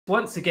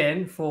once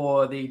again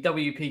for the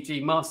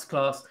WPG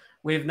Masterclass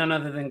with none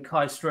other than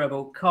Kai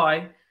Strobel.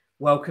 Kai,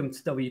 welcome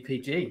to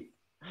WPG.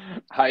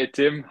 Hi,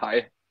 Tim.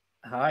 Hi.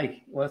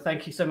 Hi. Well,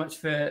 thank you so much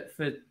for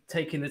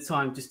taking the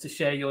time just to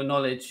share your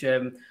knowledge.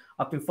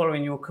 I've been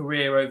following your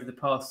career over the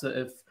past sort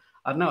of,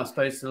 I don't know, I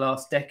suppose the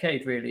last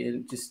decade really,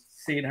 and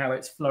just seeing how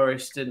it's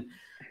flourished and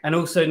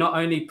also not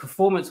only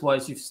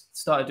performance-wise, you've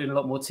started doing a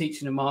lot more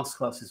teaching and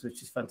masterclasses,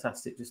 which is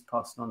fantastic, just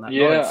passing on that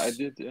knowledge. Yeah, I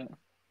did, yeah.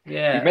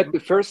 Yeah. We met the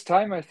first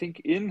time, I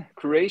think, in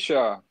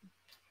Croatia.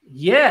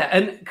 Yeah,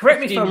 and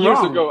correct me if I'm wrong.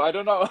 15 years ago, I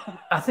don't know.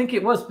 I think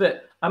it was,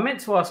 but I meant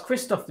to ask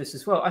Christoph this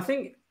as well. I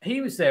think he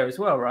was there as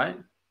well, right?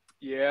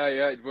 Yeah,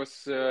 it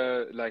was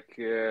like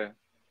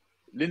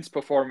Lin's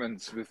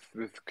performance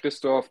with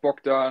Christoph,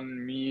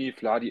 Bogdan, me,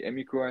 Vladi,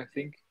 Emiko, I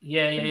think.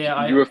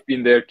 Yeah. You have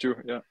been there too,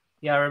 yeah.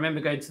 Yeah, I remember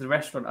going to the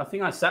restaurant. I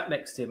think I sat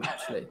next to him,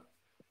 actually.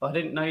 I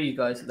didn't know you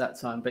guys at that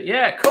time. But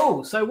yeah,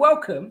 cool. So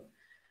welcome.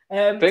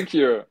 Thank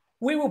you.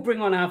 We will bring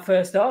on our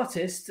first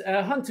artist,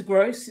 Hunter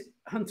Gross.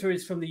 Hunter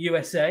is from the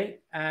USA,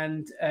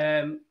 and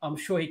I'm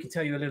sure he can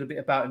tell you a little bit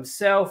about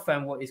himself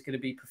and what he's going to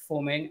be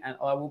performing, and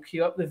I will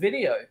cue up the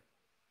video.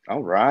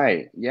 All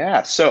right.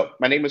 Yeah. So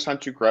my name is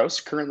Hunter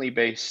Gross, currently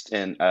based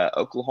in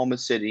Oklahoma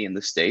City in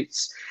the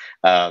States.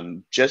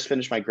 Just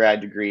finished my grad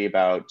degree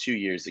about 2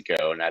 years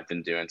ago, and I've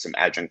been doing some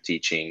adjunct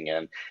teaching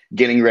and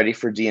getting ready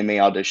for DMA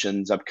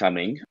auditions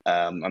upcoming.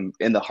 I'm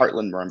in the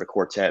Heartland Marimba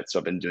Quartet, so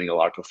I've been doing a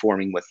lot of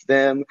performing with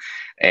them,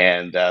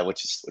 and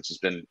which has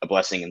been a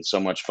blessing and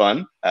so much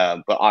fun.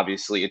 But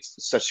obviously, it's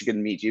such good to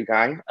meet you,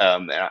 Guy.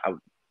 And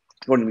I'm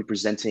going to be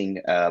presenting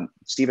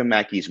Stephen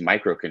Mackey's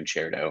Micro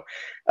Concerto.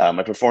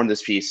 I performed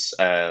this piece,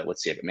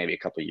 let's see, maybe a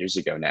couple of years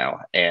ago now,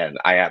 and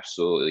I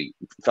absolutely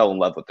fell in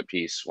love with the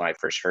piece when I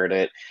first heard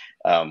it.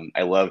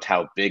 I loved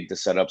how big the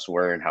setups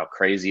were and how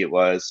crazy it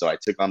was, so I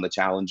took on the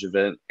challenge of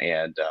it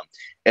and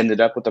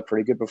ended up with a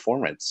pretty good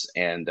performance.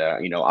 And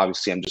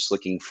obviously, I'm just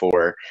looking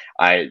for.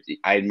 I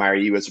admire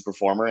you as a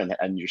performer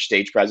and your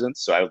stage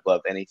presence, so I would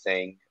love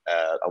anything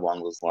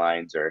along those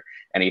lines or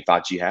any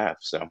thoughts you have.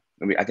 So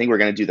I think we're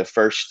going to do the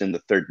first and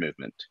the third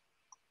movement.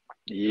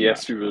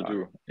 Yes, we will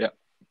do. Yeah.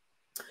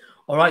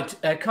 All right,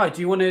 Kai, do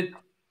you want to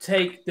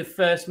take the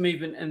first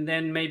movement and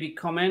then maybe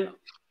comment,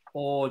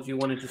 or do you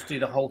want to just do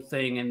the whole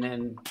thing and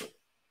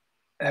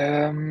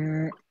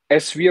then?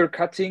 As we are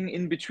cutting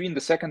in between the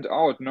second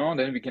out,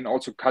 then we can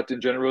also cut in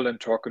general and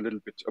talk a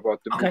little bit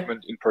about the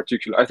movement in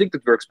particular. I think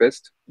that works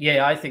best.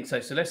 Yeah, I think so.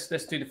 So let's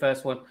do the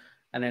first one,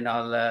 and then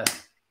I'll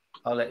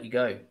let you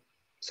go.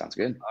 Sounds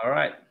good. All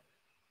right.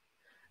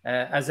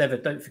 As ever,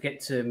 don't forget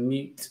to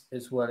mute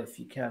as well if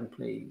you can,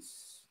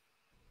 please.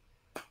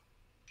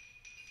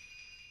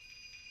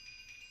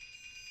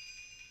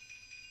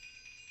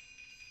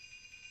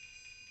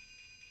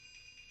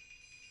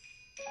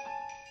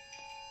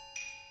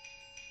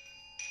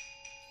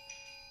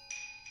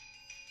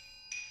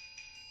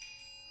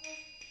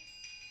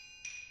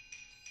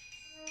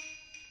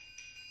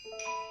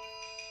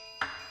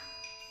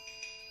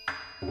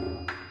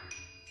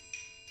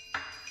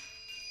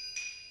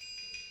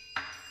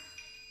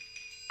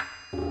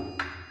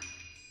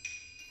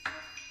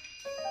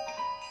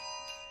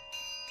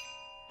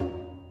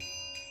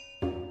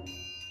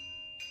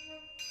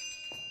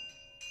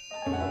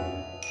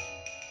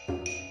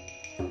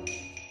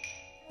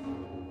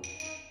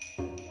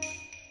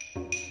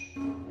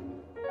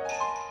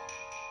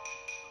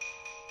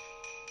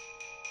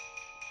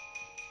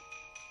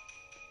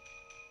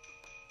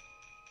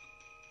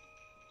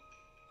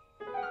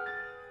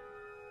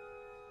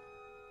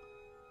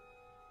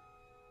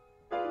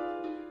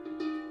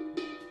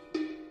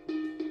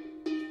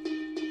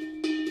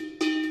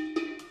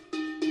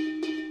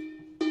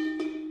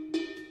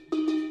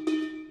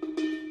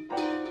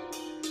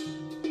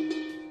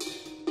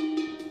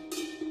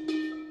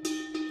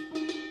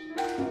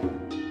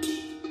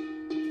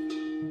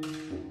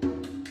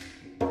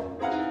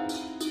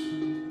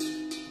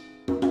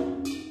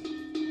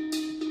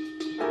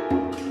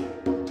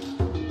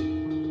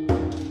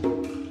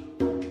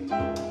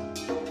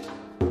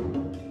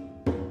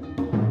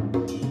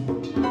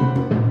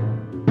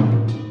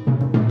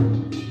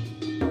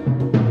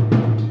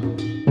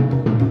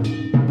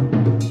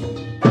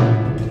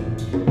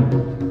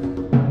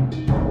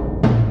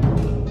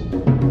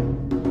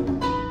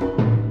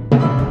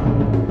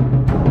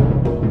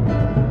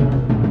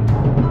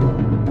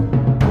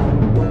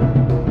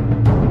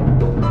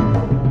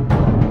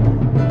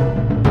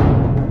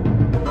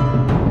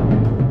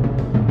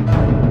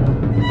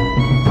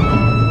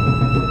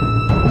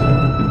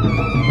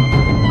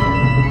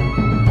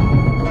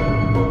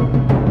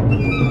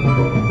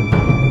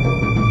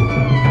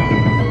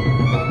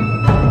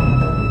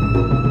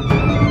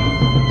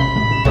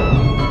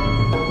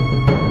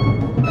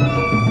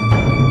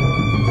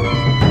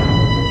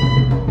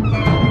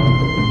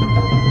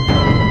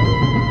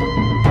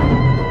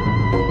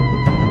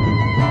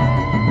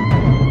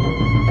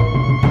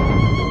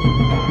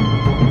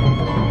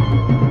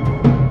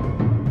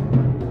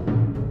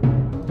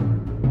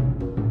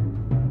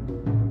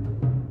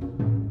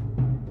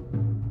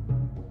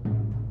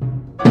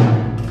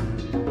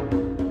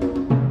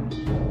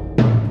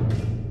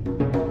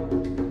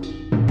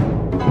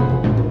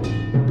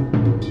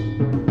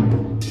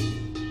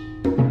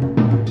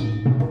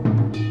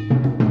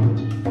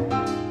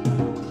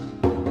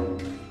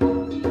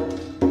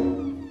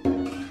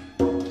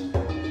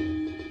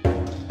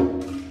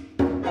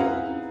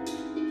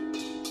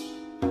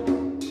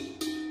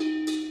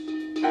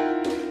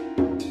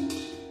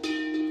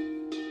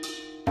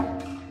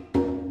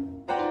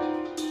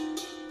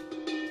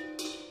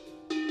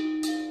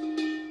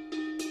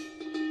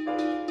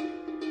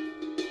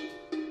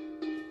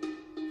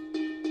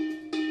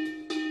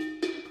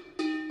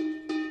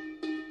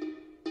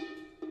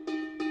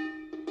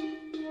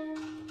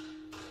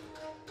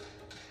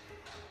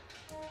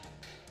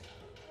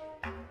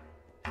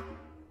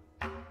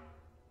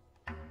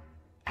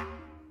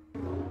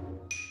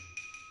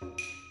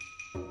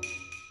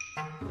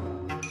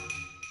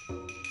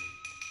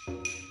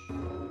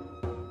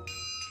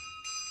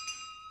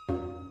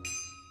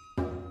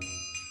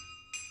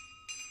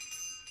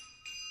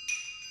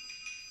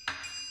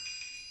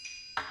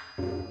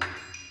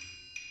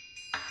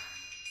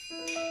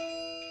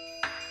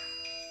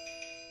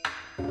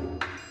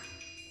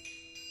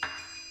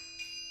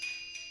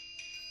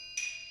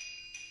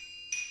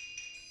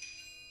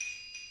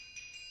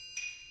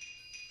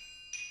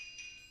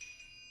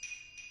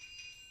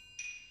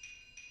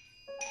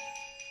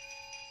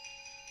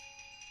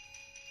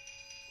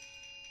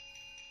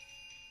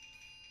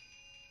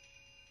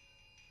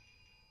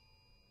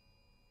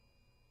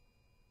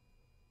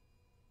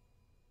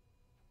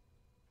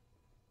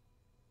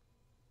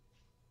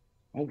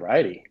 All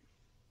righty.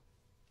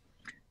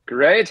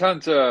 Great,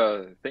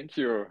 Hunter. Thank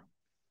you.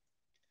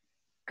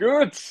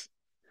 Good.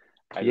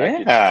 I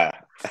like it.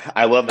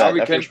 I love Now that. we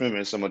That can. first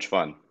movement is so much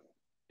fun.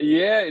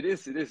 Yeah, it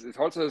is. It is. It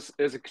also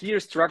has a clear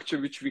structure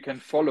which we can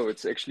follow.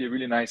 It's actually a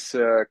really nice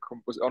on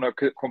a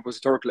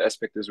compositorical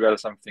aspect as well,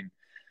 something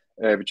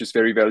which is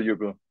very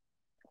valuable.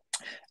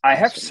 I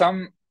have Awesome.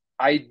 some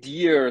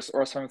ideas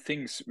or some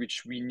things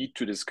which we need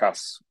to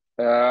discuss.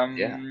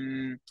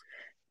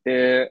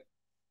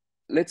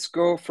 Let's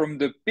go from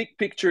the big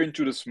picture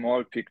into the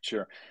small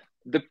picture.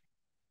 The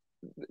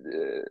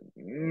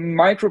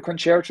micro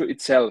concerto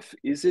itself,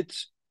 is it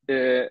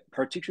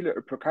particular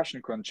a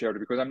percussion concerto?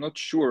 Because I'm not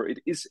sure it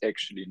is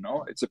actually,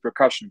 no? It's a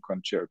percussion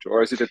concerto,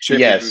 or is it a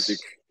chamber music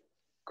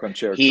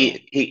concerto?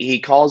 He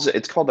calls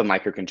it's called the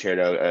micro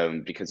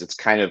concerto because it's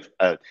kind of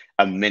a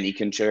mini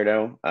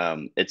concerto.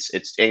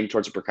 It's aimed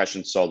towards a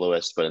percussion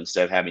soloist, but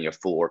instead of having a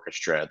full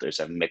orchestra,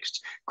 there's a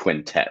mixed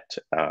quintet,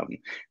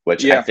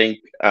 which I think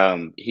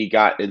he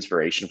got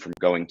inspiration from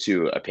going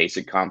to a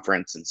PASIC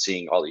conference and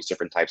seeing all these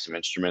different types of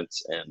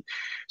instruments, and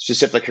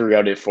specifically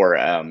wrote it for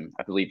I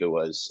believe it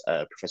was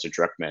Professor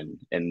Druckmann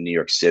in New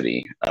York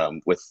City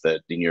with the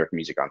New York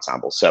Music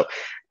Ensemble. So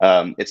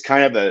it's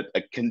kind of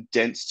a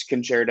condensed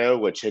concerto,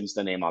 which hence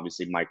the name,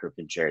 obviously, micro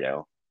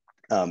concerto.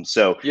 And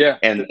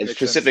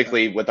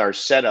specifically with our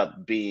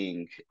setup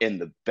being in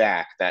the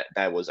back,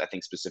 that was, I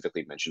think,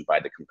 specifically mentioned by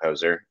the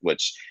composer,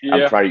 which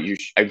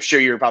I'm sure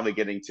you're probably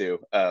getting to.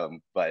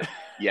 But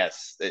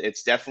yes,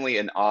 it's definitely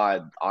an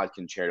odd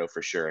concerto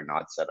for sure, an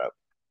odd setup.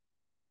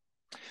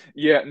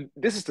 Yeah,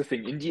 this is the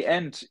thing. In the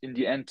end,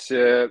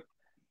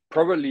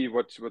 probably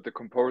what the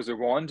composer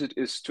wanted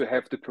is to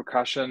have the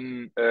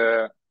percussion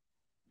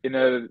in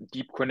a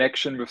deep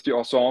connection with the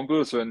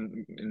ensemble. So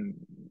in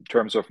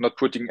terms of not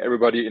putting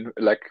everybody in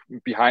like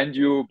behind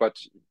you, but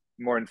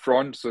more in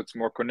front, so it's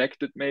more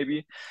connected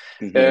maybe.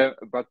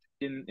 But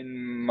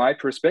in my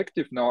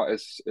perspective now,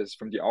 as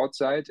from the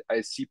outside,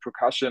 I see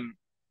percussion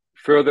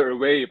further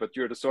away, but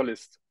you're the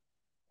solist.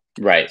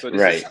 Right. So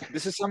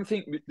this is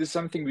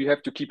something we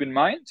have to keep in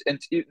mind, and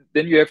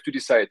then you have to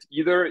decide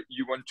either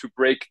you want to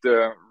break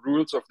the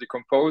rules of the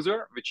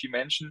composer, which he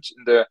mentioned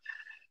in the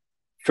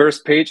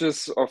first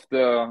pages of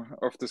the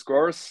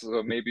scores.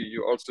 So maybe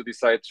you also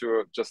decide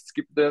to just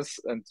skip this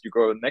and you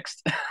go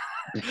next.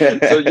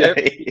 So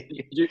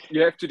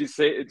you have to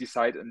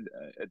decide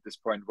at this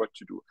point what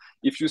to do.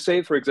 If you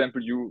say, for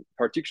example, you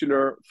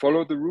particular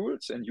follow the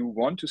rules and you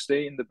want to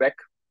stay in the back,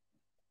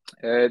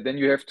 then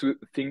you have to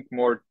think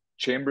more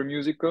chamber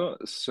musical.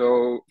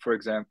 So, for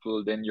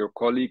example, then your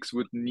colleagues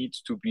would need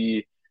to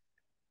be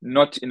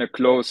not in a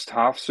closed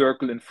half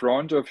circle in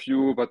front of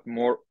you, but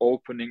more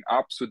opening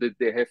up so that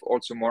they have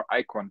also more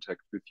eye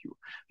contact with you.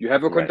 You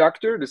have a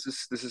conductor. This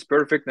is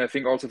perfect, and I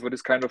think also for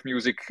this kind of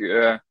music,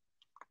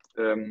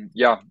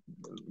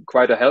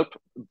 quite a help.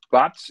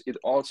 But it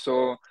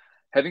also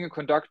having a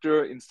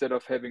conductor instead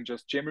of having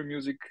just chamber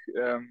music.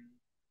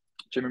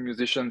 Chamber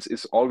musicians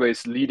is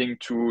always leading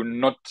to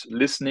not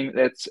listening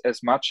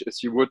as much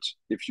as you would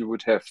if you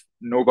would have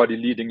nobody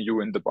leading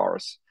you in the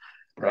bars,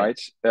 right?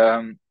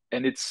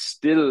 And it's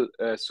still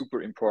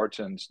super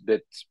important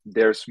that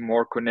there's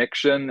more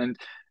connection, and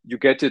you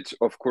get it,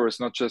 of course,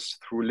 not just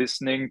through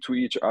listening to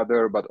each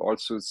other, but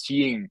also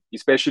seeing.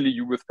 Especially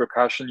you with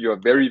percussion, you are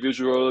very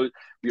visual.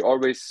 We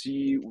always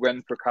see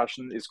when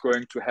percussion is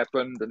going to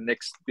happen, the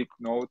next big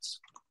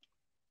notes.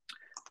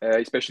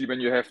 Especially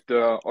when you have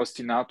the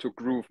ostinato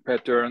groove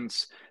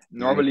patterns.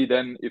 Normally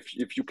then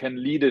if you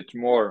can lead it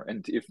more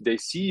and if they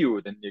see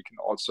you, then they can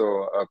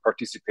also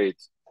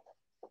participate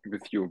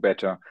with you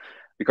better.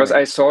 Because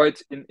I saw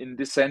it in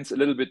this sense a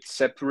little bit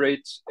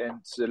separate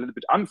and a little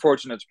bit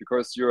unfortunate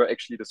because you're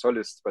actually the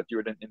solist, but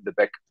you're then in the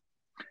back.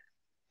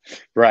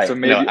 Right. So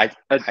maybe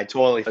I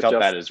totally felt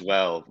that as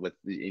well with,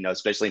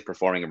 especially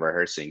performing and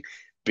rehearsing.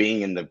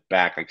 Being in the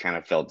back, I kind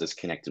of felt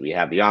disconnected. We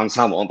have the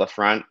ensemble in the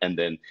front, and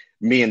then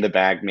me in the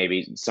back,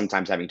 maybe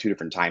sometimes having two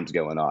different times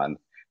going on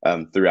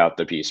throughout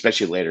the piece,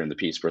 especially later in the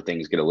piece where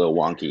things get a little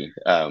wonky.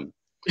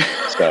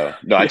 So,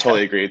 no, I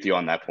totally agree with you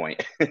on that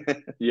point.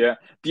 Yeah.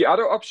 The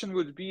other option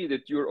would be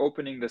that you're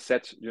opening the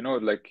set,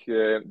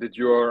 that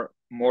you're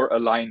more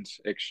aligned,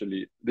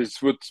 actually.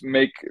 This would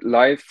make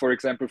life, for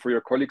example, for your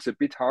colleagues a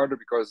bit harder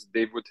because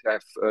they would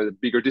have a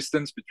bigger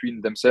distance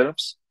between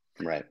themselves.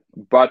 Right.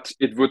 But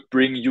it would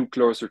bring you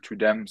closer to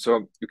them.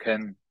 So you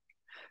can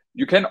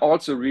you can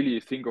also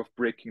really think of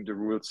breaking the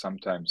rules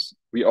sometimes.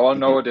 We all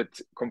know that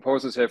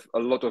composers have a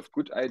lot of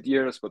good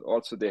ideas, but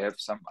also they have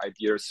some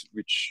ideas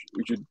which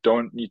you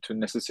don't need to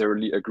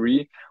necessarily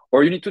agree,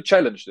 or you need to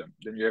challenge them.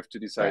 Then you have to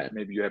decide,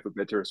 maybe you have a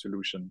better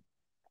solution.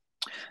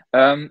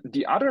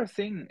 The other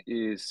thing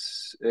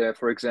is,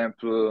 for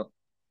example,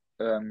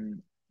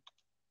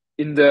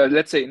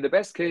 let's say in the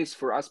best case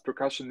for us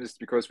percussionists,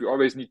 because we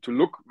always need to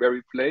look where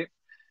we play.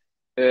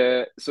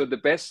 So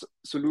the best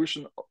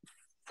solution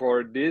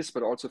for this,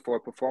 but also for a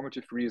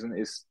performative reason,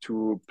 is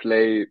to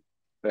play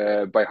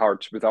by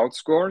heart without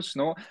scores.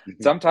 No,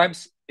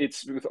 sometimes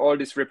it's with all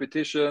these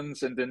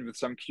repetitions and then with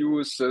some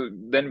cues. So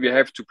then we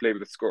have to play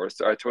with scores.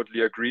 So I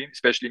totally agree,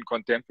 especially in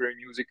contemporary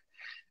music.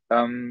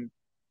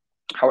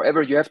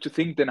 However, you have to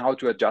think then how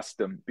to adjust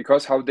them,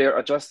 because how they're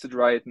adjusted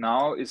right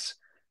now is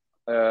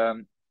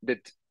that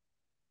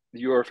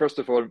you are first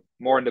of all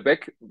more in the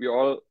back. We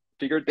all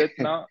figured that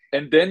now,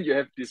 and then you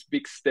have these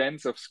big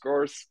stands of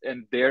scores,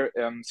 and they're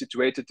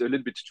situated a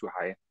little bit too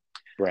high.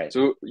 Right.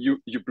 So you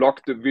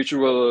block the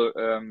visual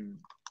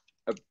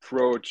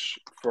approach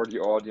for the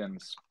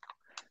audience.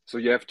 So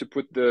you have to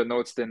put the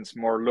note stands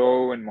more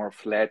low and more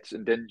flat,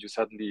 and then you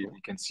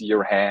can see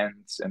your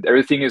hands, and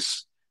everything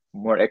is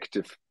more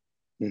active.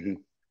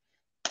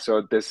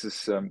 So this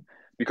is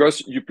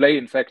because you play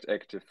in fact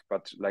active,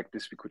 but like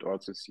this we could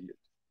also see it.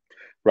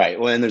 Right.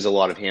 Well, and there's a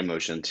lot of hand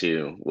motion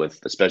too,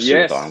 especially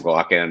with arm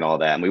glocking and all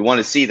that, and we want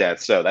to see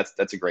that. So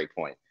that's a great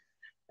point.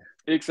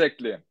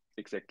 Exactly.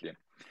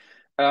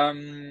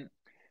 In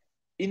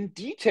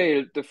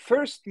detail, the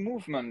first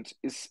movement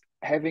is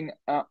having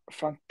a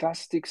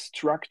fantastic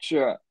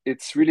structure.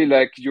 It's really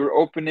like you're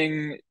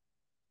opening,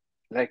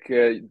 like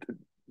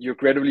you're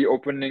gradually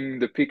opening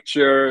the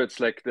picture.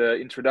 It's like the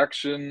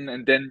introduction,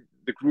 and then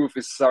the groove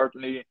is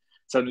suddenly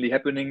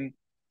happening,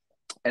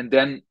 and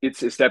then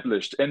it's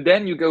established, and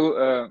then you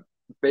go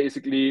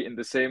basically in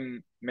the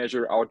same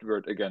measure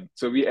outward again.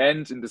 So we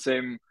end in the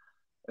same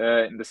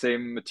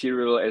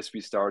material as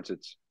we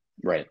started.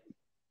 Right.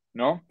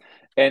 No,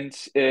 and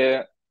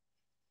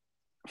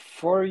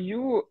for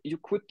you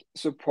could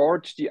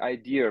support the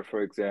idea,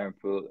 for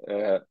example,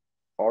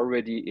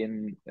 already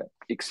in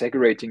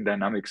exaggerating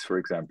dynamics, for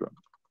example.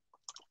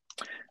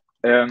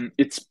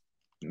 It's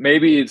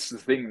the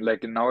thing,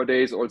 like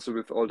nowadays, also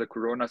with all the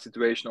Corona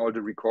situation, all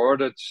the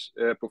recorded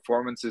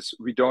performances,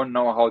 we don't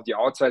know how the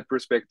outside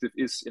perspective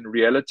is in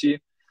reality.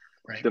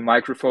 Right. The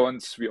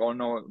microphones, we all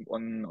know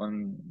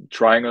on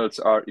triangles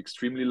are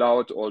extremely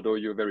loud, although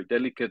you're very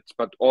delicate,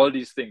 but all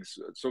these things.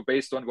 So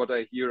based on what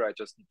I hear, I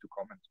just need to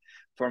comment.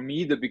 For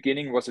me, the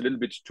beginning was a little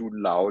bit too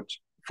loud.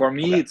 For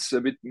me, it's a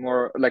bit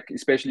more like,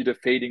 especially the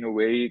fading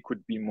away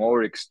could be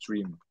more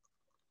extreme.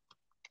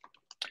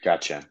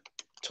 Gotcha.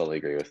 Totally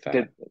agree with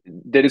that.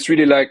 That is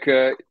really like,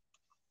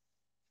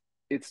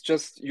 it's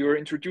just you're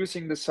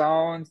introducing the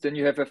sounds, then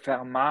you have a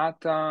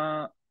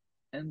fermata,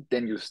 and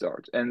then you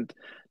start, and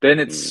then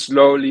it's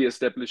slowly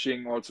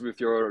establishing also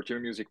with your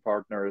music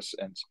partners,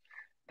 and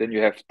then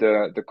you have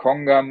the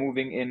conga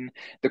moving in.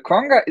 The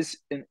conga is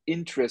an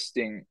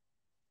interesting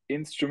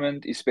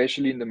instrument,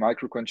 especially in the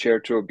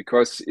microconcerto,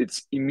 because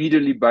it's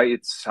immediately by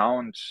its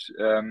sound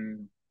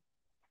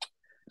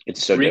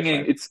it's so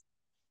different.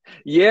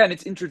 And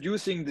it's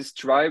introducing this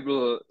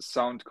tribal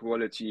sound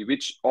quality,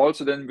 which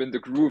also then when the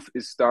groove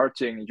is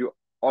starting, you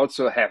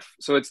also have.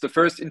 So it's the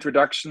first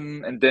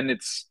introduction, and then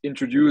it's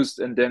introduced,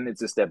 and then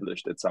it's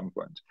established at some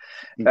point.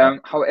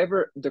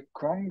 However, the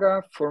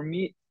conga, for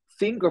me,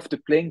 think of the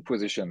playing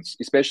positions,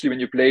 especially when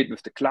you play it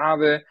with the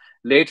clave,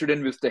 later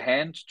than with the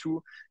hand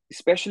too,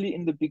 especially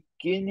in the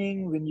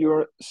beginning when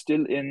you're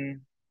still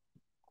in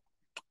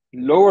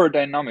lower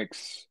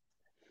dynamics.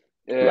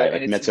 Right,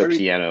 like mezzo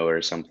piano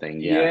or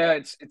something. Yeah,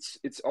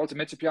 it's also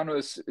mezzo piano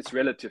is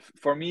relative.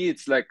 For me,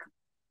 it's like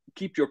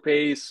keep your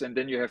pace, and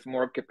then you have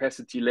more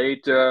capacity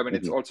later. And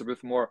it's also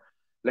with more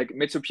like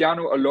mezzo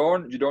piano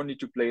alone. You don't need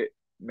to play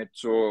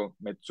mezzo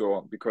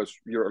because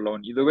you're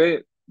alone either way.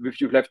 If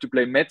you have to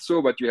play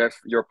mezzo, but you have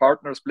your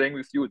partners playing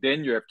with you,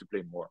 then you have to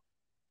play more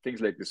things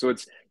like this. So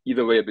it's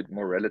either way a bit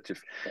more relative.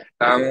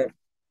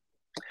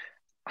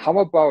 How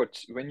about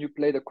when you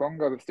play the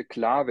conga with the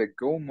clave,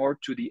 go more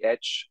to the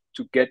edge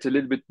to get a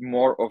little bit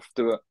more of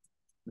the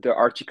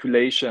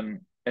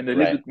articulation and a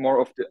little bit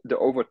more of the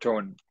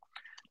overtone.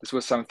 This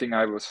was something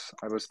I was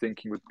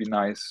thinking would be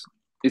nice.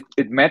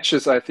 It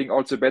matches, I think,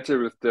 also better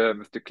with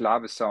the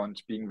clave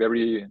sound being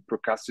very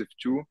percussive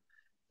too.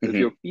 With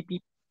your beep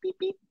beep beep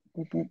beep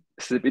boop, boop.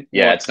 It's a bit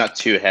more. It's not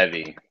too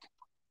heavy.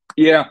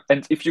 Yeah,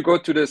 and if you go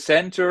to the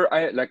center,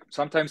 I like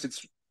sometimes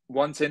it's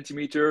 1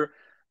 centimeter,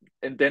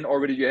 and then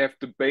already you have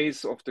the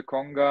base of the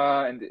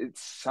conga, and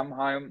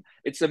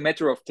it's a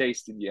matter of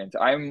taste in the end.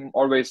 I'm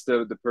always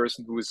the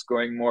person who is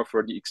going more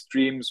for the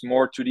extremes,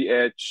 more to the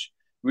edge,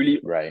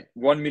 really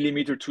 1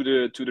 millimeter to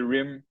the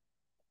rim.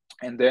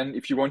 And then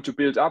if you want to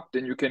build up,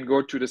 then you can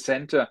go to the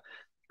center,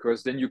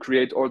 because then you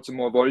create also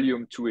more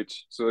volume to it.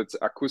 So it's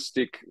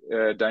acoustic,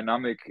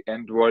 dynamic,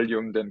 and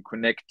volume then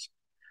connect.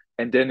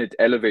 and then it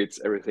elevates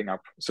everything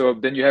up. So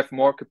then you have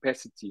more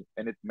capacity,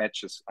 and it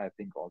matches, I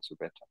think, also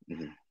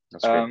better.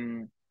 That's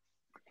great.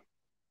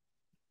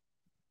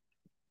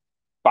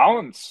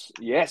 Bounce,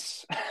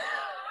 yes.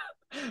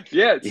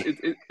 Yeah,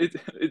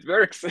 it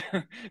works.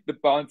 The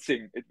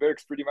bouncing, it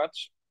works pretty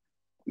much.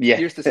 Yeah.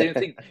 Here's the same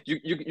thing.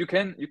 You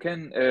can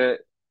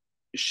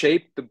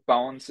shape the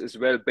bounce as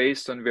well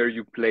based on where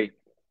you play.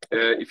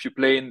 If you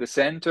play in the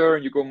center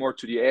and you go more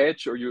to the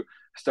edge, or you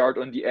start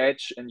on the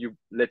edge and you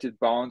let it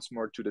bounce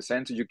more to the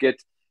center, you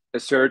get a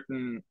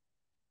certain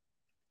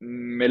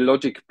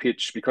melodic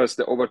pitch, because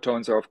the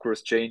overtones are of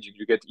course changing.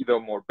 You get either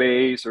more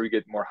bass or you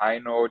get more high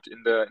note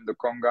in the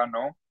conga,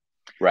 no?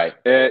 Right.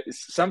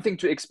 It's something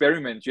to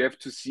experiment. You have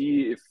to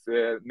see if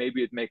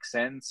maybe it makes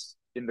sense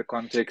in the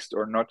context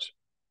or not.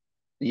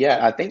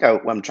 Yeah, I think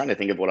I'm trying to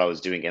think of what I was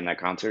doing in that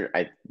concert.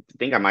 I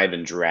think I might have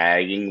been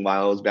dragging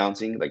while I was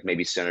bouncing, like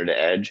maybe center to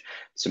edge.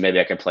 So maybe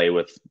I could play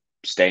with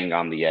staying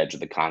on the edge of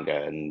the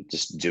conga and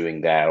just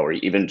doing that, or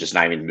even just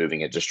not even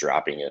moving it, just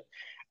dropping it.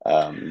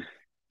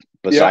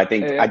 But so Yeah, I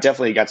think I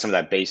definitely got some of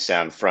that bass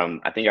sound from,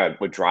 I think I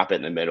would drop it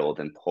in the middle,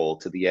 then pull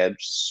to the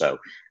edge. So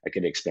I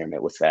could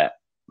experiment with that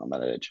on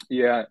that edge.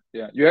 yeah.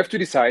 You have to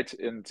decide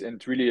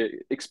and really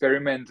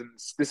experiment. And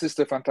this is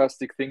the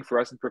fantastic thing for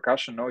us in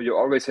percussion. No, you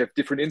always have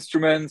different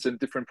instruments and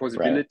different Right.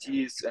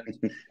 possibilities,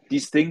 and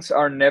these things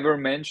are never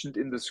mentioned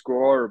in the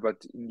score.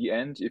 But in the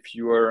end, if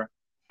you are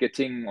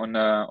getting on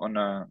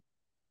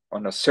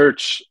a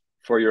search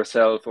for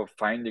yourself, of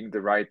finding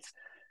the right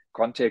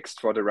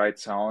context for the right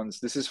sounds,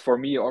 this is for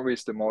me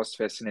always the most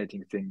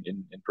fascinating thing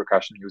in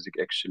percussion music,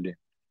 actually.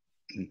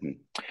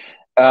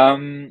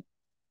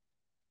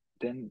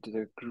 Then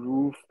the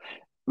groove,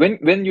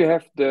 when you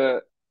have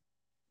the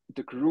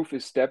groove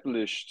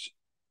established,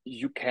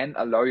 you can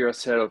allow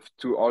yourself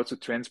to also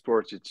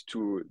transport it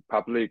to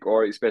public,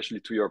 or especially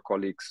to your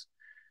colleagues,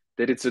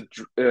 that it's a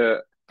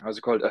how's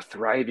it called, a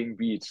thriving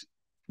beat,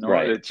 no?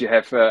 Right. That you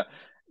have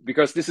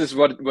because this is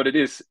what it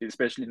is,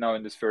 especially now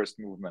in this first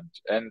movement.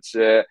 And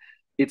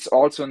it's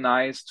also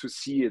nice to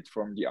see it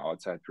from the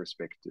outside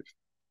perspective.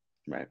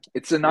 Right.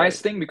 It's a nice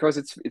thing because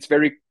it's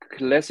very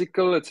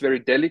classical, it's very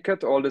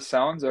delicate, all the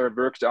sounds are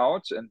worked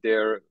out and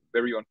they're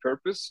very on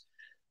purpose.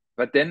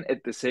 But then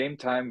at the same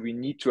time, we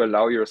need to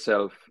allow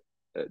yourself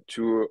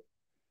to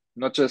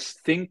not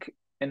just think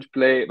and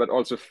play, but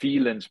also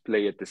feel and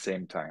play at the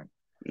same time.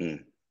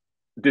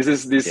 This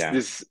is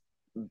this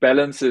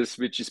balances,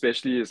 which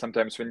especially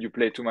sometimes when you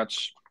play too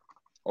much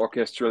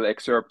orchestral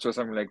excerpts or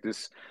something like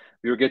this,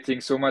 we're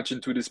getting so much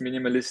into this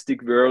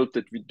minimalistic world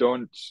that we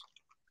don't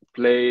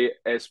play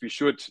as we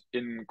should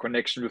in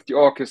connection with the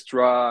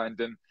orchestra. And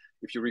then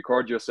if you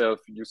record yourself,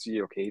 you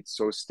see, okay, it's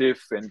so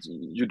stiff, and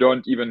you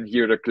don't even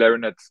hear the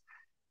clarinet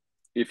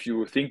if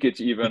you think it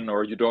even,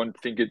 or you don't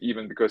think it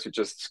even because you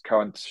just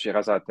count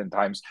Sherazade 10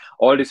 times.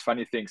 All these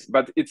funny things,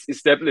 but it's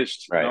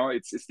established. Right. You know,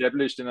 it's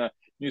established in a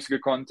musical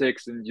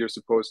context, and you're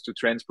supposed to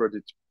transport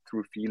it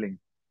through feeling.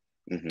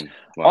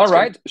 Well, all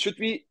right,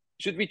 good.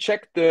 Should we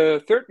check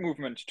the third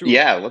movement too?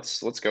 Yeah,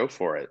 let's go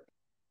for it.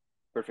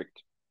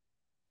 Perfect.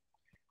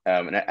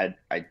 And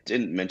I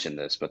didn't mention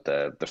this, but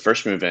the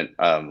first movement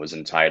was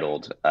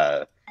entitled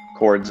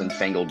Chords and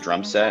Fangled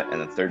Drum Set, and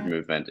the third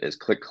movement is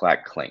Click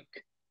Clack Clink.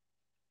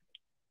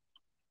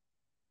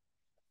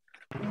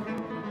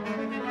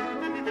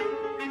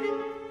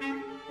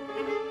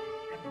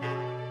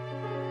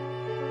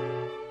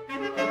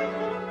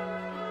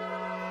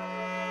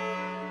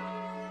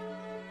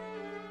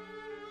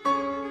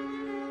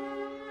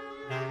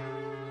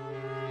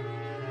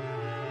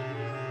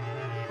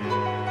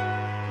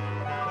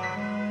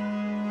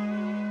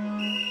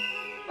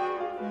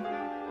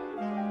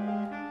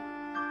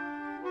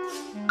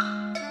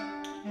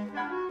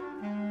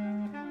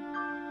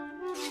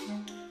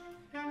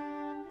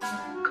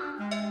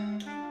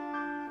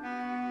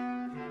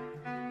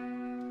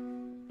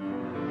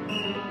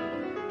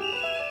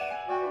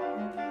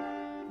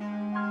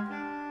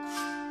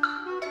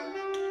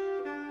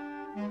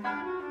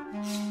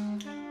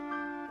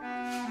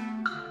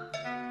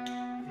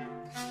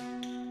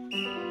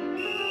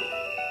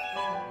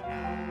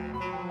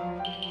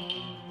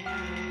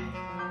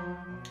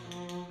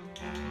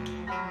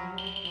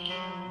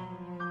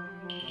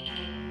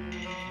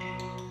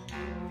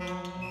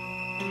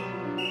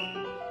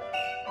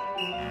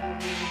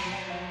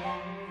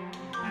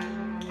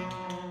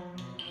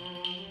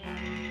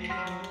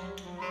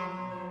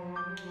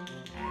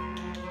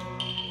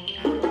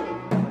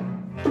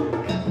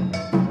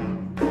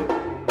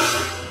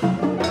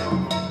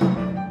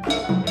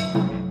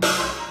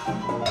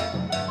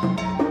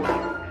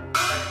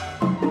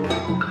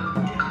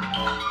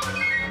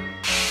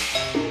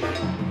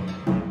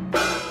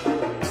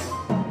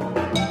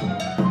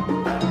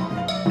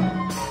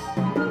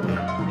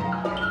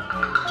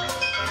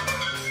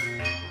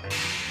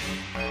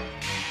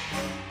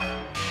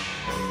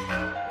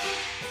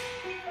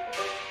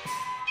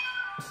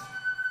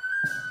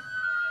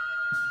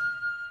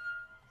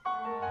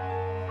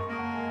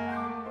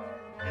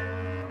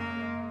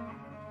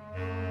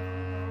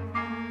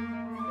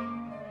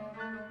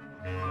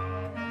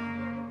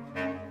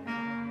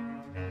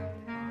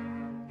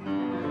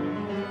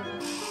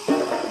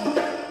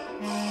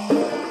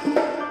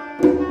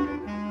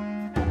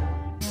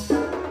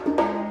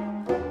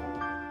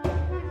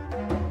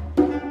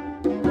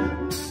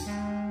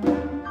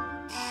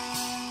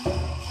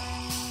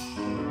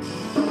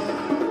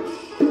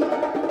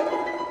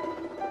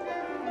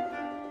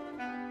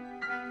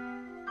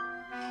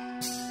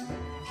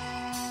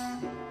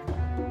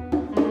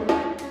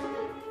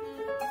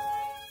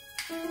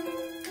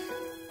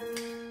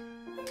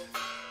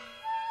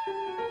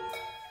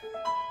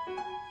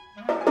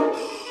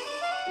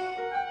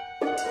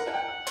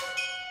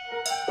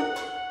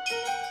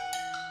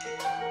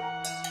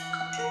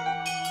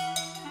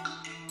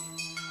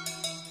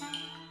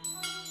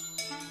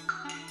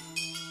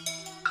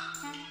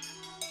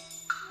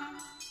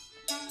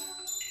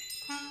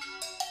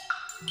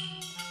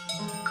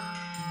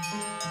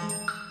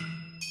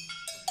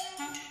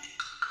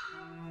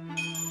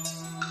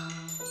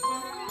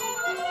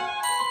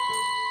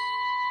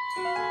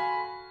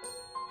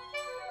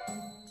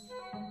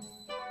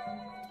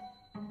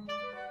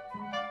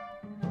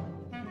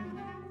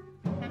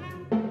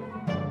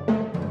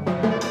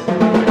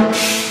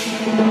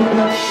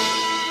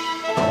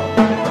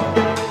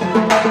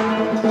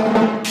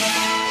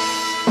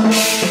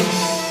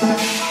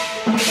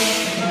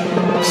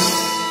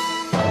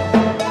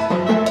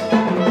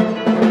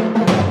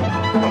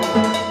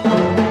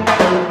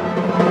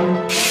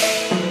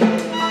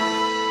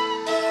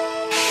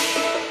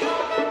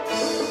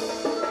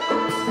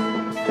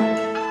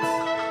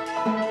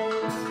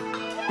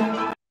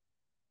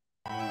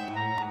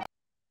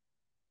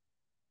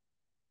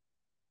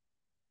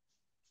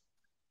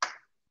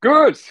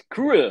 Good,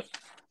 cool.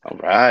 All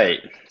right.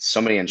 So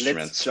many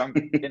instruments. Let's jump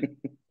in.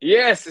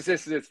 Yes,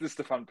 this is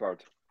the fun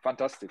part.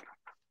 Fantastic.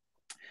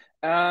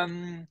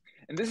 And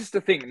this is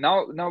the thing.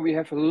 Now we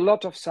have a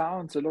lot of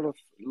sounds, a lot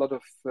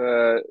of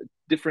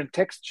different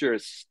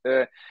textures,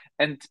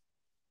 and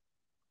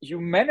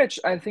you manage,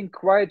 I think,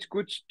 quite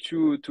good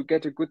to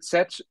get a good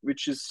set,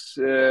 which is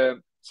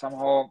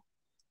somehow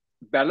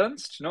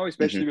balanced. You know,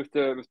 especially with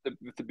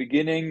the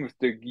beginning, with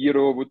the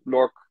gyro,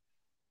 woodblock,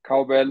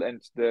 cowbell,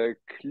 and the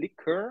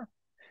clicker.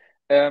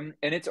 And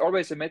it's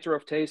always a matter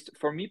of taste.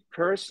 For me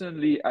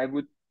personally, I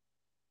would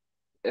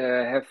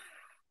have,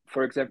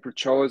 for example,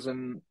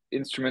 chosen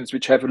instruments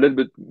which have a little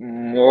bit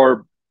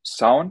more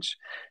sound.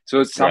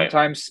 So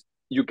sometimes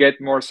you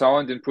get more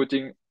sound in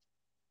putting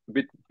a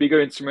bit bigger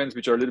instruments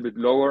which are a little bit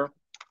lower,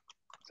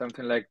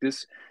 something like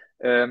this.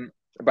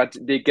 But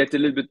they get a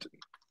little bit,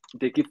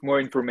 they give more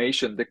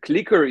information. The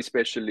clicker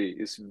especially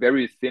is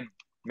very thin.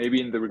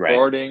 Maybe in the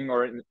recording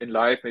or in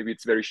live, maybe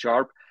it's very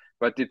sharp,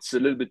 but it's a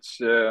little bit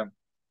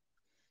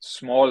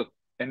small,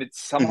 and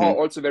it's somehow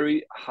also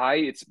very high.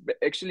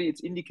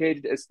 It's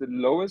indicated as the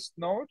lowest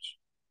note.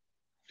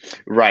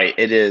 Right,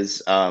 it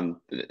is, and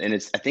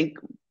it's, I think,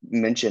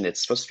 mentioned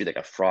it's supposed to be like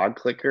a frog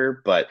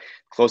clicker, but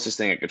closest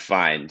thing I could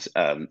find,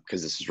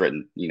 because this was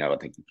written, you know, I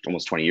think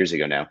almost 20 years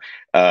ago now,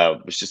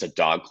 was just a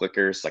dog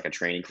clicker. It's like a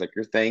training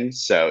clicker thing,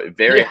 so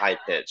very high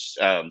pitched.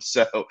 I'm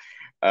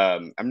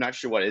not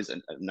sure what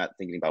I'm not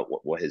thinking about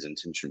what his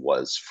intention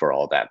was for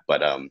all that,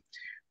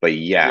 but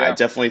yeah, I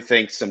definitely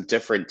think some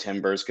different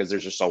timbres, because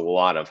there's just a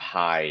lot of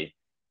high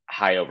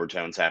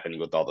overtones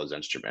happening with all those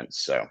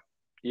instruments. So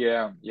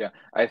yeah,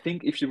 I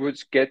think if you would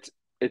get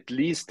at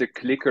least the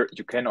clicker,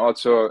 you can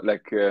also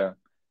like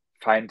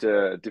find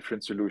a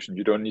different solution.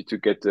 You don't need to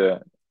get you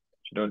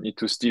don't need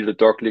to steal the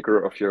dog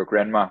clicker of your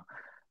grandma.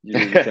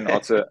 You can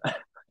also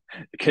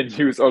you can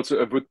use also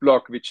a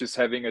woodblock which is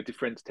having a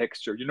different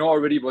texture. You know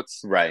already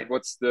what's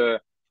the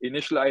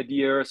initial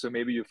idea, so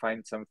maybe you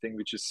find something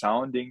which is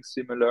sounding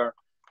similar.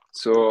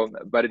 So,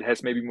 but it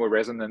has maybe more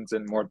resonance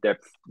and more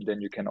depth,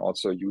 then you can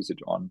also use it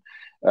on,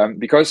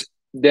 because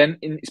then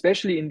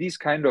especially in these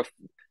kind of,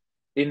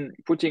 in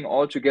putting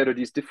all together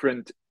these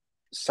different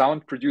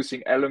sound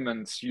producing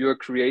elements, you're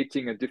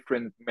creating a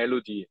different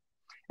melody.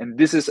 And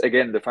this is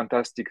again the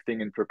fantastic thing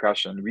in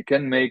percussion. We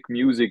can make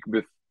music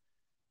with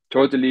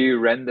totally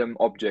random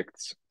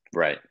objects.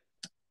 Right.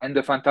 And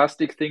the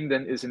fantastic thing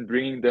then is in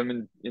bringing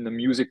them in a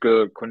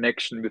musical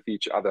connection with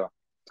each other.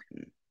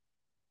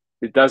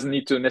 It doesn't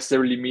need to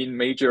necessarily mean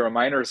major or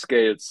minor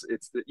scales.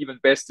 It's even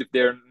best if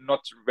they're not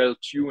well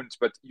tuned,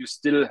 but you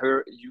still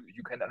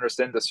you can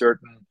understand a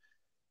certain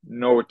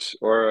note,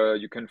 or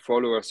you can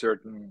follow a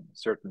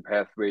certain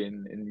pathway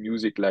in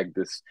music like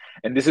this.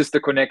 And this is the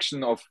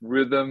connection of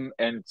rhythm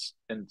and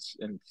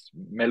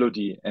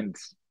melody. And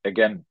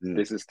again,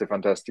 this is the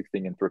fantastic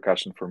thing in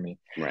percussion for me.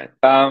 Right.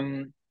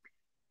 Then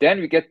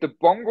we get the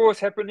bongos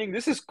happening.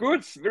 This is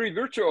good. Very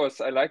virtuous.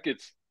 I like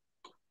it.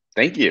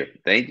 Thank you.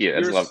 That's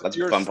a fun part.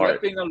 You're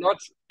slapping a lot.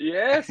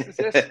 Yes.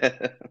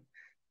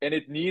 And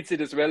it needs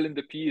it as well in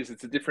the piece.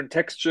 It's a different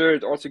texture.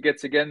 It also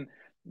gets, again,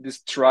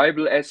 this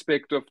tribal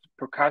aspect of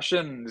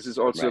percussion. This is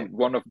also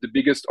one of the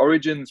biggest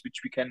origins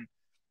which we can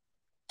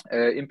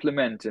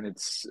implement. And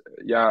it's,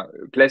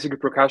 classical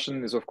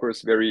percussion is, of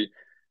course, very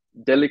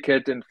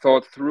delicate and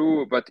thought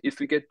through. But if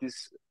we get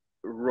these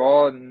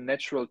raw,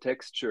 natural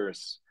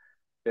textures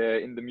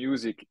in the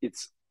music,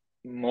 it's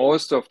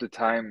most of the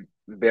time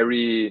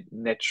very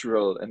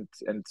natural and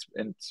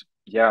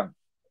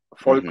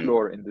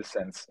folklore in this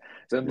sense.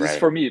 So this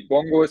for me,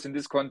 bongos in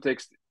this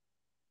context,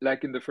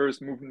 like in the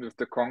first movement with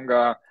the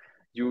conga,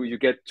 you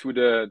get to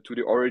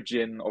the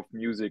origin of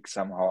music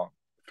somehow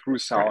through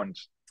sound.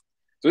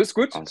 So it's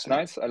good. Awesome. It's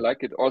nice. I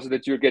like it. Also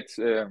that you get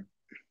the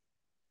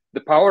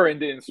power in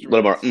the instrument. A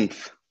little more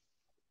oomph.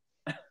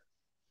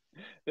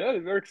 Yeah,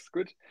 it works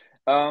good.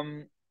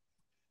 And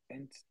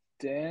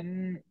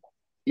then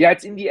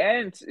it's in the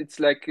end, it's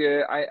like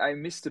I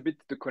missed a bit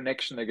the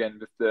connection again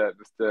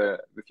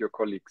with your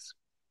colleagues.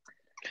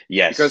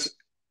 Yes, because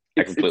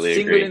I completely it's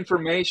single agree.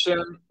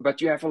 Information, but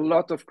you have a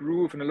lot of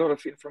groove and a lot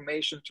of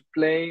information to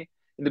play.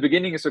 In the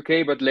beginning it's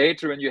okay, but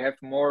later when you have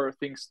more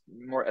things,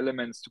 more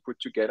elements to put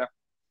together,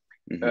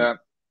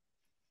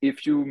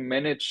 if you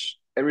manage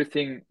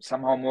everything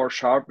somehow more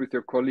sharp with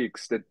your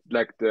colleagues, that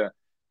like the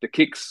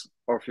kicks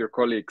of your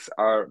colleagues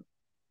are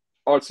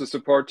also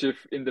supportive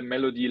in the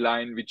melody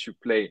line which you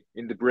play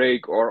in the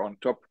break or on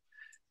top,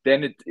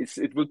 then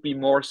it would be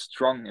more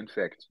strong, in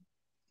fact.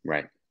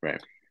 Right.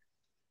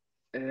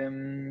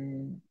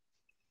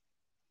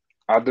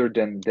 Other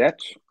than that,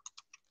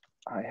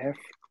 I have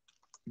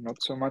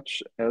not so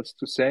much else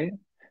to say.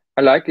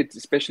 I like it,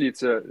 especially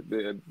it's a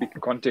big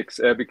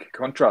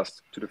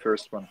contrast to the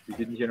first one. We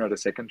didn't hear the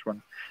second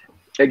one.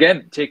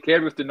 Again, take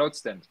care with the note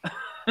stand.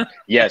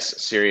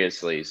 Yes,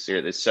 seriously.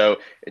 So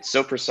it's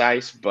so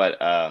precise, but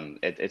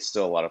it's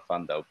still a lot of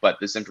fun though. But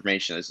this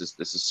information, this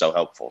is so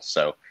helpful.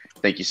 So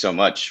thank you so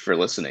much for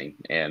listening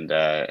and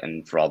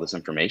for all this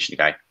information,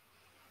 Guy.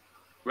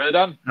 Well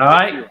done. All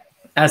right.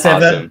 As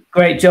ever, Awesome.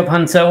 Great job,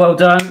 Hunter. Well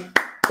done.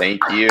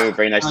 Thank you.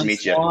 Very nice to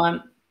meet you.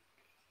 All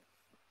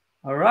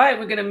right,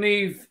 we're going to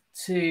move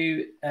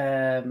to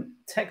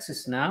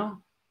Texas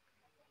now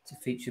to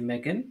feature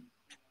Megan.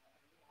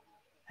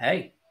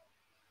 Hey.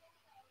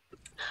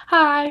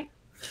 Hi.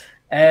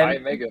 Hi,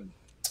 Megan.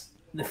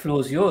 The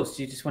floor's yours.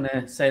 Do you just want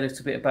to say a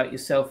little bit about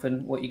yourself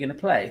and what you're going to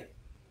play?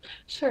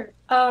 Sure.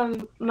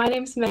 My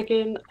name's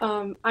Megan.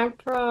 I'm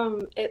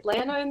from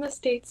Atlanta in the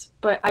States,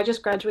 but I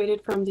just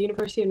graduated from the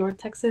University of North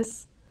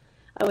Texas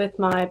with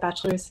my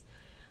bachelor's,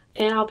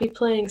 and I'll be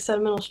playing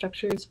Sentimental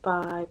Structures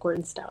by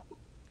Gordon Stout.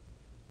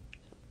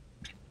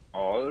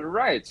 All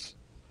right.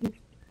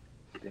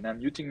 Then I'm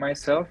muting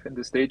myself and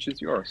the stage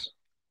is yours.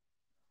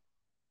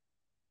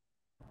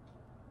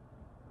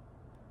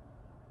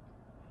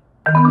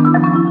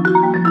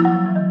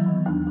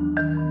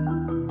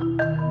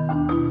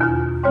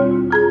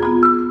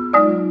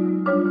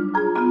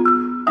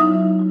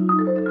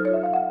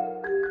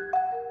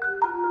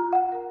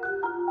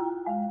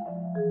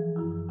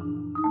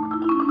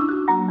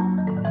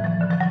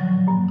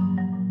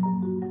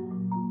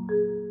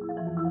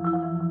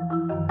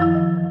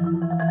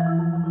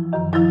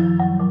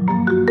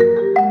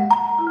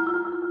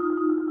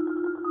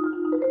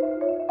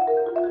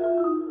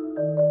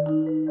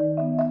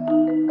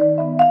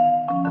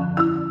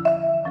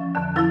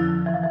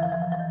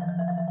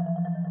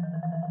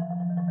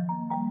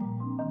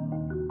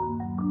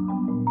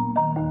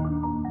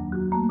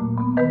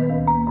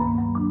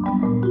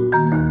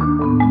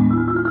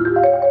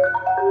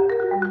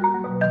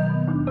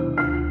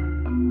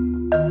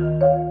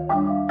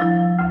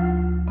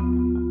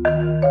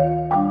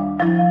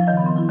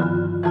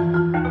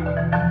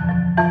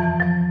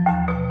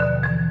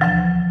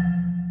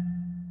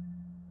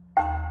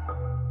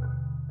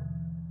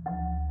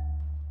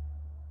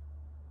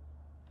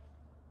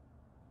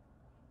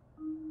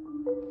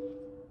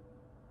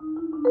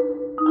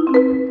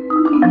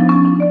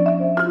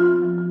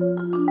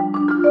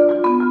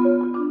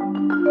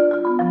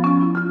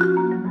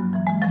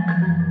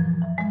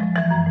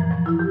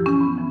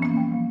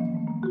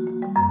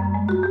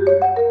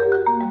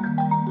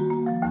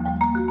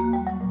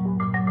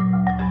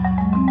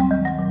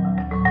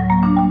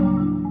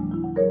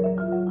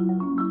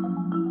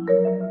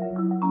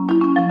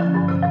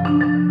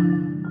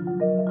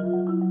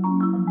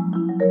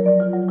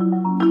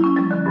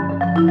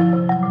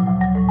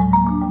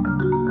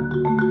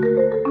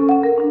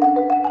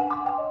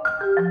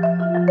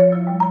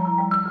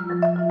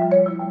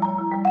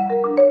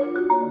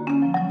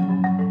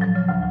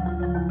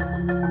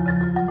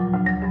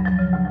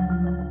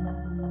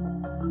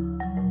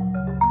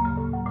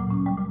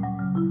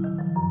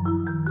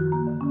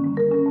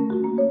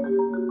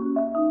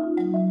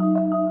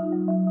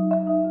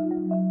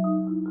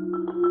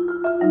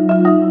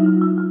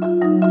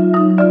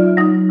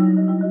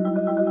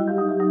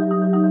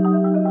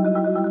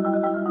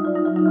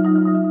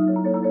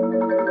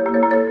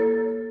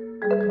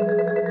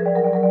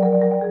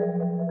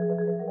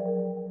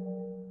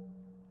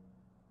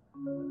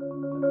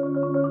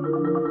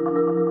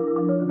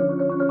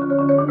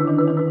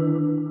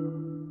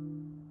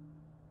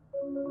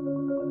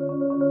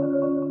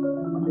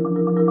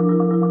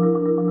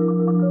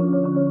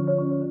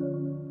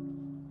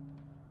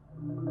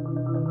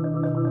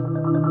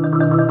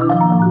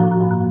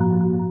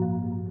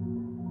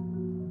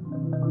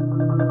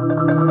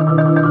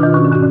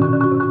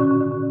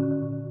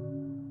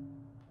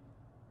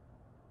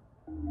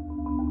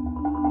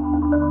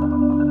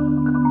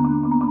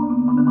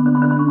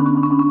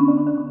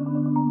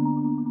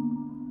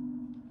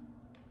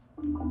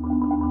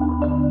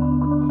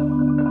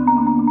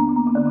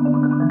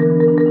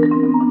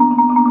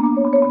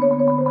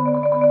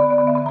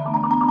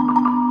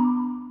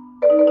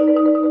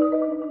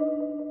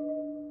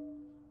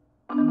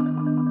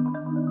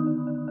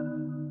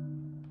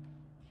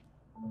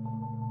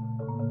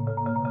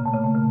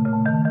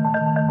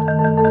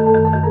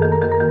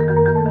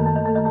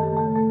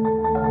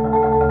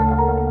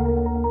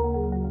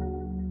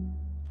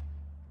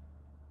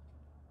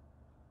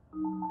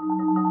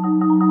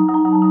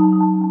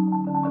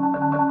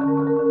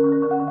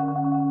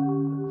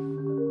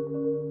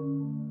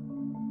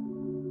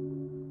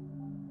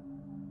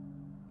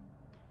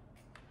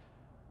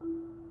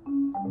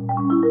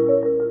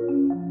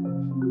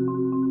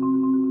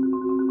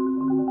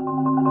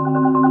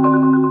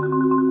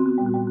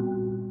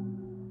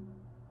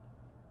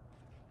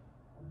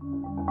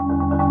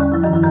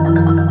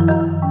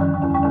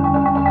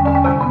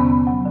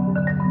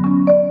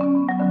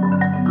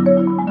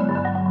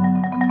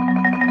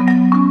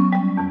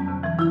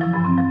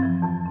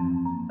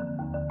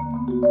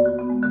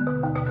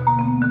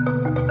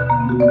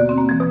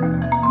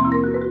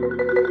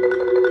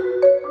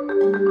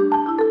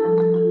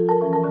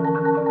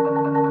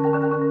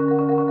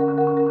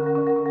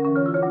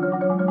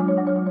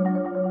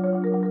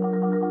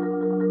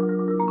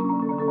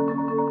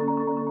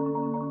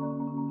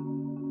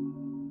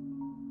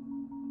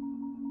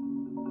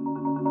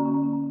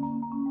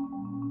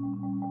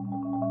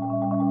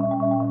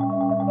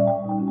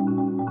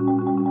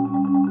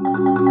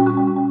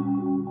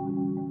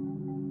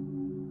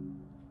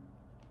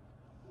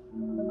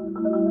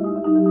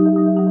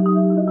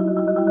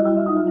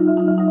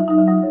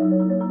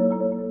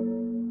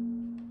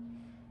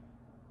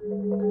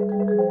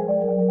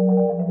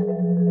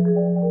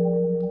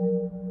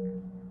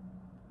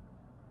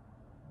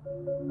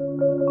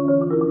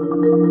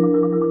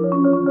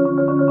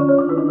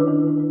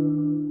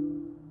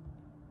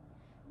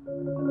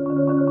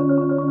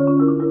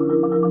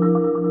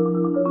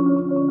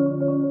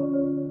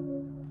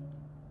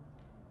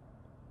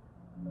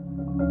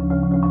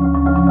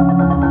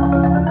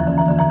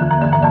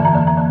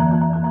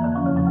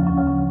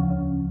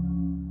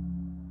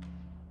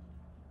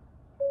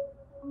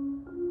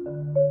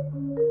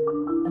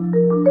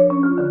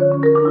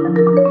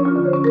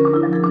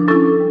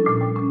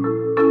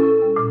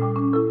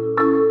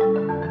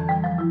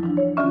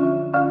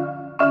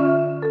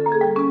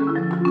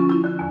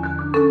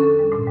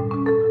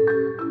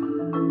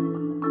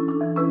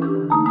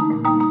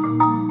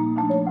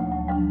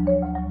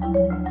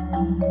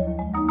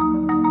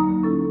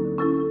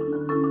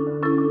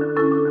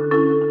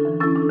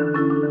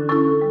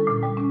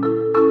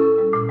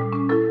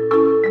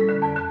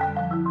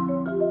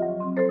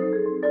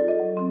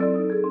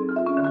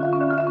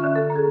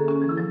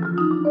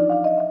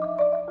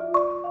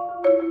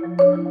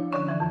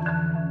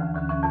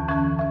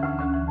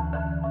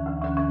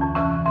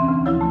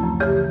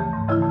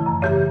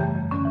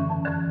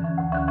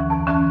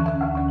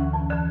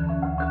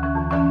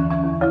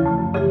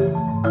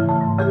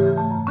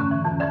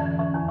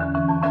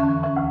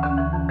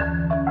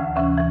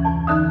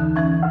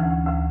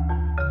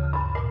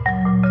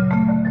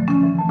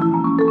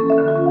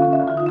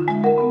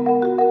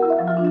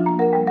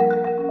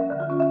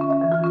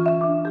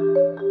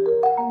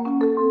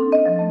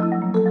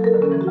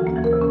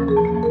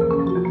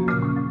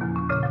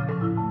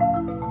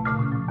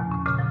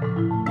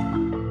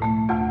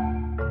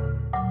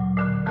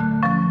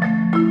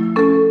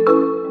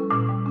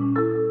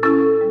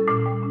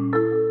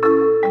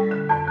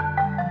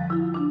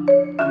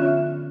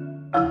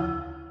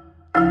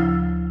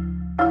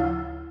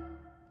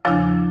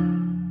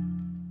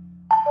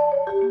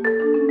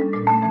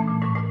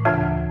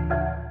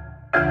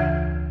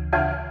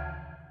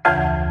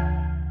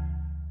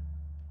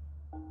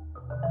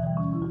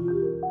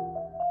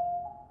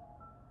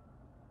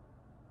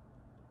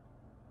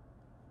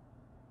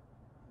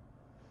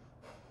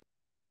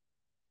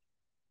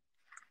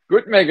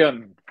 Good,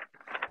 Megan.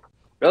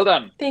 Well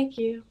done. Thank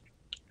you.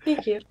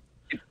 Thank you.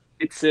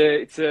 It's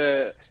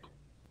a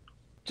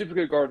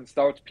typical Gordon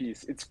Stout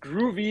piece. It's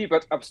groovy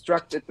but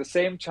abstract at the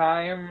same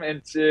time,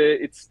 and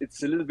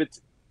it's a little bit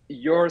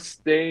your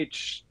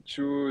stage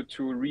to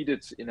read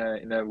it in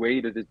a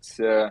way that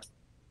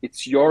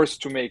it's yours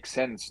to make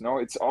sense. No,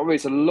 it's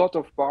always a lot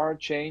of bar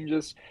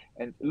changes,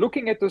 and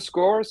looking at the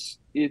scores,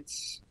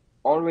 it's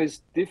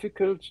always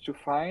difficult to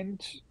find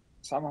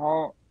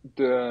somehow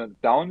the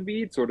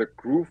downbeats or the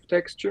groove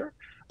texture.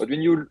 But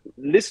when you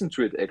listen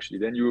to it, actually,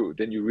 then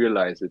you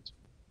realize it,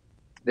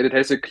 that it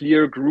has a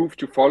clear groove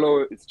to follow.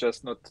 It's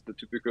just not the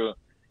typical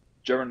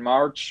German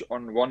march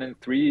on 1 and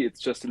 3.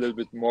 It's just a little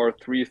bit more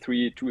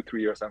 3-3,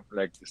 2-3, or something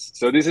like this.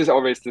 So this is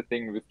always the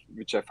thing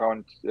which I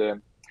find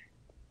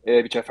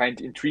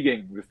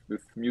intriguing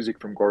with music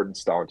from Gordon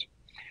Stout.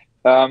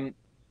 Megan,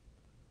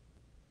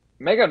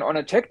 on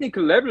a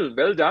technical level,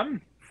 well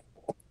done.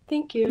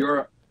 Thank you.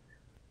 Your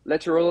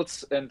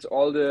laterals and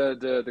all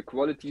the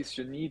qualities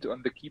you need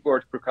on the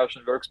keyboard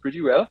percussion works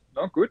pretty well.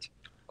 No, good.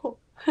 Cool.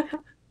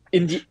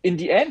 In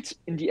the end,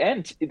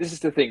 this is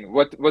the thing.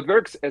 What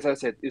works, as I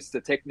said, is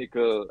the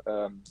technical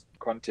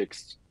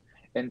context.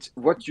 And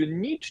what you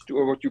need to,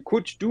 or what you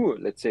could do,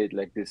 let's say it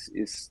like this,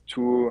 is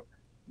to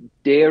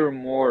dare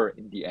more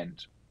in the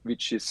end,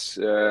 which is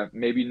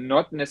maybe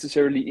not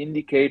necessarily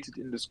indicated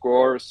in the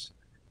scores,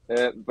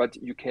 but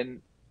you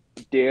can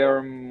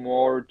dare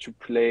more to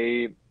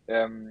play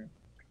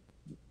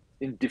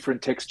in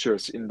different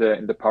textures in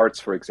the parts.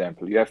 For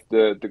example, you have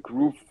the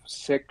groove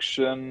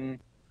section.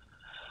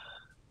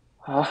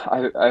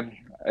 I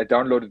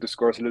downloaded the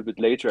scores a little bit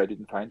later. I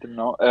didn't find them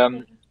now.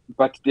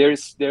 But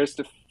there's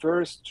the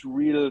first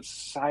real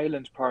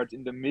silent part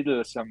in the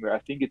middle somewhere. I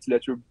think it's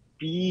letter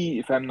B,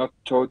 if I'm not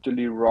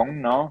totally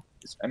wrong now.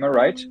 Am I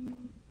right?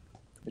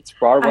 It's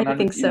bar 111. I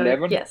think so.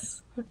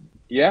 Yes.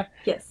 Yeah.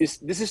 Yes.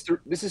 This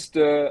is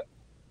the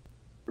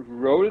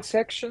roll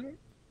section?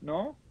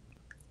 No.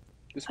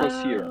 This was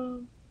here.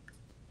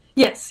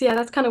 Yes. Yeah.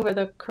 That's kind of where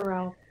the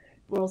chorale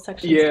roll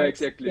section. Yeah,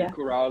 starts. exactly. Yeah.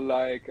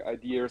 Chorale-like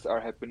ideas are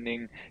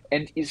happening,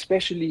 and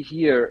especially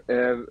here,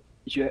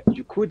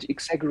 you could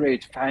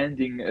exaggerate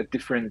finding a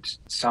different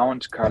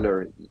sound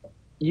color,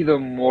 either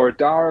more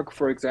dark,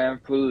 for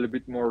example, a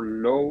bit more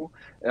low.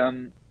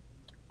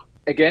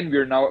 Again,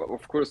 we're now,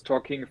 of course,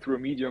 talking through a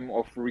medium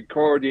of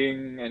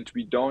recording, and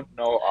we don't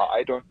know,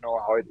 I don't know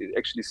how it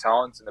actually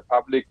sounds in the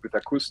public with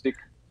acoustic.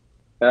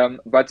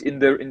 But in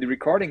the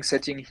recording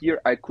setting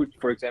here, I could,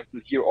 for example,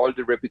 hear all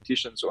the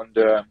repetitions on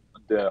the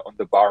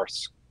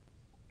bars.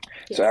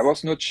 Yes. So I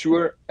was not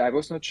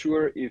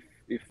sure if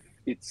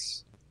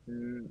it's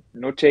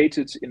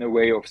notated in a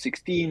way of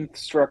 16th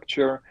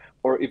structure,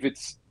 or if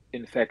it's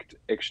in fact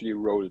actually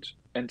rolled.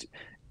 And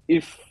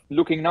if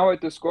looking now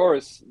at the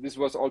scores, this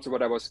was also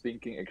what I was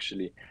thinking,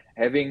 actually,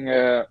 having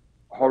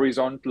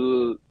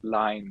horizontal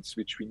lines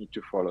which we need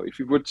to follow. If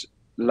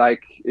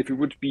it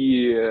would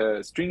be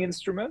a string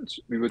instrument,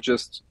 we would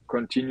just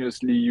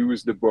continuously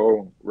use the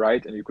bow,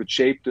 right? And you could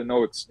shape the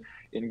notes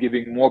in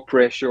giving more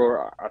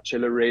pressure,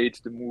 accelerate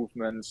the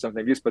movement, something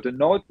like this. But the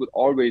note would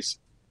always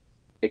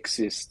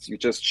exist. You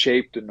just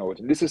shape the note.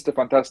 And this is the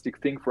fantastic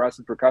thing for us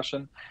in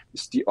percussion.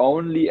 It's the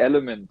only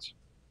element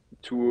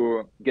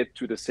to get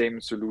to the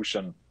same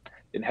solution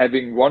in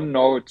having one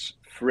note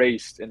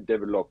phrased and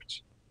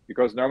developed.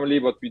 Because normally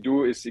what we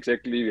do is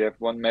exactly, we have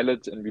one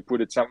mallet and we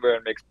put it somewhere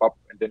and makes pop,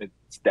 and then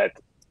it's dead.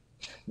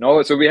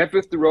 No, so we have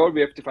with the roll,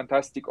 we have the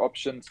fantastic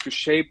options to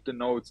shape the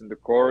notes and the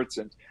chords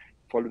and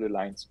follow the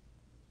lines.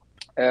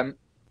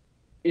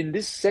 In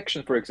this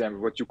section, for example,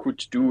 what you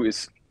could do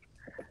is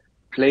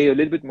play a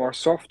little bit more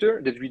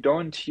softer, that we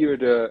don't hear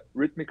the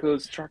rhythmical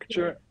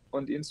structure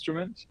on the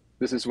instrument.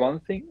 This is one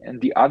thing.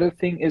 And the other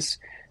thing is,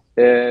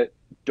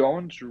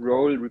 don't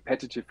roll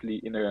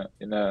repetitively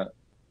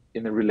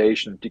in a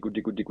relation, digu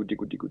digu digu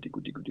digu digu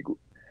digu digu digu.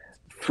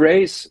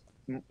 Phrase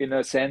in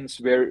a sense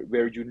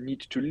where you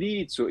need to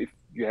lead. So if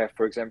you have,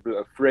 for example,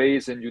 a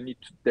phrase and you need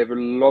to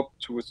develop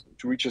to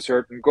reach a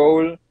certain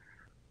goal,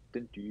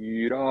 then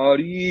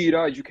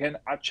you can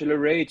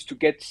accelerate to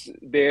get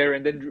there,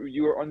 and then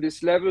you're on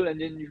this level,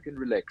 and then you can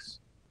relax.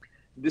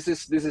 This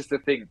is the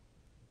thing.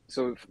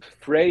 So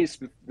phrase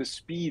with the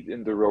speed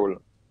in the roll.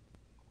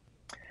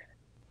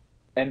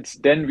 And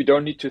then we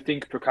don't need to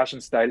think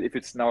percussion style if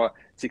it's now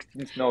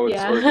 16th notes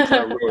or if it's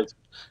now rolled.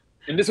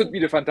 And this would be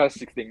the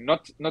fantastic thing,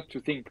 not to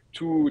think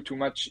too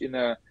much in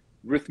a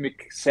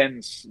rhythmic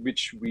sense,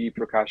 which we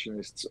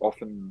percussionists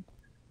often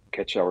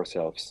catch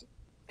ourselves.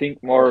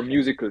 Think more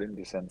musical in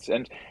the sense.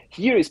 And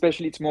here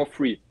especially it's more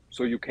free.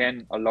 So you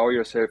can allow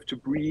yourself to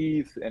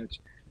breathe, and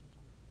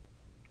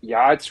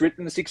yeah, it's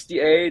written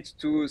 68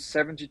 to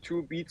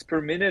 72 beats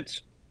per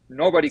minute.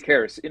 Nobody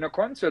cares. In a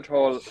concert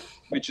hall,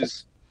 which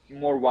is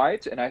more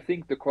wide, and I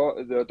think the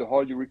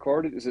hall you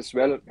recorded is as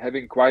well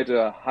having quite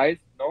a height,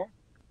 no?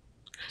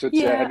 So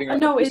it's having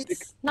an acoustic...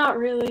 it's not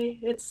really.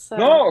 It's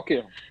no,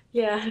 okay.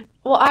 Yeah.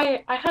 Well,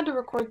 I had to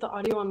record the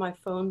audio on my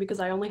phone because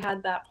I only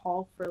had that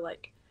hall for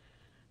like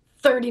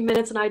 30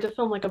 minutes and I had to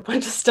film like a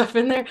bunch of stuff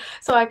in there.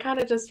 So I kind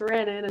of just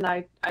ran in and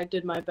I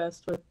did my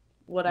best with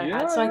what I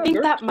had. So I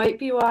think that might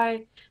be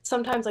why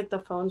sometimes like the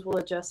phones will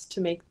adjust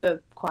to make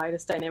the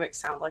quietest dynamic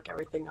sound like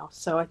everything else.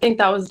 So I think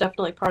that was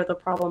definitely part of the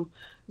problem.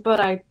 But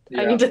I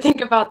need to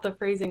think about the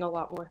phrasing a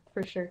lot more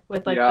for sure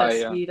with like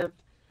the speed of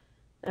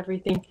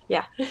everything.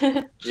 Yeah.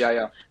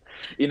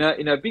 In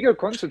a bigger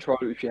concert hall,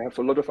 if you have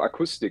a lot of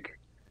acoustic,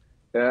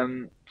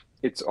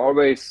 it's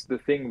always the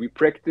thing we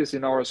practice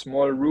in our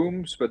small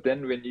rooms, but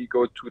then when you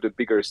go to the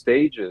bigger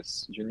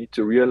stages, you need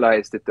to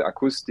realize that the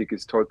acoustic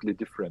is totally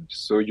different.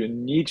 So you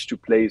need to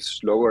play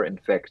slower, in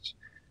fact,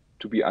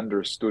 to be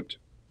understood,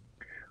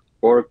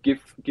 or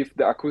give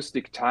the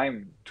acoustic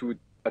time to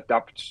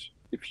adapt.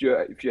 If you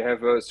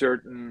have a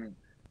certain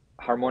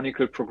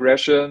harmonical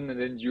progression and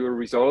then you're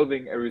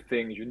resolving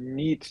everything, you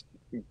need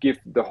to give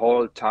the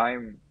whole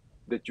time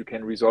that you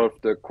can resolve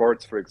the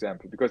chords, for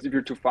example, because if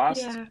you're too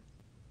fast,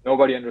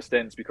 nobody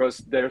understands, because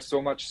there's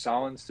so much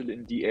sound still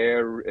in the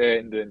air,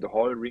 in the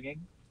hall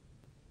ringing.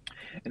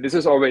 And this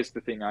is always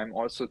the thing. I'm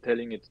also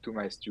telling it to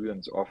my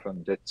students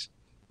often, that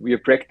we are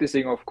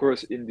practicing, of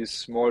course, in these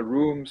small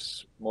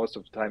rooms, most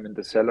of the time in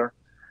the cellar.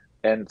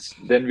 And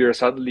then we are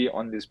suddenly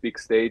on these big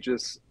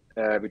stages,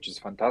 which is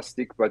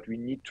fantastic, but we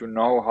need to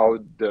know how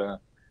the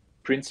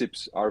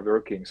principles are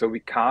working. So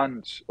we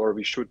can't, or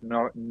we should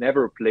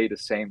never play the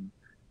same.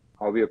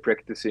 How we are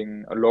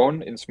practicing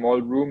alone in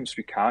small rooms,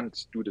 we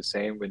can't do the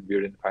same when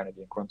we're finally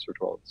in concert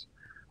halls.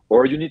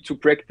 Or you need to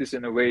practice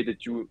in a way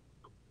that you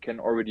can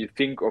already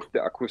think of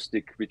the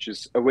acoustic, which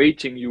is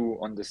awaiting you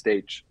on the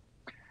stage.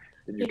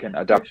 Then you can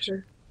adapt.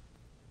 Sure.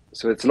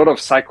 So it's a lot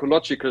of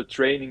psychological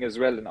training as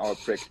well in our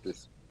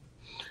practice.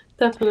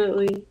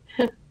 Definitely.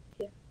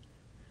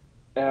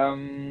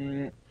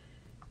 Then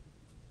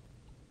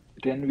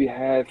we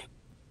have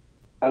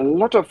a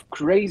lot of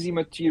crazy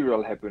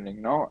material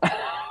happening now.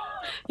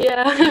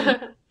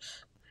 Yeah.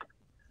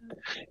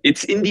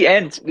 It's in the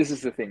end, this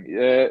is the thing.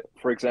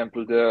 For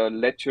example, the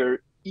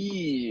letter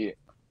E.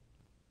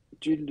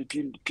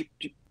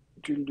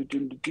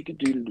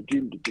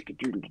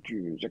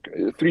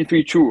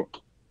 3-3-2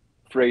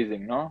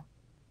 phrasing, no?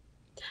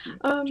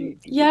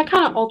 Yeah, it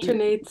kind of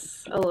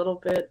alternates a little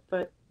bit,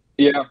 but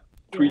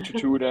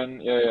 3-2 then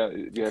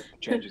we have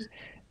changes.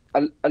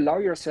 Allow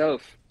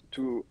yourself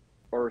to,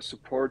 or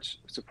support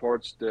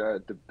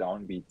the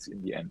downbeats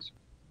in the end,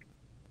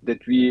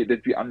 that we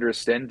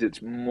understand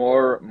it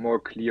more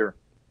clear.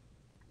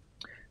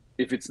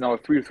 If it's now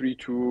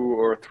 3-3-2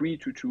 or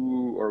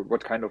 3-2-2 or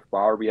what kind of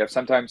bar we have,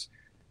 sometimes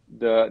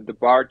the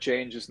bar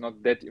change is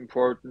not that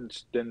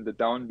important than the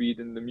downbeat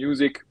in the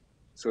music,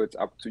 so it's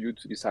up to you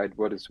to decide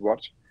what is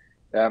what.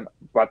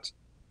 But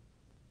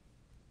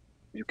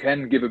you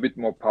can give a bit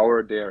more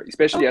power there,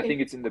 especially I think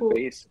it's in the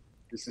bass.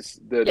 This is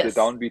the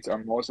downbeats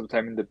are most of the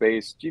time in the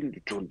bass.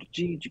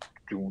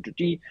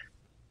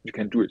 You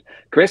can do it.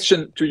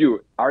 Question to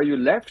you: are you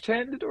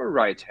left-handed or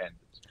right-handed?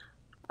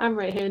 I'm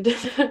right-handed.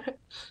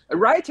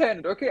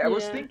 Right-handed. Okay, I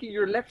was thinking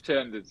you're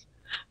left-handed.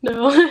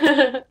 No.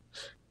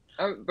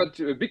 But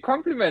a big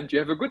compliment. You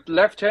have a good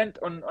left hand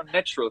on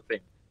natural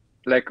thing,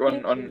 like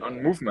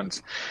on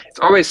movements. It's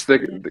always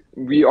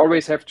we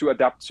always have to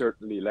adapt,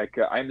 certainly. Like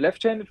I'm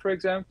left-handed, for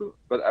example,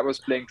 but I was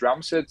playing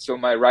drum set, so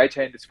my right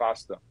hand is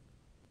faster.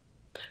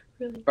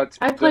 Really? But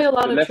I play a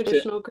lot of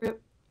traditional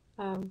grip.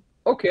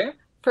 Okay.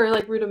 For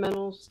like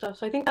rudimental stuff,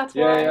 so I think that's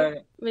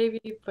why maybe.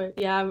 But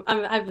yeah,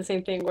 I have the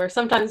same thing where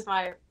sometimes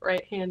my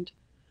right hand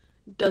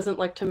doesn't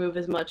like to move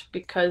as much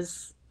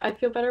because I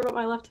feel better about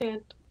my left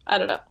hand. I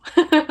don't know.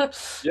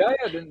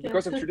 Then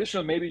because of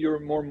traditional, maybe you're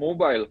more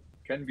mobile.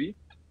 Can be.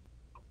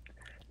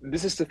 And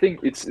this is the thing.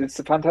 It's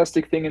a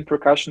fantastic thing in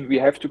percussion. We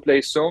have to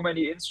play so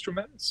many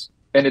instruments,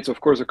 and it's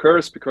of course a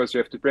curse because you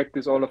have to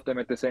practice all of them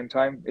at the same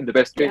time. In the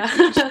best case,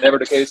 which is never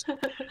the case.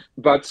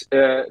 But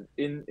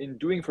in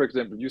doing, for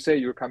example, you say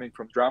you're coming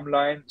from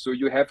drumline, so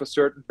you have a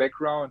certain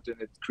background,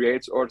 and it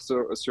creates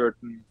also a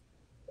certain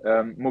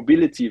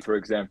mobility, for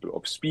example,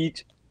 of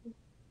speed.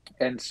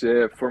 And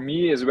for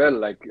me as well,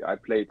 like I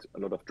played a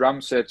lot of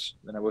drum sets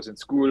when I was in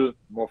school,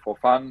 more for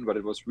fun, but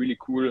it was really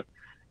cool.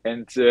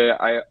 And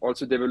I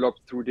also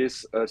developed through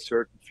this a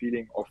certain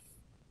feeling of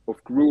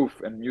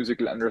groove and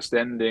musical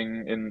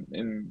understanding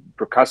in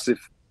percussive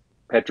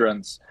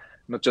patterns,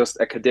 not just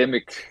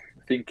academic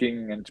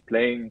thinking and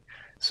playing.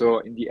 So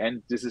in the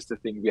end, this is the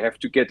thing. We have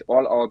to get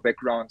all our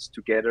backgrounds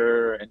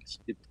together, and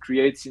it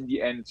creates in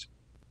the end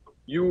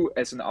you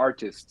as an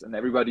artist, and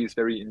everybody is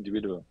very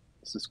individual.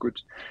 This is good.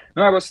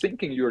 No, I was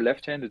thinking you're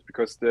left-handed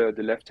because the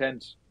left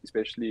hand,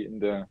 especially in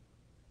the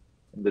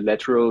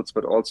laterals,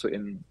 but also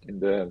in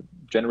the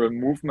general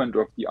movement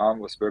of the arm,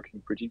 was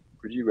working pretty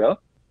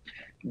well.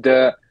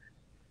 The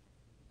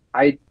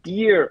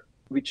idea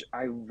which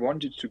I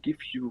wanted to give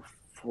you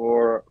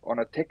on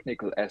a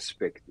technical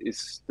aspect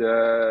is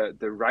the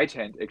right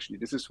hand. Actually,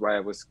 this is why I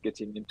was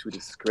getting into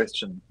this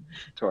question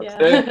talks.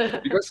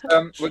 Because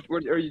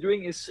what are you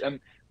doing is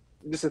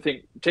this is the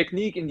thing.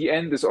 Technique in the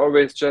end is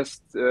always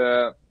just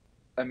a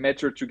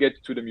matter to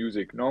get to the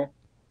music, no?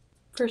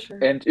 For sure.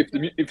 And if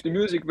the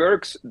music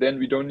works, then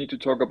we don't need to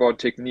talk about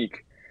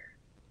technique.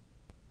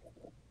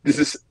 This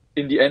is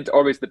in the end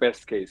always the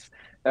best case.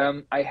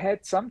 I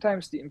had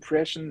sometimes the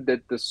impression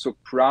that the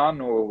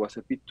soprano was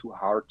a bit too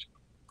hard,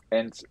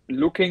 and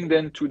looking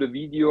then to the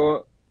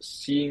video,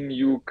 seeing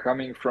you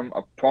coming from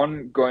a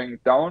pon going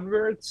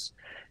downwards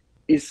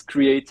is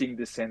creating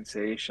the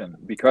sensation,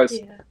 because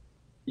Yeah.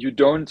 you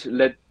don't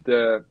let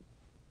the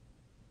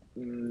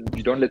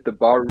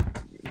bar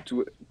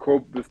to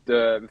cope with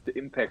the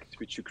impact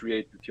which you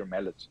create with your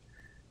mallet.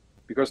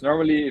 Because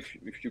normally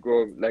if you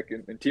go like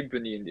in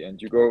timpani, in the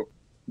end you go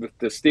with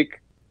the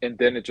stick and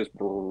then it just,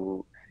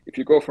 if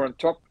you go from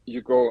top,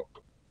 you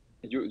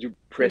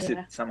press it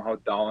somehow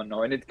down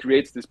now, and it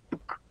creates this,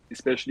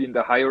 especially in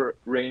the higher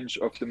range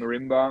of the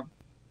marimba,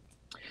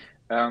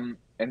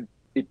 and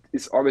it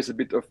is always a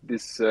bit of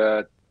this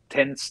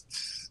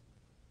tensed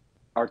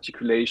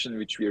articulation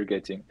which we are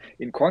getting.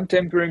 In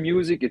contemporary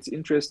music, it's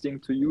interesting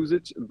to use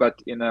it,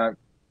 but in a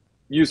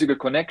musical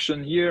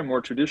connection here,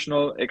 more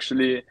traditional,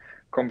 actually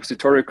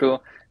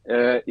compositorical,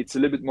 it's a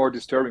little bit more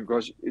disturbing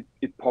because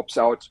it pops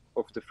out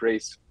of the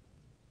phrase.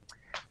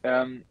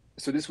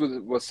 So this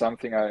was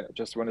something I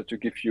just wanted to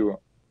give you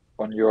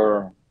on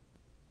your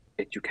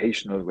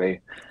educational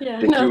way. Yeah,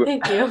 no,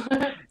 thank you.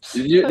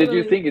 That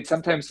you think it's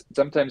sometimes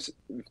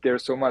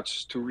there's so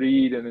much to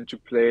read and then to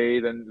play,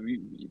 then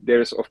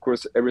there's of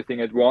course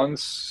everything at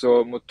once,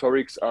 so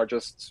motorics are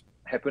just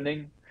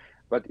happening.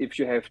 But if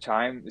you have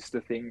time, is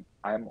the thing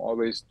I'm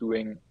always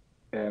doing.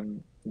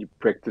 You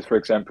practice, for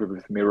example,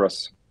 with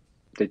mirrors,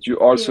 that you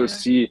also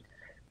see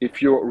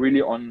if you're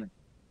really on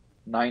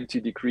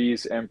 90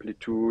 degrees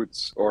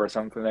amplitudes or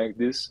something like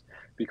this,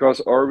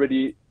 because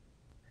already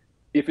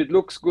if it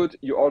looks good,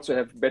 you also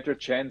have better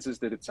chances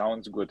that it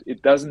sounds good.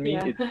 It doesn't mean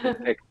it in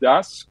fact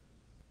does,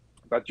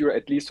 but you're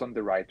at least on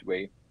the right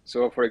way.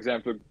 So for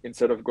example,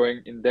 instead of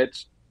going in that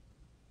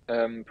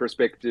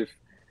perspective,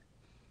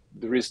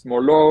 the wrist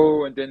more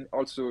low, and then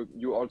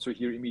you also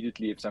hear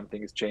immediately if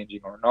something is changing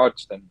or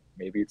not, then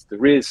maybe it's the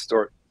wrist,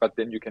 but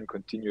then you can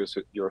continue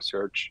your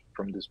search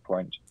from this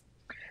point.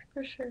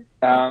 For sure.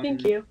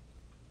 Thank you.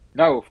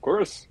 No, of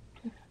course.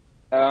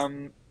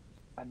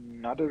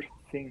 Another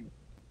thing.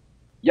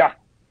 Yeah,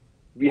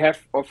 we have,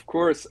 of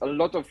course, a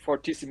lot of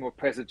fortissimo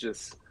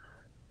passages,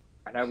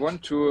 and I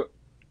want to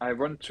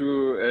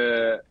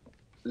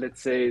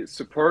let's say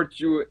support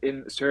you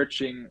in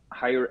searching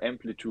higher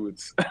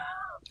amplitudes,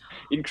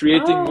 in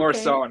creating more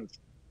sound.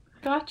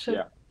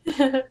 Gotcha.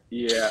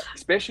 Yeah.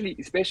 Especially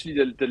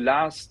the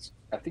last.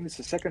 I think it's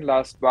the second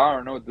last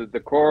bar. No, the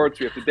chords.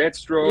 We have the dead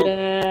stroke.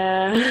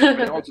 Yeah.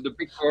 And also the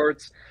big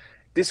chords.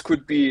 This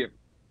could be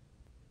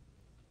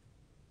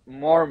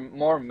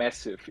more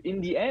massive.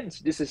 In the end,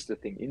 this is the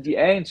thing. In the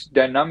end,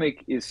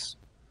 dynamic is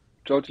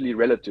totally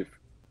relative,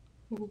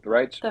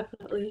 right?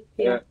 Definitely.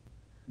 Yeah.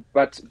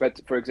 But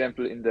for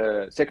example, in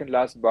the second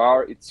last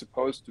bar, it's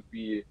supposed to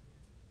be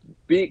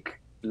big,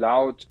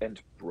 loud,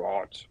 and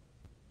broad,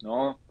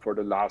 no, for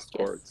the last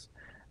chords.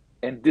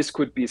 And this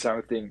could be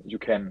something you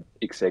can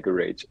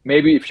exaggerate.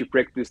 Maybe if you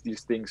practice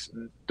these things,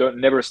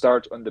 never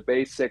start on the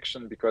bass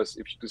section, because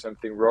if you do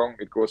something wrong,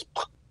 it goes.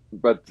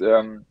 But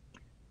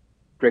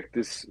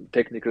practice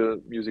technical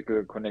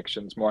musical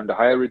connections more on the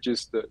higher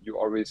register. You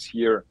always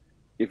hear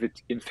if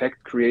it in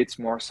fact creates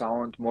more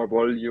sound, more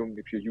volume,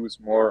 if you use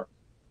more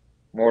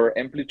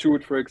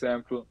amplitude, for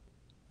example.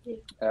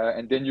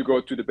 And then you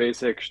go to the bass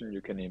section,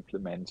 you can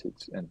implement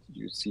it, and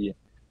you see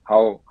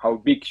how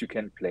big you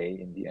can play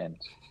in the end.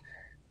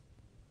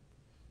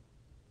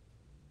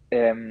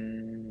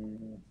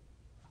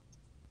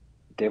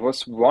 There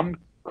was one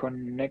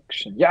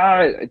connection.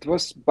 Yeah, it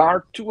was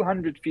bar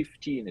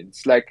 215.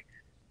 It's like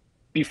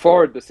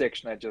before the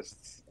section we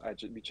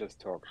just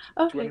talked.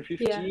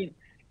 215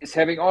 is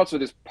having also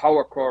this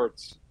power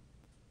chords,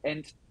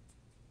 and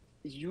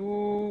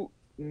you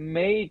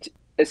made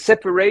a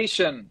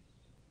separation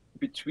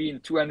between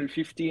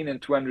 215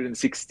 and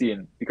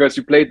 216 because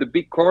you played the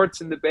big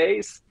chords in the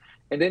bass,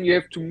 and then you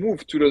have to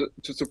move to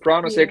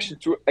soprano section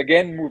to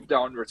again move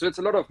downwards. So it's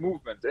a lot of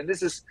movement, and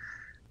this is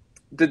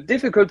the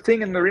difficult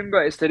thing in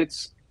marimba, is that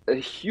it's a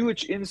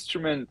huge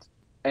instrument,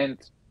 and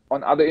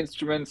on other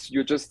instruments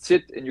you just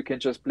sit and you can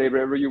just play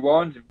wherever you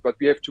want, but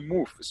we have to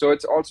move. So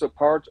it's also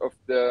part of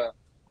the,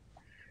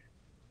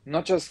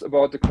 not just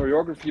about the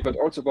choreography, but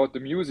also about the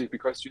music,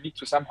 because you need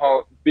to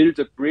somehow build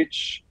a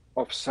bridge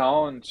of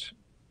sound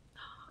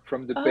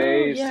from the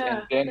bass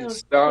and then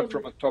start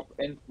from a top.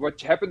 And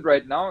what happened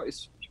right now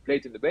is you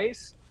played in the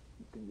bass,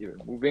 then you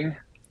were moving,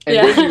 and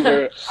then you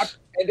were up,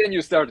 and then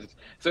you started.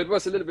 So it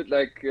was a little bit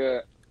like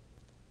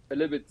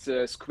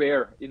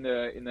square in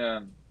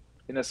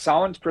a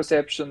sound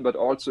perception, but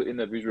also in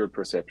a visual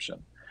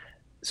perception.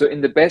 So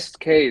in the best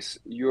case,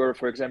 you're,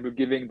 for example,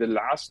 giving the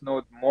last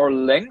note more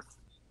length,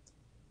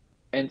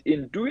 and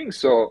in doing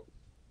so,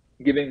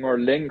 giving more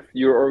length,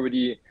 you're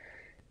already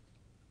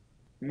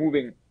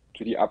moving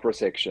to the upper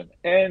section,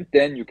 and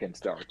then you can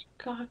start.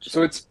 Gotcha.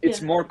 So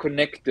it's more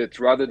connected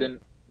rather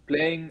than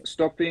playing,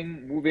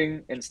 stopping,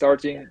 moving, and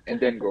starting, and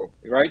then go,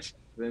 right?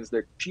 Then it's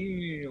like,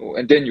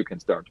 and then you can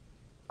start.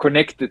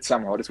 Connect it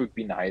somehow. This would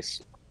be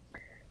nice.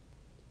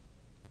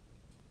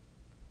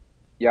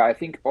 Yeah, I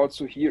think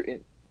also here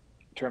in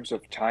terms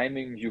of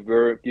timing, you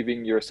were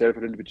giving yourself a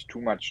little bit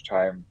too much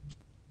time.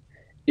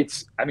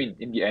 It's, I mean,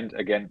 in the end,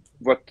 again,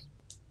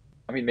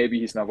 maybe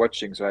he's not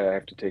watching, so I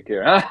have to take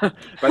care.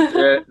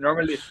 But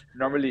normally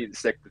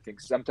it's like the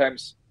things.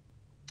 Sometimes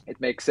it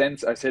makes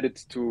sense. I said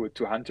it to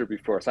Hunter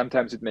before.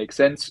 Sometimes it makes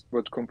sense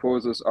what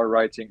composers are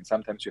writing.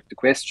 Sometimes you have to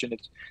question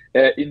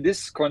it. In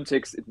this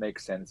context, it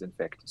makes sense, in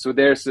fact. So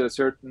there's a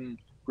certain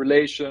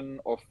relation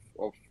of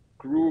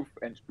groove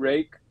and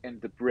break,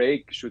 and the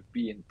break should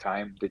be in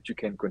time that you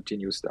can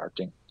continue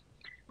starting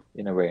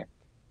in a way.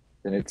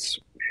 Then it's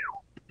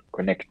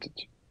connected.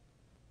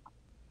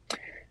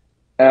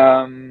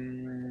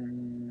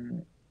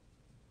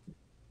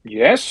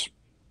 Yes,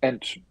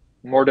 and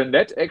more than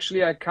that,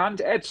 actually, I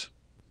can't add.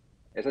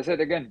 As I said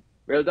again,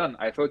 well done.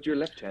 I thought you're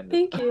left-handed.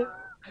 Thank you.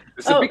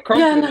 It's a big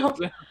compliment.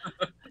 Yeah,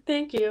 no.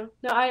 Thank you.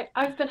 No,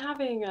 I've been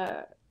having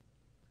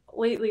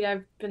lately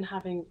I've been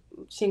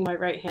seeing my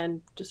right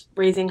hand just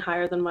raising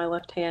higher than my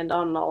left hand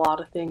on a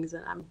lot of things,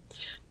 and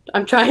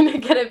I'm trying to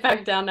get it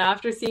back down now.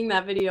 After seeing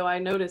that video, I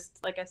noticed,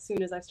 like, as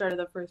soon as I started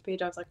the first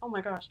page, I was like, oh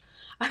my gosh,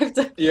 I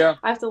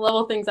have to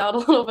level things out a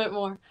little bit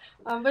more.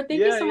 But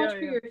thank you so much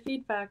for your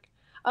feedback.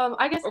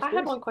 I guess I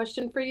had one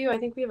question for you. I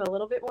think we have a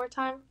little bit more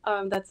time.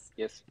 That's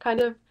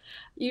kind of,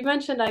 you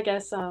mentioned, I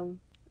guess,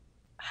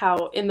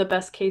 how in the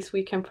best case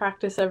we can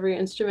practice every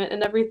instrument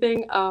and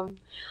everything.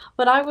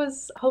 But I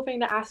was hoping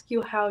to ask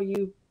you how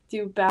you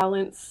do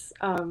balance.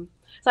 So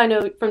I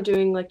know from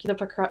doing like the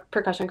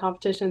percussion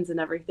competitions and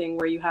everything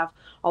where you have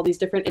all these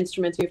different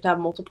instruments, you have to have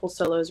multiple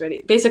solos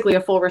ready, basically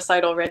a full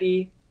recital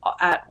ready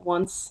at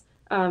once.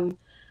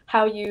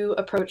 How you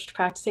approached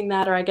practicing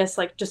that, or I guess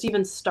like just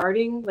even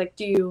starting, like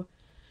do you,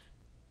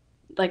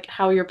 like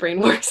how your brain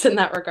works in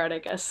that regard, I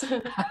guess.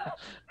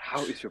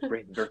 How is your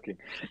brain working?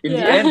 In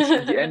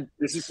the end,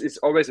 it's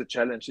always a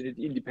challenge. And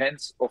it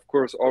depends, of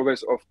course,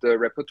 always of the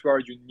repertoire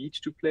you need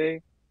to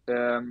play.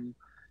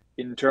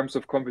 In terms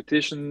of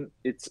competition,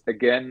 it's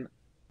again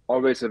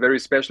always a very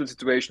special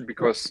situation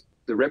because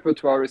the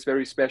repertoire is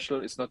very special.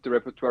 It's not the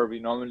repertoire we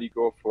normally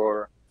go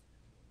for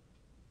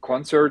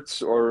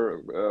concerts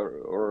or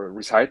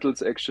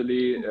recitals.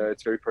 Actually,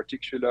 it's very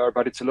particular,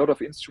 but it's a lot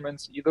of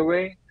instruments either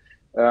way.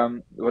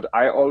 What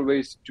I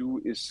always do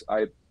is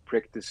I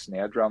practice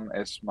snare drum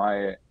as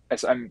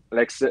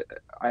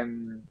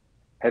I'm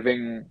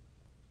having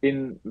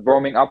in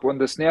warming up on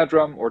the snare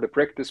drum or the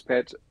practice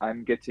pad,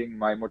 I'm getting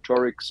my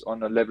motorics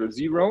on a level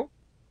 0.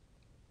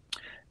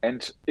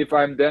 And if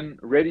I'm then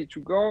ready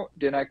to go,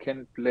 then I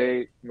can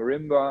play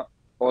marimba,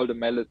 all the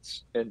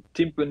mallets and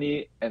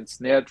timpani and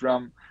snare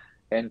drum.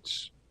 And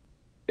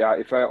yeah,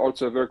 if I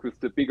also work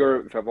with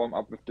if I warm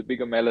up with the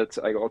bigger mallets,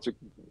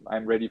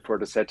 I'm ready for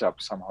the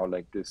setup somehow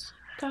like this.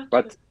 Gotcha.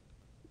 But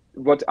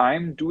what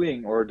I'm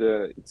doing,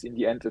 it's in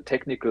the end a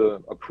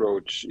technical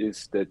approach,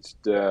 is that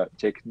the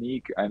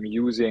technique I'm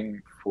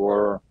using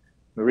for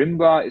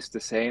marimba is the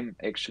same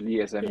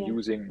actually as I'm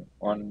using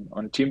on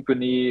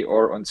timpani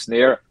or on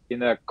snare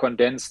in a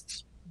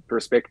condensed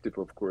perspective,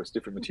 of course,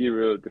 different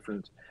material,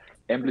 different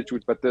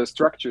amplitude, but the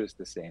structure is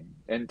the same.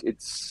 And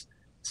it's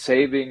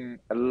saving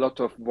a lot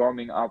of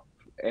warming up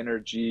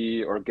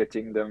energy or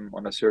getting them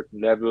on a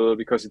certain level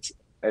because it's,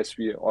 as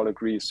we all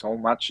agree, so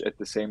much at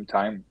the same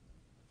time.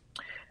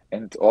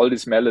 And all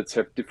these mallets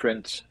have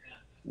different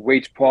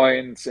weight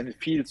points and it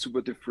feels super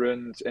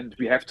different, and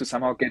we have to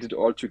somehow get it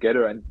all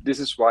together. And this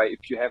is why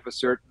if you have a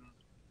certain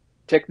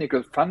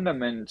technical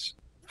fundament,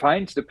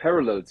 find the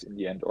parallels in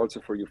the end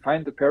also for you.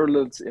 Find the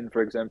parallels in,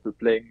 for example,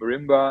 playing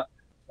marimba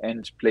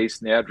and play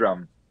snare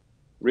drum.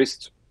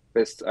 Wrist,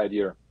 best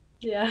idea.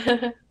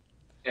 Yeah.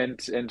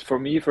 And for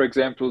me, for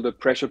example, the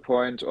pressure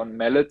point on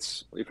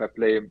mallets, if I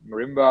play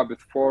marimba with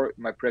 4,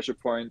 my pressure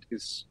point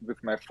is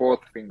with my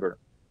 4th finger,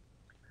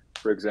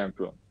 for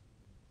example.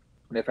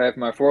 And if I have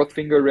my 4th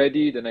finger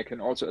ready, then I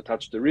can also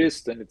attach the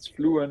wrist and it's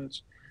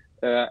fluent.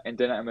 And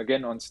then I'm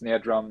again on snare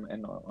drum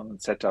and on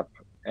setup.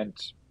 And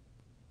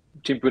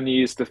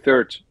timpani is the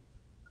 3rd,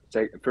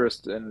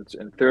 first and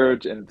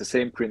 3rd, and the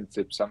same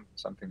principle,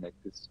 something like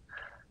this.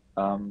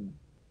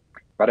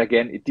 But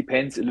again, it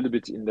depends a little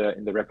bit in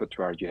the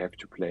repertoire you have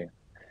to play.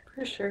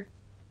 For sure.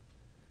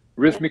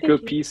 Rhythmical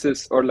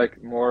pieces or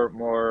like more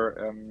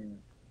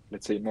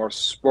let's say more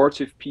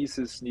sportive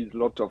pieces need a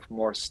lot of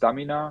more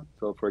stamina.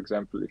 So for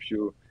example, if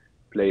you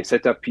play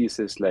setup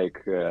pieces like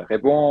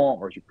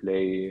Rebond, or you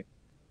play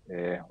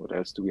what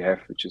else do we have,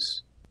 which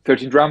is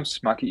 13 drums,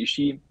 Maki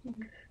Ishii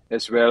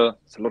as well.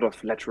 It's a lot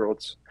of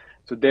laterals.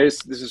 So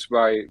this is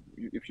why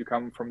if you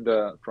come from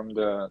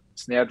the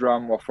snare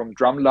drum or from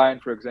drum line,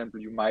 for example,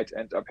 you might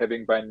end up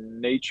having by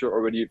nature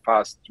already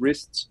fast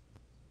wrists.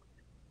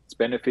 It's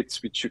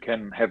benefits which you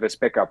can have as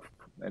backup,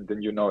 and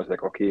then you know it's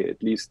like, okay,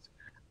 at least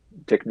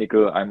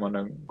technical, I'm on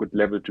a good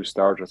level to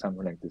start or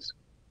something like this.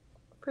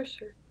 For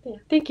sure. Yeah.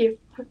 Thank you.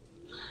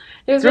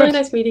 It was really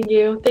nice meeting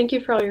you. Thank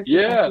you for all your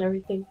feedback and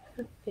everything.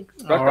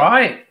 Thanks. All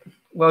right.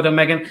 Well done,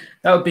 Megan.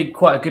 That would be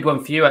quite a good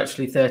one for you,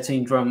 actually.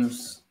 13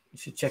 drums. You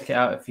should check it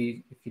out if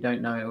you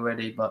don't know it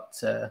already. But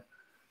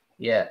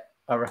yeah,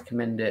 I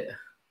recommend it.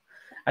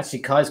 Actually,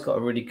 Kai's got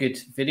a really good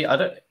video. I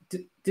don't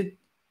did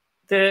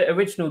the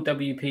original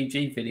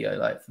WPG video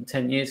like from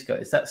 10 years ago.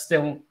 Is that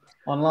still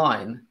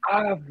online?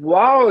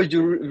 Wow,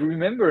 you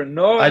remember?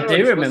 No, I no, do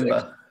this was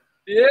remember.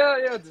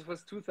 yeah, this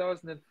was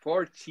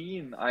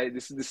 2014.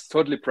 This is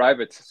totally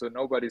private, so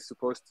nobody's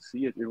supposed to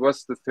see it. It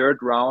was the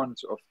third round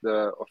of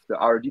the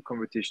RD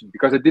competition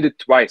because I did it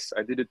twice.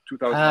 I did it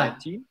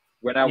 2019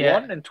 when I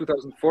won, and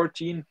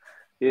 2014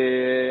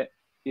 in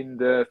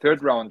the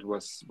third round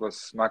was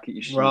Maki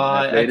Ishii.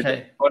 Right, I played okay.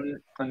 it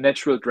on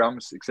natural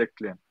drums,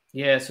 exactly.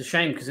 Yeah, it's a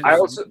shame because it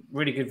was a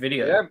really good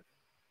video.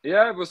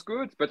 Yeah, it was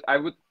good, but I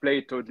would play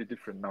it totally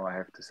different now, I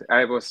have to say.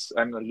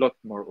 I'm a lot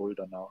more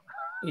older now.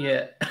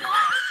 Yeah.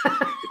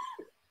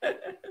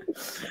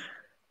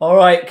 All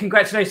right.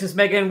 Congratulations,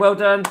 Megan. Well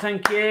done.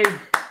 Thank you.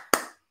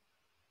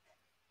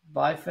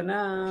 Bye for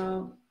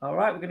now. All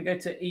right. We're going to go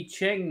to I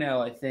Ching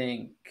now, I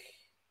think.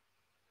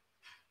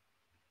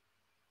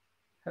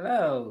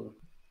 Hello.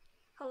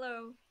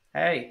 Hello.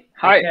 Hey.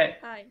 Hi. Okay.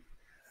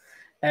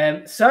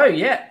 Hi. So,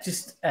 yeah,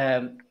 just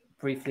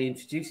briefly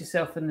introduce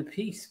yourself in the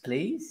piece,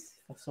 please.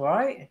 That's all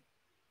right.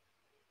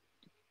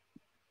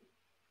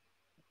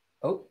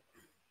 Oh,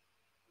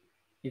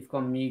 you've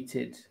gone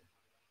muted.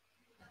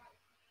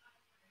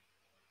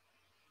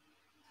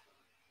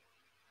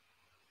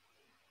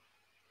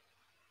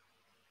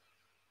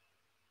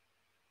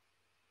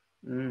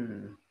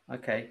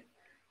 Okay.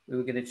 We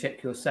were going to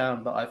check your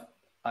sound, but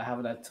I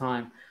haven't had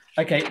time.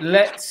 Okay,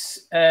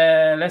 let's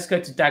go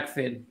to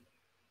Dagfinn.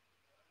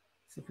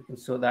 See if we can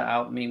sort that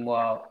out.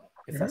 Meanwhile,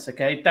 if that's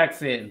okay,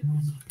 Dagfinn.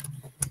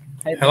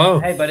 Hey, hello.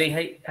 Hey, buddy.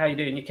 Hey, how you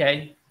doing? You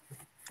okay?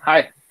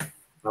 Hi.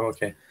 I'm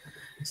okay.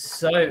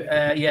 So,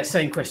 yeah,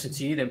 same question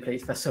to you then,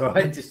 please. If that's all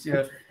right. Just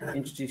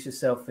introduce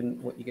yourself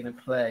and what you're going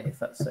to play, if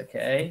that's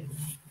okay.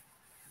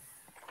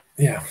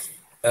 Yeah.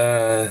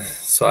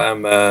 So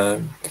I'm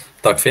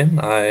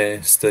Dagfinn.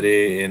 I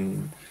study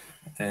in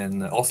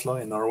Oslo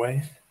in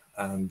Norway,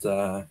 and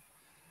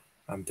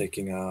I'm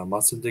taking a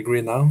master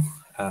degree now.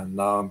 And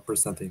now I'm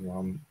presenting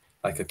one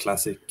like a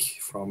classic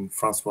from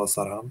Francois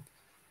Saran,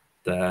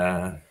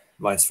 the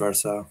vice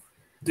versa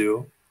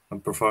duo.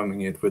 I'm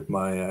performing it with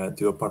my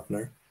duo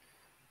partner,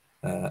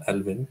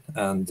 Elvin.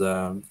 And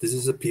this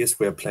is a piece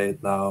we have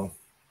played now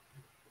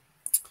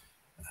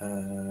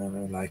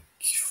like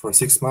for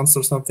 6 months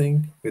or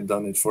something. We've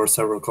done it for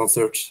several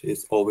concerts.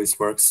 It always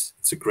works.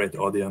 It's a great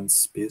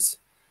audience piece.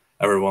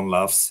 Everyone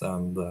laughs,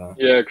 and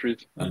yeah,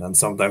 agreed. And then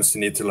sometimes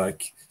you need to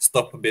like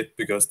stop a bit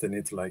because they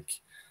need to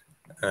like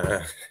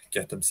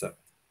get themselves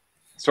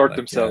sort like,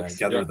 themselves,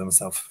 gather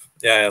themselves.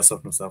 Yeah,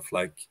 sort themselves.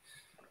 Like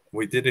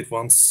we did it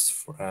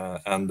once,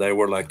 and they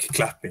were like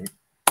clapping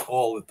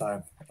all the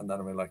time, and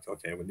then we're like,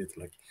 okay, we need to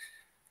like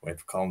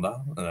wait, calm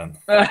down, and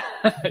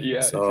then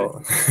yeah. so.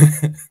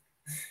 Exactly.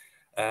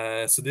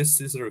 So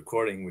this is a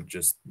recording we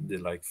just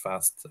did like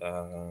fast,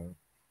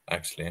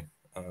 actually,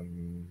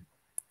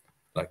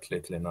 like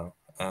lately now,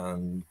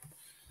 and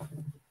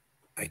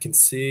I can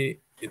see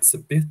it's a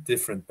bit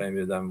different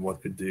maybe than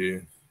what we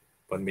do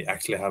when we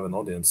actually have an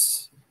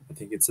audience. I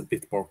think it's a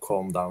bit more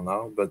calm down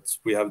now, but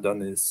we have done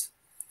this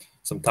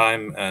some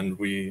time, and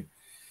we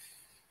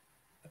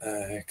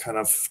kind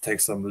of take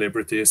some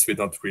liberties. We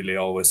don't really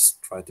always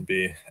try to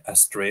be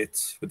as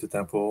straight with the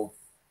tempo,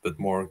 but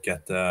more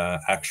get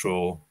the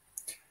actual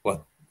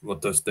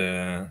what does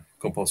the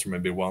composer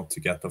maybe want to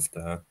get of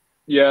the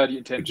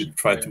intention. We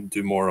try to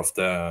do more of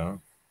the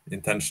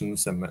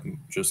intentions and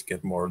just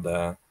get more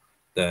the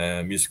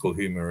musical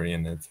humor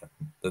in it,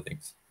 the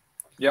things.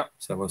 Yeah.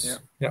 So it was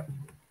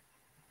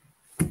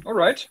All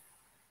right,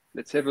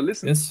 let's have a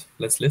listen. Yes,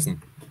 let's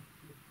listen.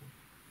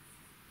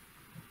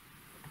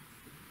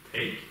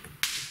 Take.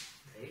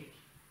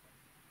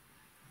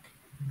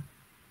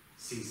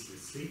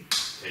 Ceaselessly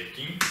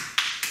taking.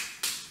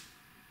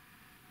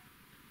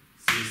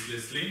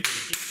 Ceaselessly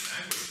taking.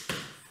 Language.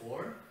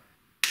 4.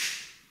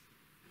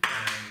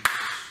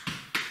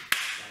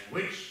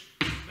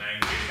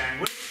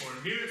 Language for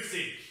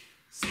music.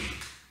 C.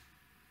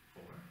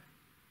 4.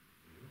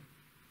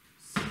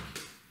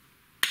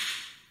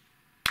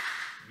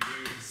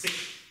 Music.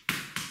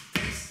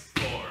 Text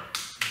 4.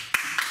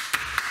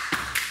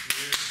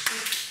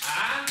 Music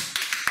and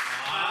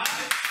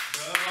vice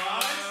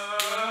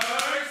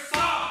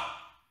versa.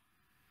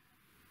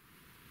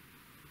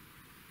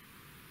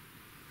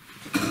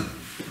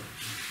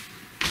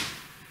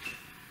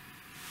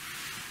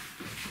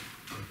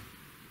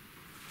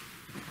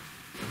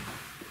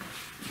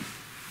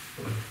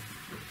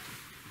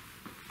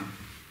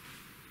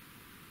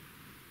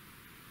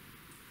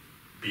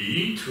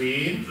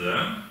 Between the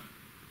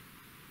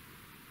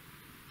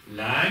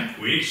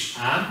language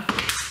and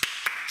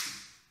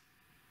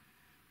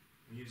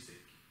music.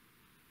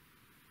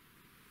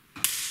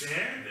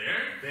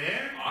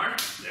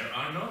 There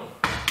are no.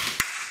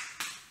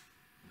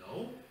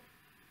 No.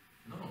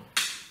 No.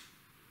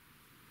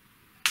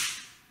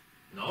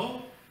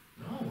 No.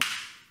 No.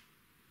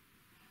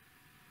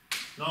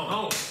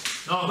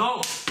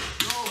 No.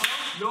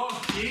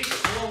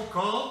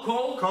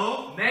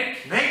 Call.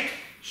 Neck.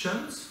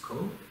 Shuns.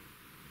 Call.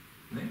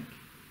 Neck.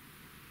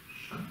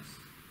 Shuns.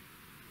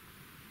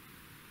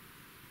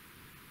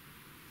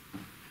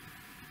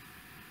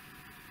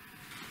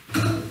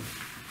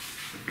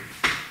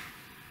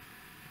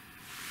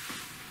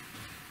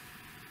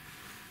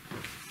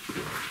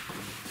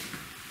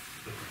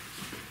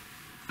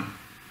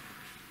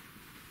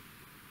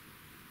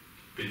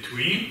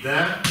 Between the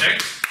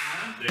neck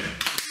and the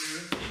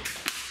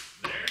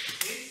there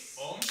is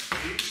on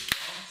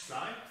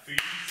side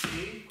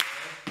 3C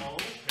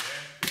of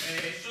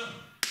percussion.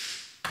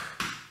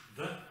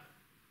 The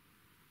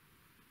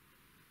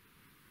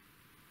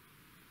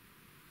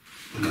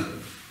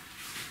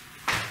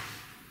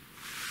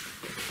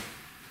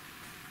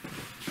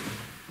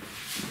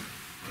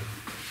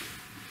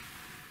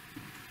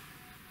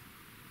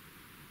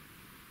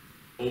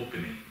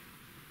opening.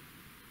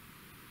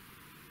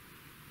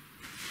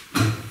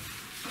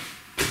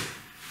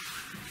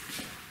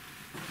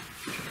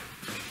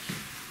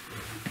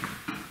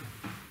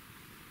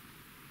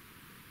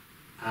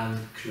 And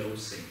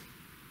closing.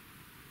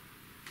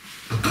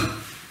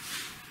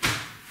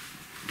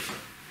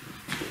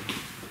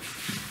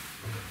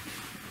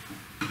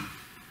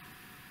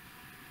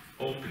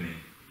 Opening.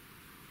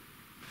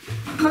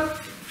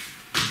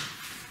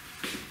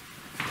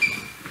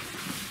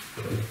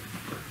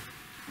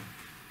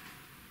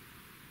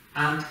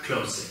 And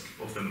closing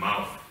of the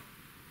mouth.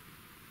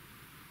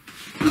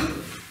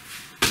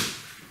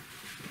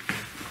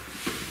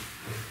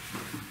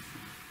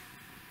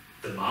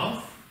 The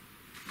mouth.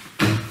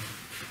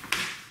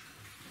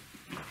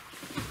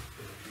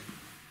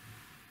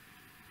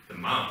 The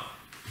mouth.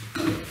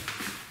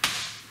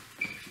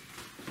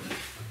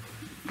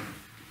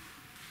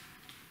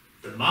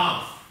 The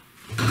mouth.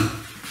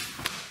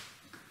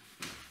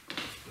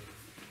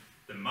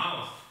 The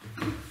mouth.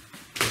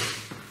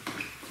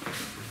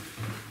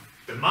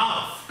 The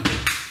mouth.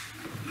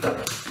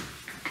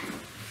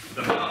 The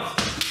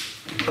mouth.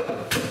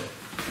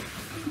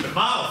 The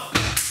mouth.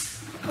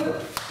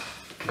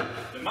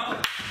 The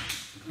mouth.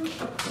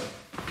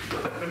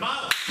 The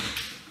mouth.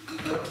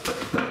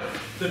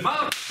 The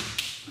mouth.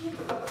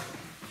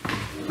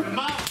 The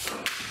mouth.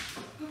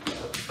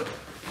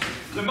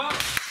 The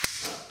mouth.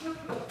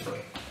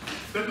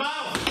 The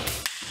mouth.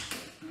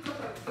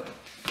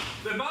 The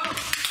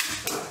mouth.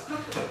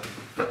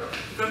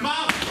 The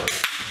mouth.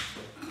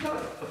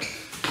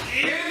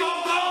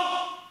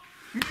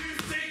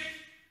 Music.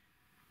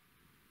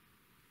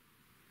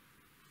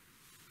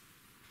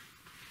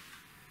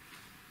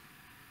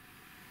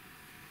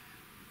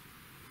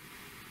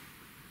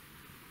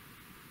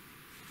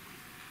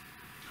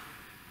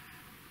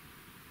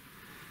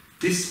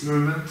 This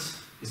movement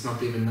is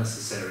not even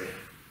necessary.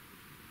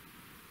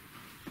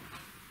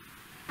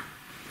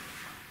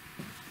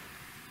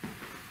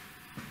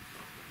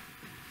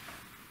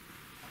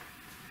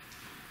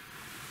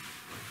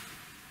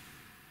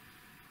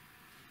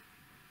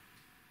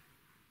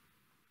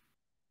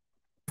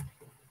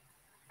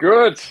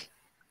 Good.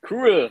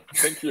 Cool.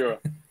 Thank you.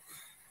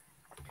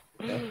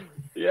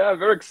 Yeah,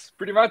 works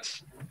pretty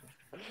much.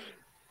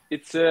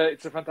 It's a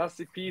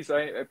fantastic piece.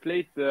 I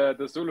played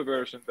the solo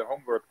version, the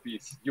homework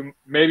piece. You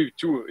maybe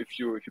too if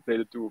you played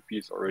the duo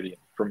piece already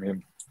from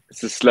him.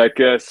 It's just like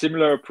a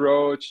similar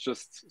approach,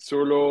 just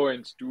solo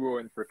and duo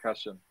and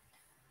percussion.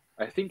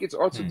 I think it's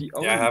also the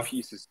only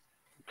pieces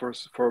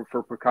for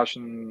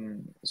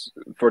percussion,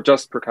 for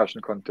just percussion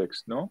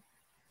context. No,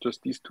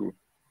 just these two.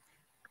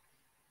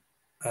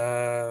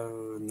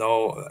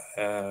 No,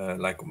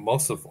 like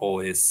most of all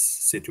his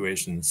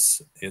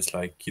situations is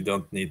like you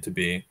don't need to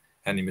be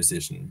any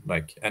musician,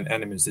 like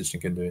any musician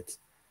can do it,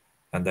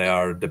 and they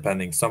are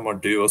depending. Some are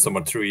duo, some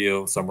are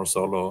trio, some are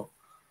solo.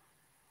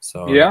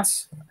 So yeah,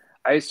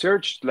 I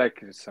searched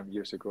like some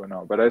years ago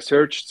now, but I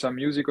searched some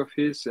music of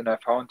his, and I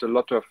found a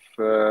lot of,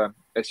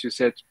 as you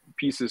said,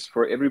 pieces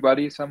for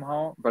everybody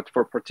somehow. But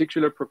for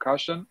particular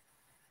percussion,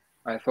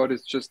 I thought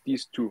it's just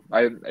these two.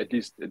 At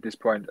least at this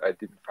point, I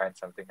didn't find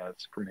something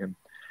else from him.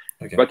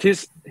 Okay. But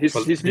his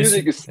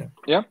music is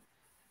yeah.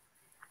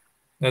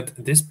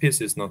 This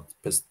piece is not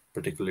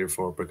particularly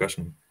for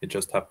percussion. It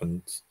just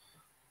happened.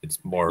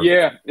 It's more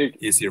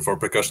easier for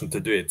percussion to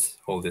do it.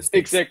 All these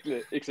things.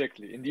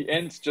 Exactly. In the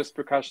end, just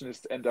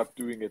percussionists end up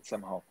doing it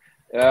somehow.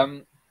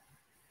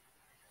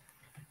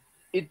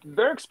 It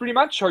works pretty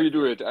much how you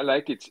do it. I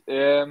like it.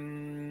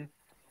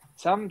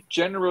 Some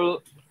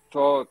general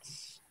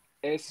thoughts.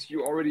 As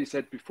you already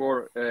said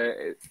before,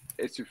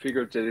 as you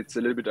figured that it's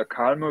a little bit a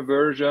calmer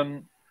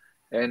version,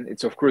 and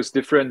it's of course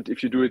different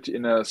if you do it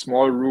in a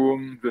small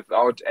room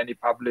without any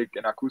public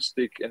and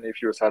acoustic, and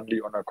if you're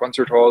suddenly on a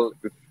concert hall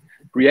with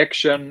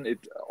reaction,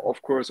 it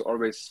of course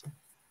always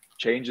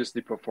changes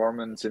the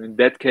performance. And in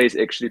that case,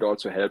 actually, it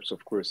also helps,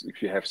 of course,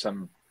 if you have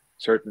some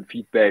certain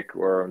feedback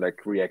or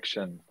like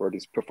reaction for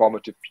these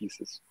performative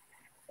pieces.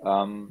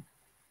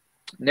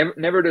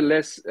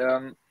 Nevertheless,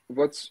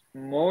 what's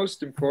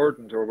most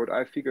important, or what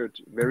I figured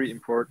very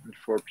important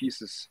for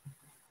pieces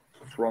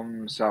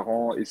from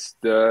Saron, is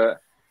the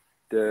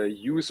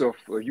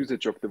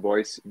usage of the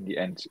voice in the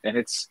end.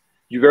 And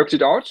you worked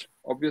it out,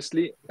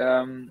 obviously.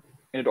 And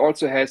it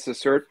also has a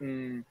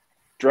certain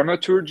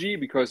dramaturgy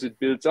because it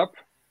builds up.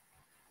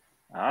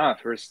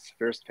 First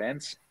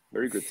fans,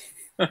 very good.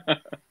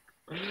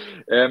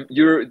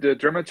 The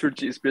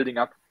dramaturgy is building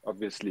up,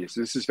 obviously.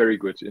 So this is very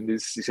good, and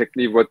this is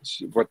exactly what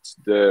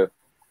the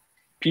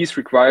piece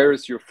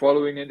requires. You're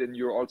following it, and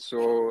you're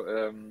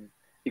also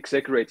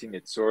exaggerating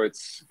it. So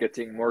it's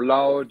getting more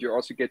loud. You're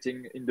also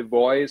getting in the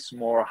voice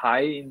more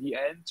high in the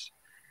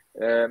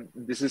end.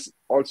 This is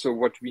also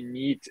what we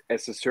need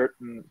as a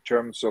certain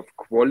terms of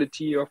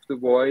quality of the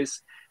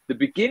voice. The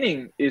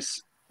beginning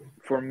is,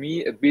 for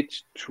me, a bit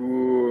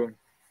too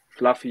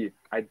fluffy.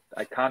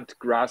 I can't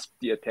grasp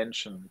the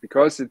attention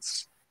because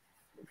it's,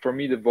 for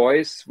me, the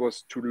voice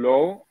was too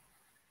low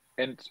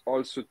and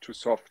also too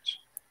soft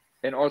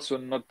and also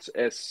not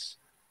as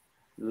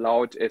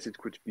loud as it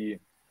could be.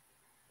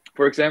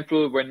 For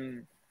example,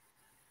 when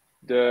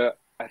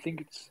I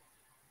think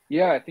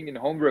in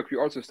homework we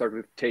also start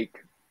with take,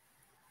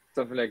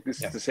 something like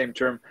this. Is the same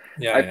term.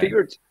 I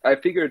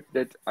figured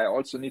that I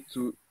also need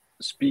to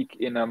speak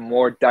in a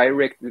more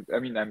direct, I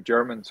mean, I'm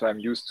German, so I'm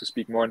used to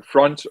speak more in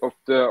front of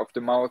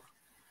the mouth,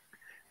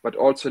 but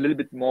also a little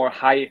bit more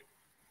high.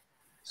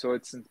 So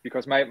it's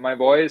because my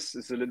voice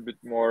is a little bit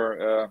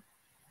more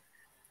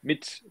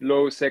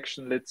mid-low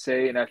section, let's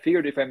say, and I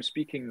figured if I'm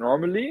speaking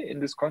normally in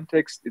this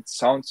context, it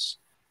sounds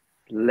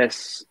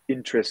less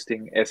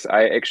interesting as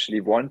I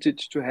actually wanted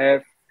to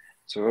have.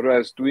 So what I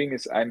was doing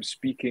is I'm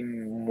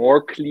speaking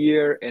more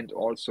clear and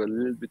also a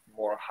little bit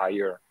more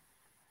higher,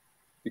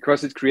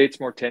 because it creates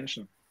more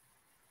tension.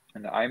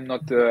 And I'm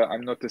not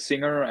the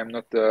singer, I'm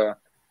not the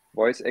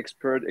voice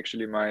expert.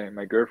 Actually,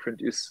 my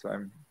girlfriend is. So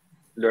I'm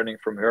learning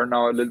from her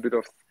now a little bit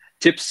of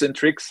tips and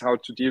tricks how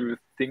to deal with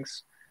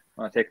things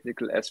on a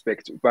technical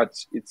aspect. But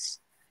it's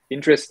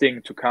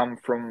interesting to come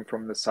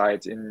from the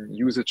side in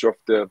usage of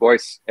the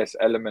voice as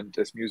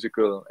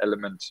musical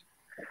element,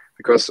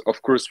 because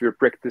of course we're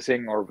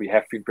practicing, or we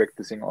have been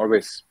practicing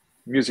always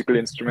musical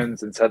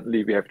instruments, and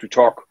suddenly we have to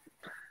talk.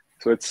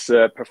 So it's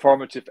a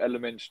performative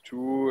element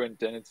too, and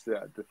then it's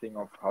the thing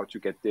of how to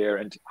get there,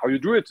 and how you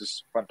do it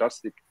is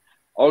fantastic.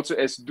 Also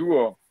as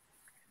duo,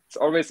 it's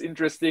always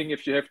interesting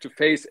if you have to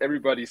face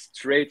everybody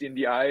straight in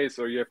the eyes,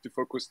 or you have to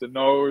focus the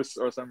nose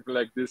or something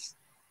like this,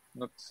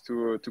 not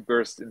to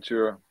burst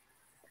into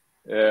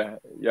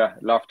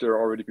laughter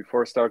already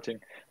before starting.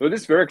 So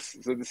this works.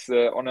 So this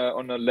on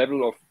a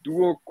level of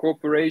duo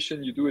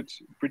cooperation, you do it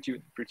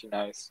pretty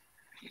nice.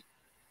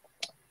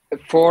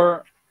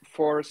 For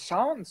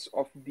sounds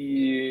of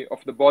the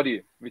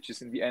body, which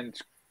is in the end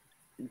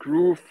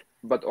groove,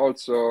 but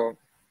also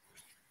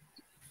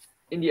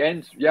in the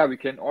end, we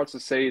can also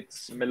say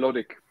it's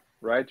melodic,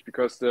 right?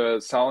 Because the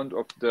sound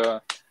of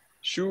the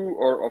shoe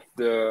or of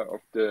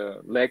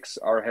the legs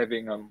are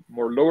having a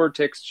more lower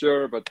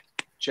texture, but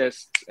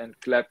chest and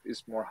clap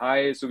is more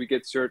high. So we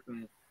get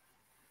certain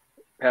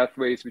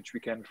pathways which we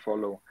can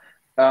follow.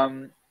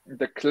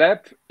 The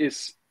clap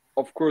is,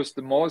 of course,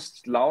 the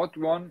most loud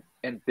one,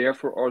 and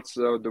therefore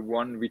also the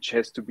one which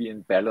has to be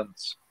in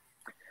balance.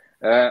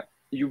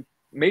 You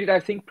made it, I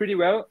think, pretty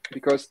well,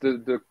 because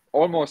the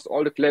almost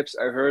all the claps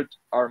I heard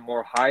are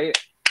more high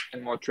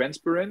and more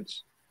transparent.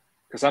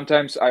 Because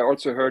sometimes I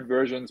also heard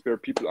versions where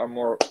people are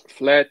more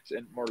flat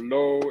and more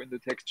low in the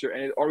texture,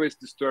 and it always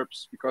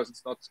disturbs because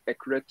it's not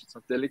accurate, it's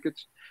not delicate,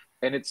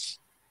 and it's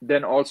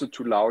then also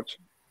too loud.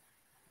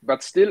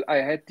 But still, I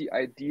had the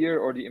idea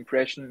or the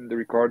impression in the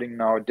recording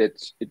now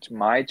that it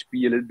might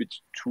be a little bit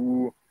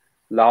too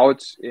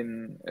loud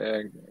in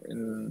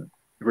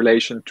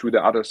relation to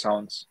the other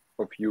sounds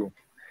of you.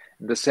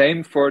 And the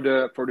same for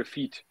the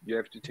feet. You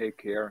have to take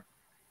care.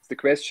 It's the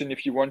question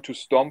if you want to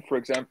stomp, for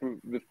example,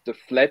 with the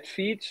flat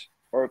feet,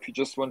 or if you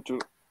just want to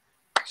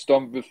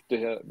stomp with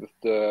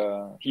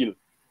the heel,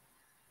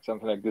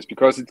 something like this,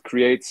 because it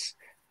creates,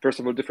 first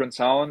of all, different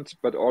sound,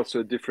 but also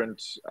a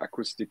different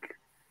acoustic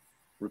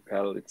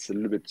repel. It's a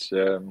little bit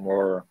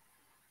more,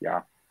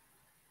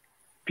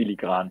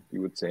 filigrane,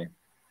 you would say.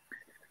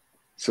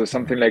 So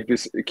something like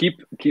this.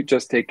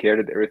 Just take care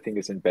that everything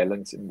is in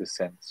balance in this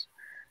sense.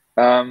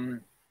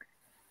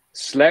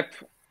 Slap.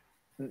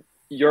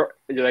 Your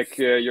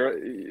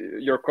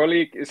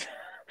colleague is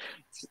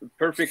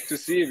perfect to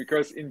see,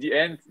 because in the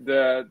end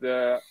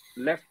the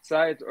left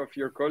side of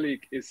your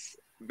colleague is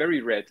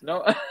very red.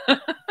 No.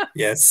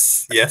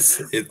 Yes,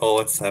 it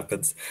always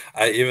happens.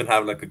 I even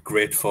have like a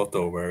great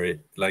photo where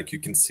you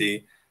can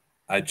see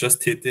I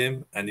just hit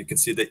him, and you can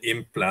see the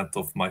implant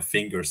of my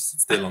fingers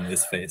still on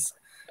his face.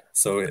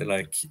 So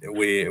like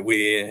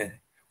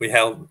we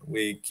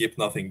keep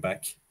nothing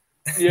back.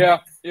 Yeah.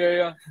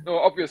 No,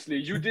 obviously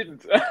you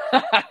didn't.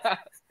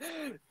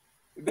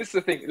 This is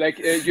the thing. Like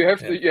you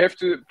have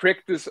to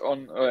practice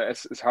on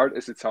as hard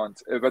as it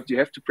sounds, but you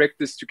have to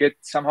practice to get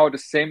somehow the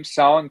same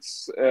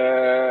sounds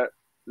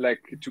like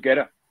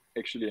together,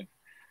 actually.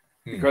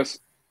 Because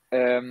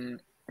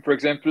for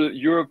example,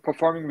 you're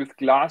performing with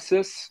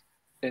glasses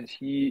and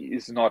he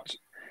is not.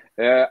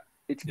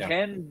 It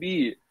can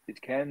be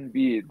it can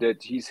be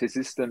that he's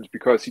hesitant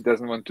because he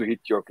doesn't want to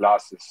hit your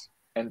glasses,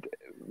 and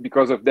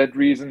because of that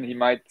reason,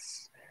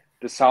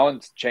 the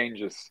sound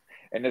changes.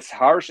 And as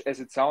harsh as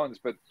it sounds,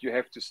 but you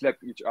have to slap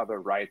each other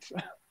right,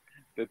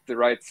 that the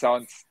right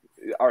sounds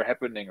are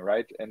happening,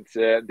 right? And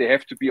they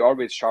have to be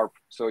always sharp.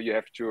 So you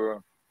have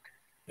to,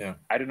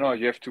 I don't know,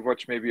 you have to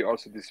watch maybe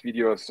also these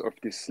videos of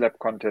these slap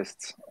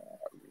contests.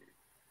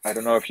 I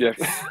don't know if you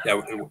have.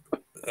 Yeah,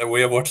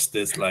 we have watched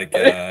this like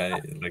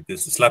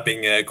this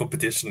slapping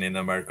competition in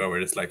America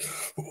where it's like.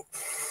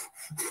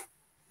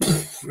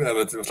 Yeah,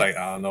 but it was like,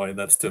 oh no,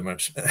 that's too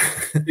much.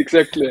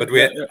 Exactly. But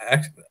we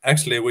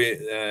actually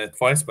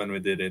twice when we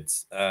did it,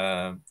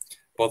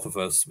 both of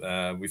us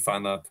we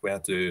found out we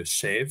had to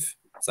shave.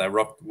 So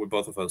we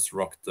both of us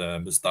rocked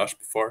mustache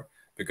before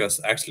because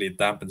actually it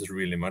dampens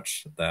really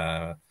much.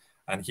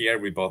 And here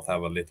we both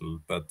have a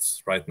little, but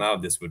right now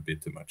this would be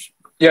too much.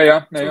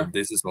 So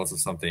this is also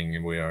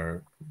something we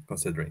are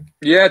considering.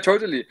 Yeah,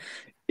 totally.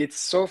 It's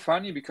so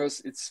funny because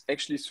it's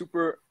actually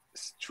super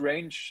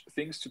strange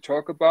things to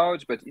talk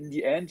about, but in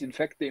the end, in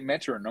fact, they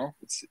matter. No,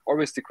 it's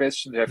always the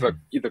question to have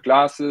either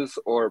glasses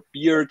or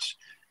beard.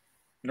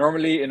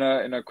 Normally, in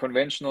a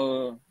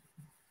conventional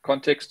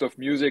context of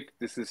music,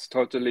 this is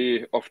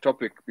totally off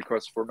topic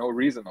because for no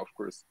reason, of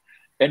course.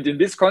 And in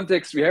this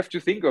context, we have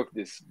to think of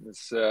this.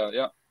 It's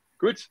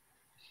good.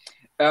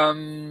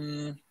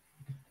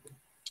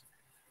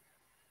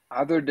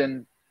 Other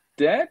than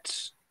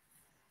that,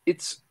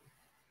 it's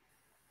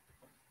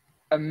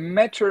a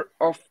matter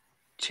of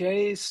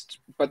taste,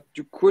 but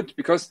you could,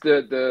 because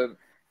the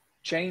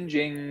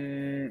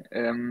changing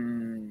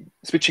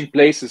switching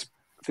places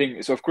thing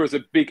is of course a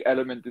big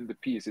element in the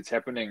piece. It's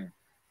happening,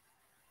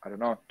 I don't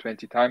know,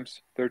 20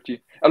 times,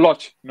 30, a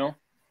lot, no?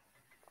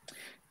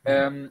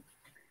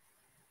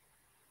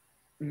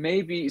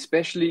 Maybe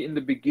especially in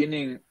the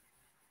beginning,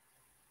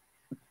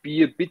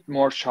 be a bit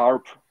more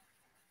sharp,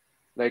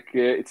 like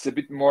it's a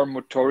bit more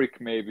motoric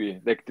maybe,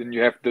 like then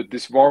you have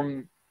this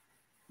warm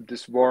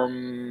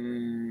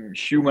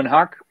human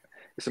hug.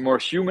 It's a more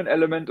human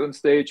element on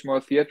stage,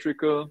 more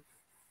theatrical.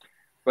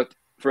 But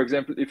for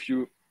example, if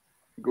you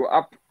go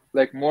up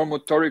like more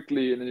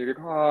motorically and then you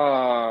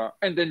go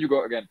and then you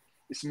go again,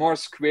 it's more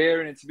square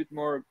and it's a bit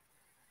more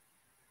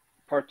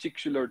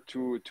particular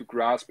to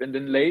grasp. And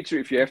then later,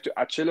 if you have to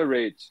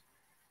accelerate,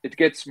 it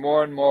gets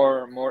more and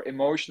more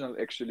emotional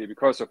actually,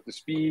 because of the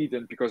speed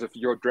and because of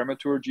your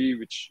dramaturgy,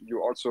 which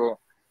you also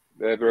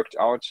worked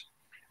out.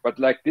 But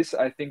like this,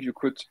 I think you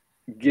could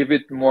give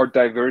it more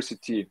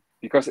diversity,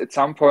 because at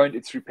some point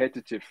it's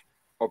repetitive,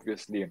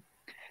 obviously.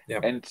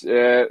 And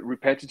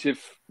repetitive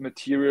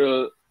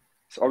material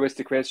is always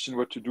the question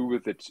what to do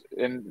with it.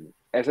 And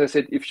as I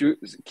said, if you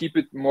keep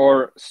it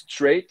more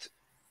straight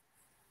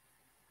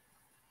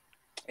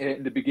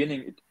in the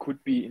beginning, it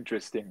could be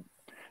interesting.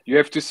 You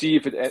have to see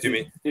if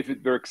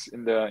it works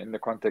in the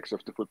context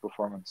of the full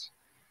performance.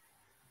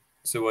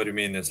 So what do you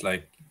mean? It's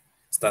like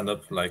stand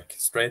up like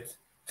straight,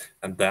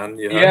 and then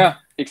you hug?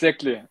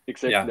 Exactly.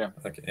 Yeah,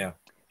 okay, yeah.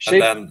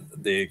 And then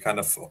the kind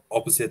of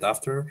opposite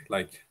after,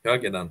 like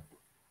hug and then.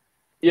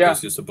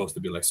 Because you're supposed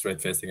to be like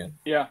straight faced again.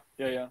 Yeah.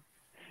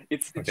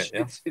 It's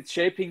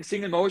shaping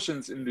single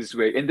motions in this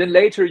way, and then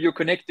later you're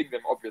connecting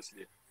them,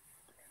 obviously.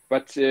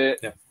 But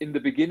in the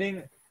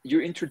beginning,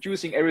 you're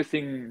introducing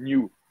everything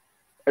new.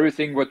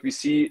 Everything what we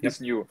see is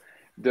new.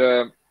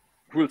 The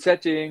whole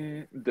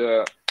setting,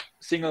 the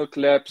single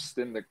claps,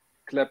 then the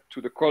clap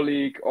to the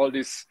colleague, all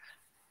these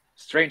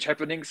strange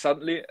happenings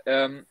suddenly,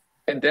 and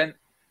then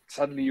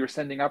suddenly you're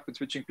standing up and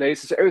switching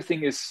places.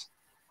 Everything is,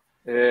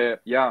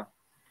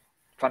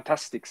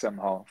 fantastic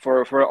somehow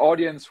for an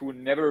audience who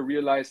never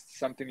realized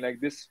something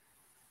like this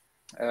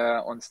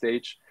on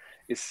stage.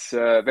 Is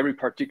very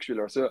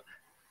particular. So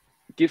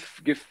give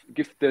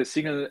the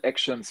single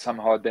action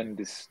somehow then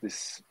this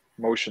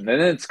motion, and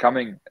then it's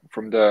coming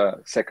from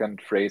the second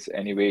phrase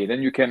anyway.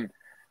 Then you can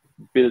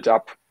build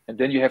up, and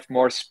then you have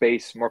more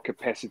space, more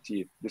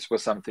capacity. This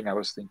was something I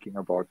was thinking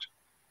about.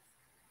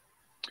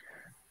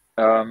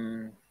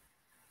 Other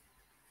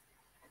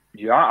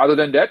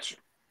than that,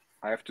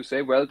 I have to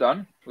say, well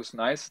done. It was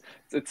nice.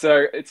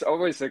 It's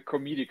always a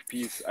comedic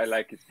piece. I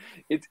like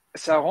it.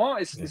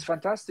 Saron is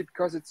fantastic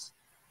because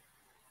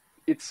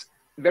it's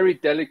very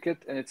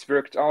delicate and it's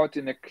worked out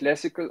in a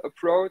classical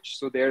approach.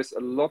 So there's a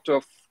lot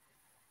of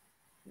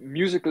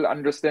musical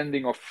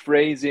understanding of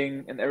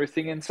phrasing and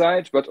everything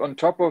inside. But on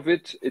top of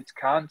it, it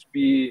can't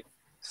be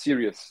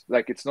serious.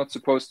 Like, it's not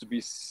supposed to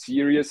be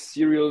serious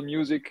serial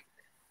music.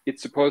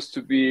 It's supposed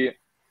to be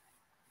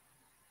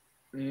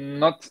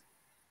not,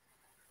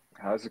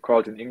 how's it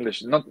called in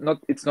English?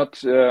 It's not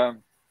to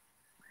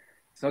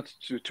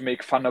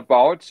make fun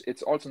about.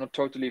 It's also not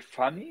totally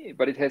funny,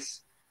 but it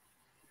has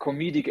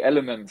comedic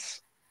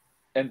elements.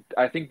 And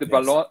I think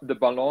the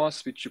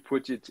balance which you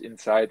put it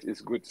inside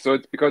is good. So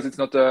because it's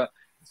not a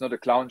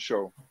clown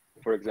show,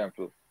 for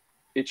example.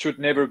 It should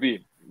never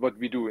be what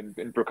we do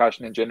in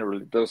percussion in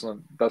general. It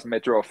doesn't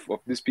matter of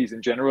this piece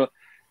in general.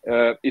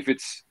 If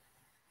it's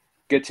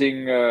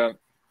getting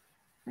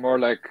more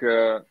like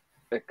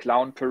a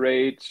clown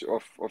parade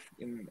of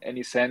in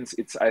any sense.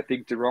 It's, I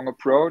think, the wrong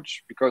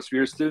approach, because we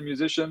are still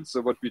musicians.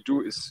 So what we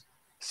do is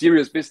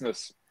serious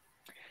business.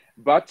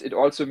 But it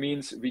also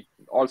means we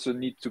also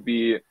need to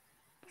be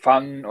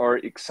fun or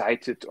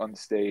excited on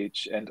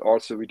stage, and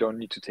also we don't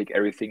need to take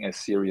everything as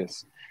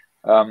serious.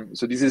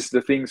 So this is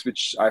the things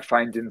which I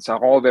find in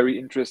Saron very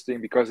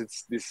interesting, because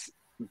it's this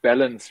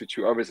balance which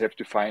we always have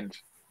to find.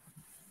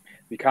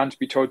 We can't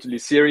be totally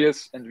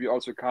serious, and we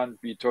also can't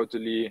be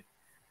totally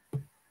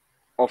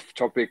off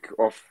topic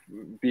of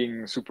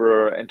being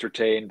super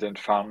entertained and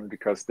fun,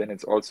 because then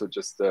it's also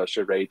just a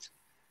charade.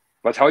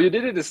 But how you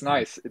did it is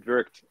nice. It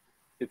worked.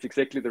 It's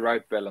exactly the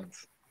right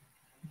balance.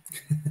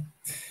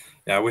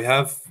 Yeah, we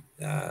have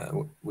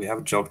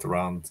joked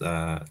around.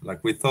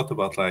 Like we thought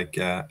about like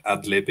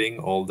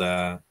ad-libbing all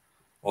the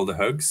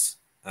hugs,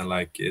 and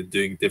like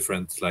doing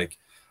different, like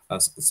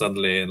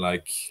suddenly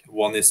like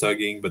one is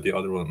hugging but the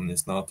other one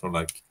is not, or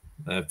like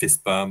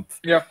fist bump.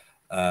 Yeah.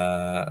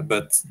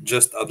 But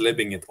just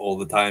ad-libbing it all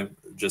the time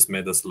just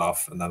made us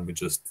laugh, and then we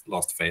just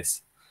lost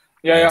face.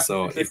 Yeah.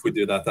 So exactly. if we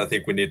do that, I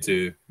think we need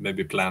to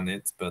maybe plan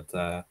it. But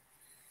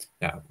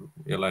yeah,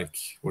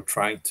 we're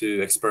trying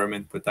to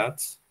experiment with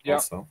that. Yeah.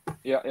 Also.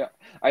 Yeah.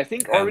 I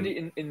think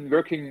already in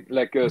working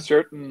like a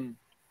certain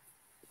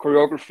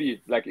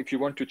choreography, like if you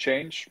want to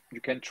change,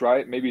 you can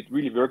try. Maybe it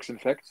really works. In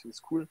fact, it's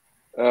cool.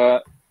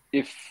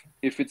 If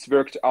it's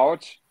worked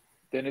out,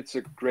 then it's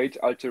a great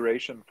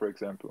alteration, for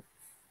example,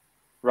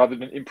 rather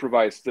than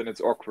improvised. Then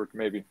it's awkward,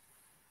 maybe.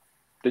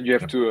 Then you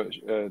have to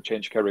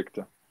change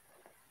character.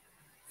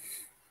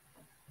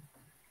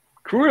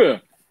 Cool.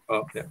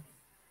 Oh yeah.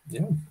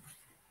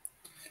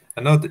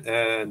 I know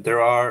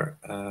there are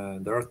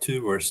three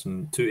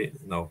versions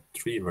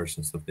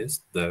of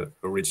this. The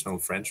original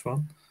French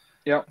one,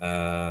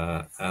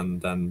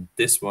 and then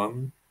this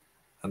one,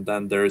 and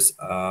then there's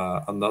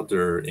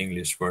another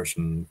English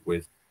version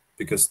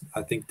because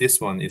I think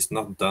this one is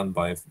not done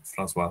by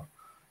Francois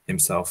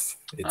himself.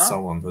 It's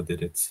someone who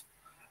did it,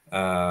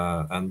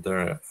 and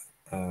there.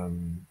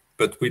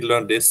 But we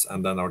learned this,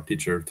 and then our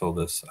teacher told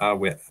us,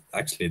 we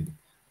actually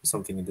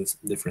something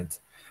different.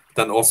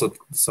 Then also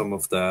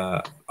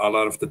a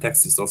lot of the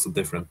text is also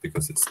different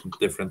because it's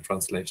different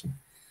translation.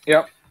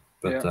 Yeah.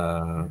 But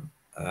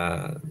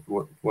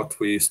what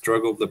we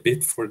struggled a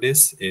bit for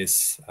this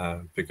is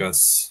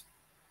because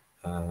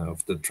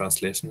of the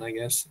translation, I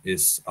guess,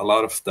 is a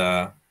lot of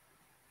the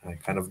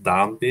kind of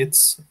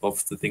downbeats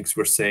of the things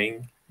we're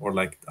saying, or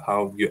like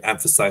how you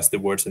emphasize the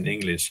words in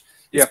English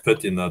is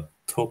put in a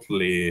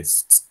totally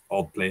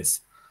odd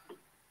place.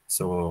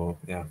 So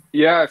yeah.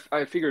 Yeah,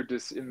 I figured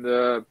this in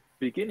the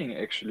beginning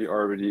actually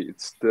already.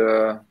 It's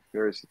the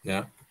where is it?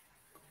 Yeah.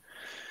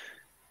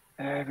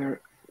 The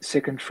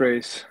second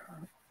phrase.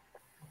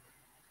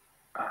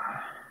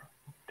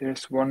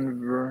 There's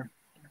one word.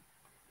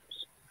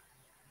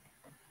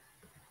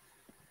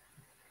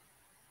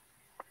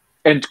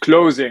 And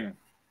closing,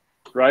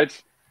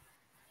 right?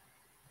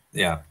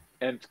 Yeah.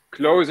 And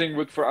closing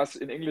would for us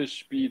in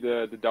English be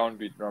the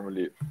downbeat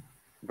normally,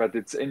 but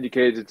it's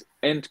indicated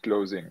and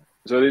closing.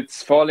 So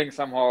it's falling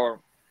somehow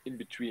in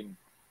between.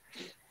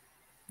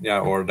 Yeah,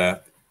 or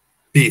the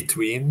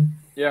between.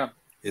 Yeah.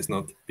 Is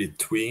not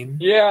between.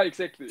 Yeah,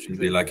 exactly. Should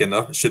be like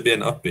should be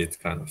an upbeat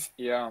kind of.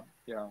 Yeah.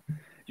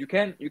 You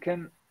can.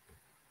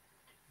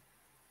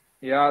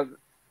 Yeah,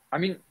 I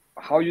mean,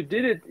 how you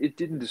did it, it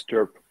didn't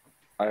disturb,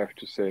 I have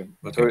to say.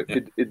 Okay, so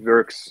it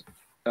works.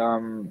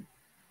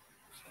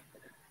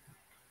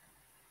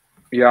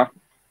 Yeah,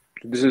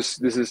 this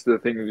is the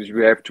thing.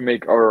 We have to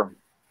make our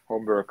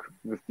homework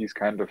with these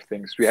kind of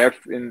things. We have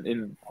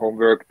in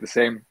homework the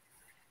same,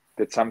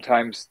 that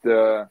sometimes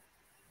the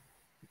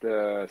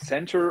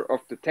center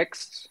of the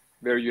text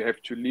where you have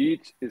to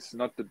lead is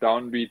not the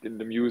downbeat in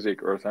the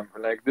music or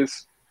something like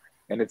this,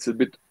 and it's a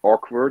bit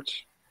awkward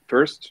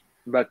first,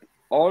 but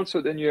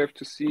also then you have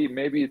to see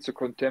maybe it's a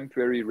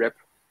contemporary rap.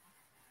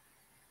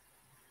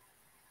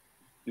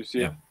 You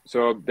see,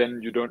 so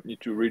then you don't need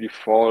to really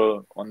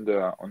fall on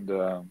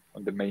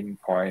the main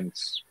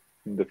points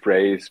in the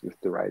phrase with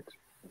the right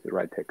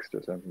text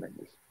or something like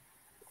this.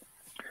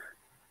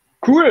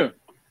 Cool.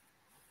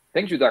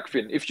 Thank you,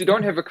 Dagfinn. If you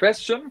don't have a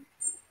question,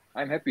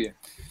 I'm happy.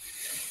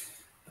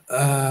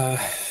 Not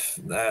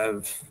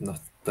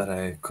that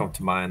I come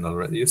to mind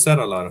already. You said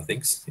a lot of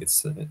things.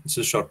 It's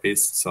a short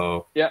piece,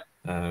 so yeah.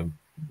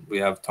 We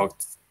have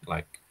talked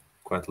like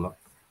quite a lot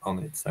on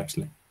it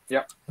actually.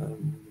 Yeah.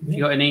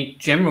 You got any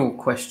general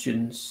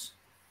questions?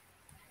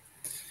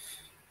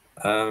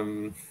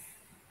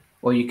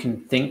 Or you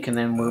can think, and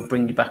then we'll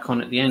bring you back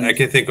on at the end. I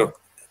can think of.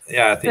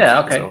 Yeah, I think.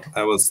 Yeah. Okay. So.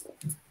 I was.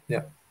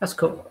 Yeah. That's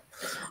cool.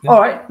 Yeah. All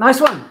right. Nice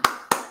one.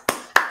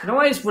 You can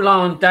always rely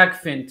on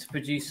Dagfinn to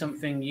produce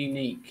something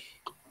unique.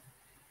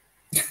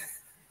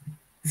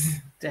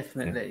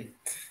 Definitely.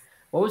 Yeah.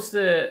 What's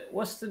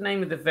the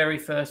name of the very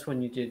first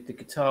one you did? The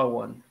guitar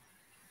one.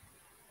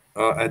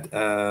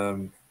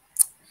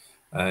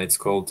 It's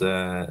called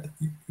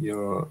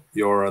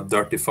 "You're a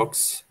Dirty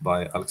Fox"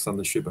 by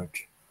Alexander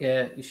Schubert.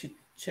 Yeah, you should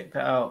check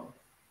that out.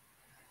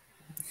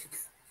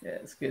 Yeah,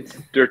 it's good.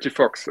 Dirty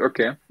Fox.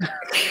 Okay.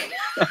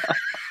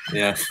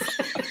 Yeah.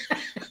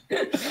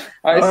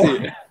 I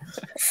see.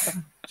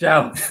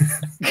 Ciao.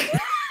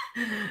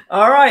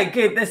 All right,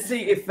 good. Let's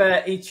see if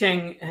I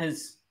Cheng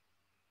has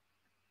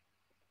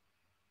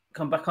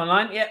come back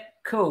online. Yeah,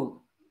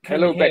 cool. Can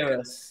Hello, you hear back.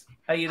 us?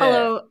 Are you there?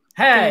 Hello.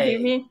 Hey. Can you hear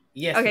me?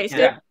 Yes. Okay. we So,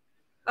 can.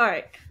 all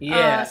right.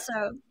 Yeah.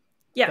 So,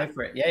 yeah. Go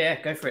for it.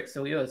 Yeah. Go for it. It's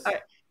all yours. All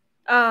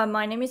right.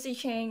 My name is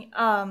Yicheng.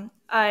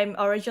 I'm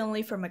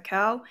originally from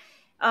Macau.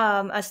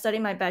 I studied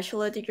my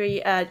bachelor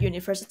degree at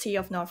University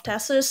of North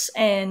Texas,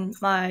 and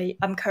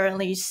I'm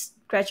currently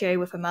graduating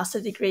with a master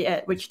degree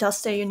at Wichita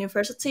State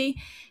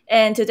University.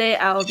 And today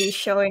I will be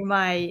showing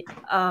my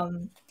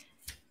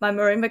my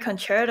marimba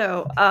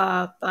concerto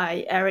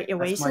by Eric That's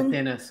my Ewason.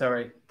 dinner.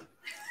 Sorry.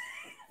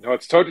 No,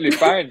 it's totally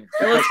fine.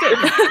 It looks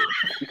good.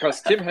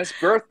 Because Tim has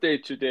birthday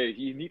today.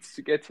 He needs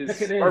to get his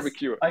Look at this.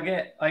 barbecue. I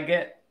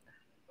get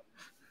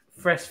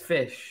fresh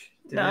fish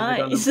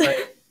delivered on Nice. the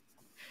plate.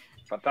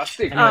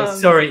 Fantastic. Anyway,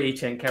 sorry, I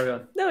Cheng. Carry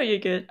on. No, you're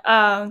good.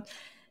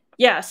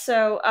 Yeah,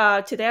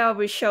 so today I'll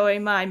be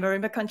showing my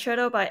marimba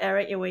concerto by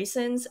Eric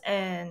Ewason,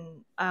 and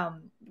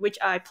which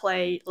I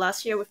played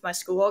last year with my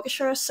school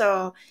orchestra.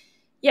 So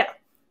yeah,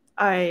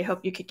 I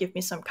hope you could give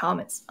me some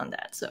comments on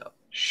that. So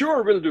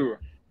Sure, will do.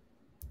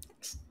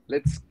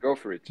 Let's go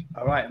for it.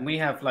 All right, and we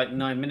have like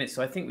 9 minutes,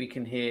 so I think we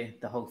can hear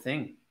the whole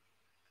thing.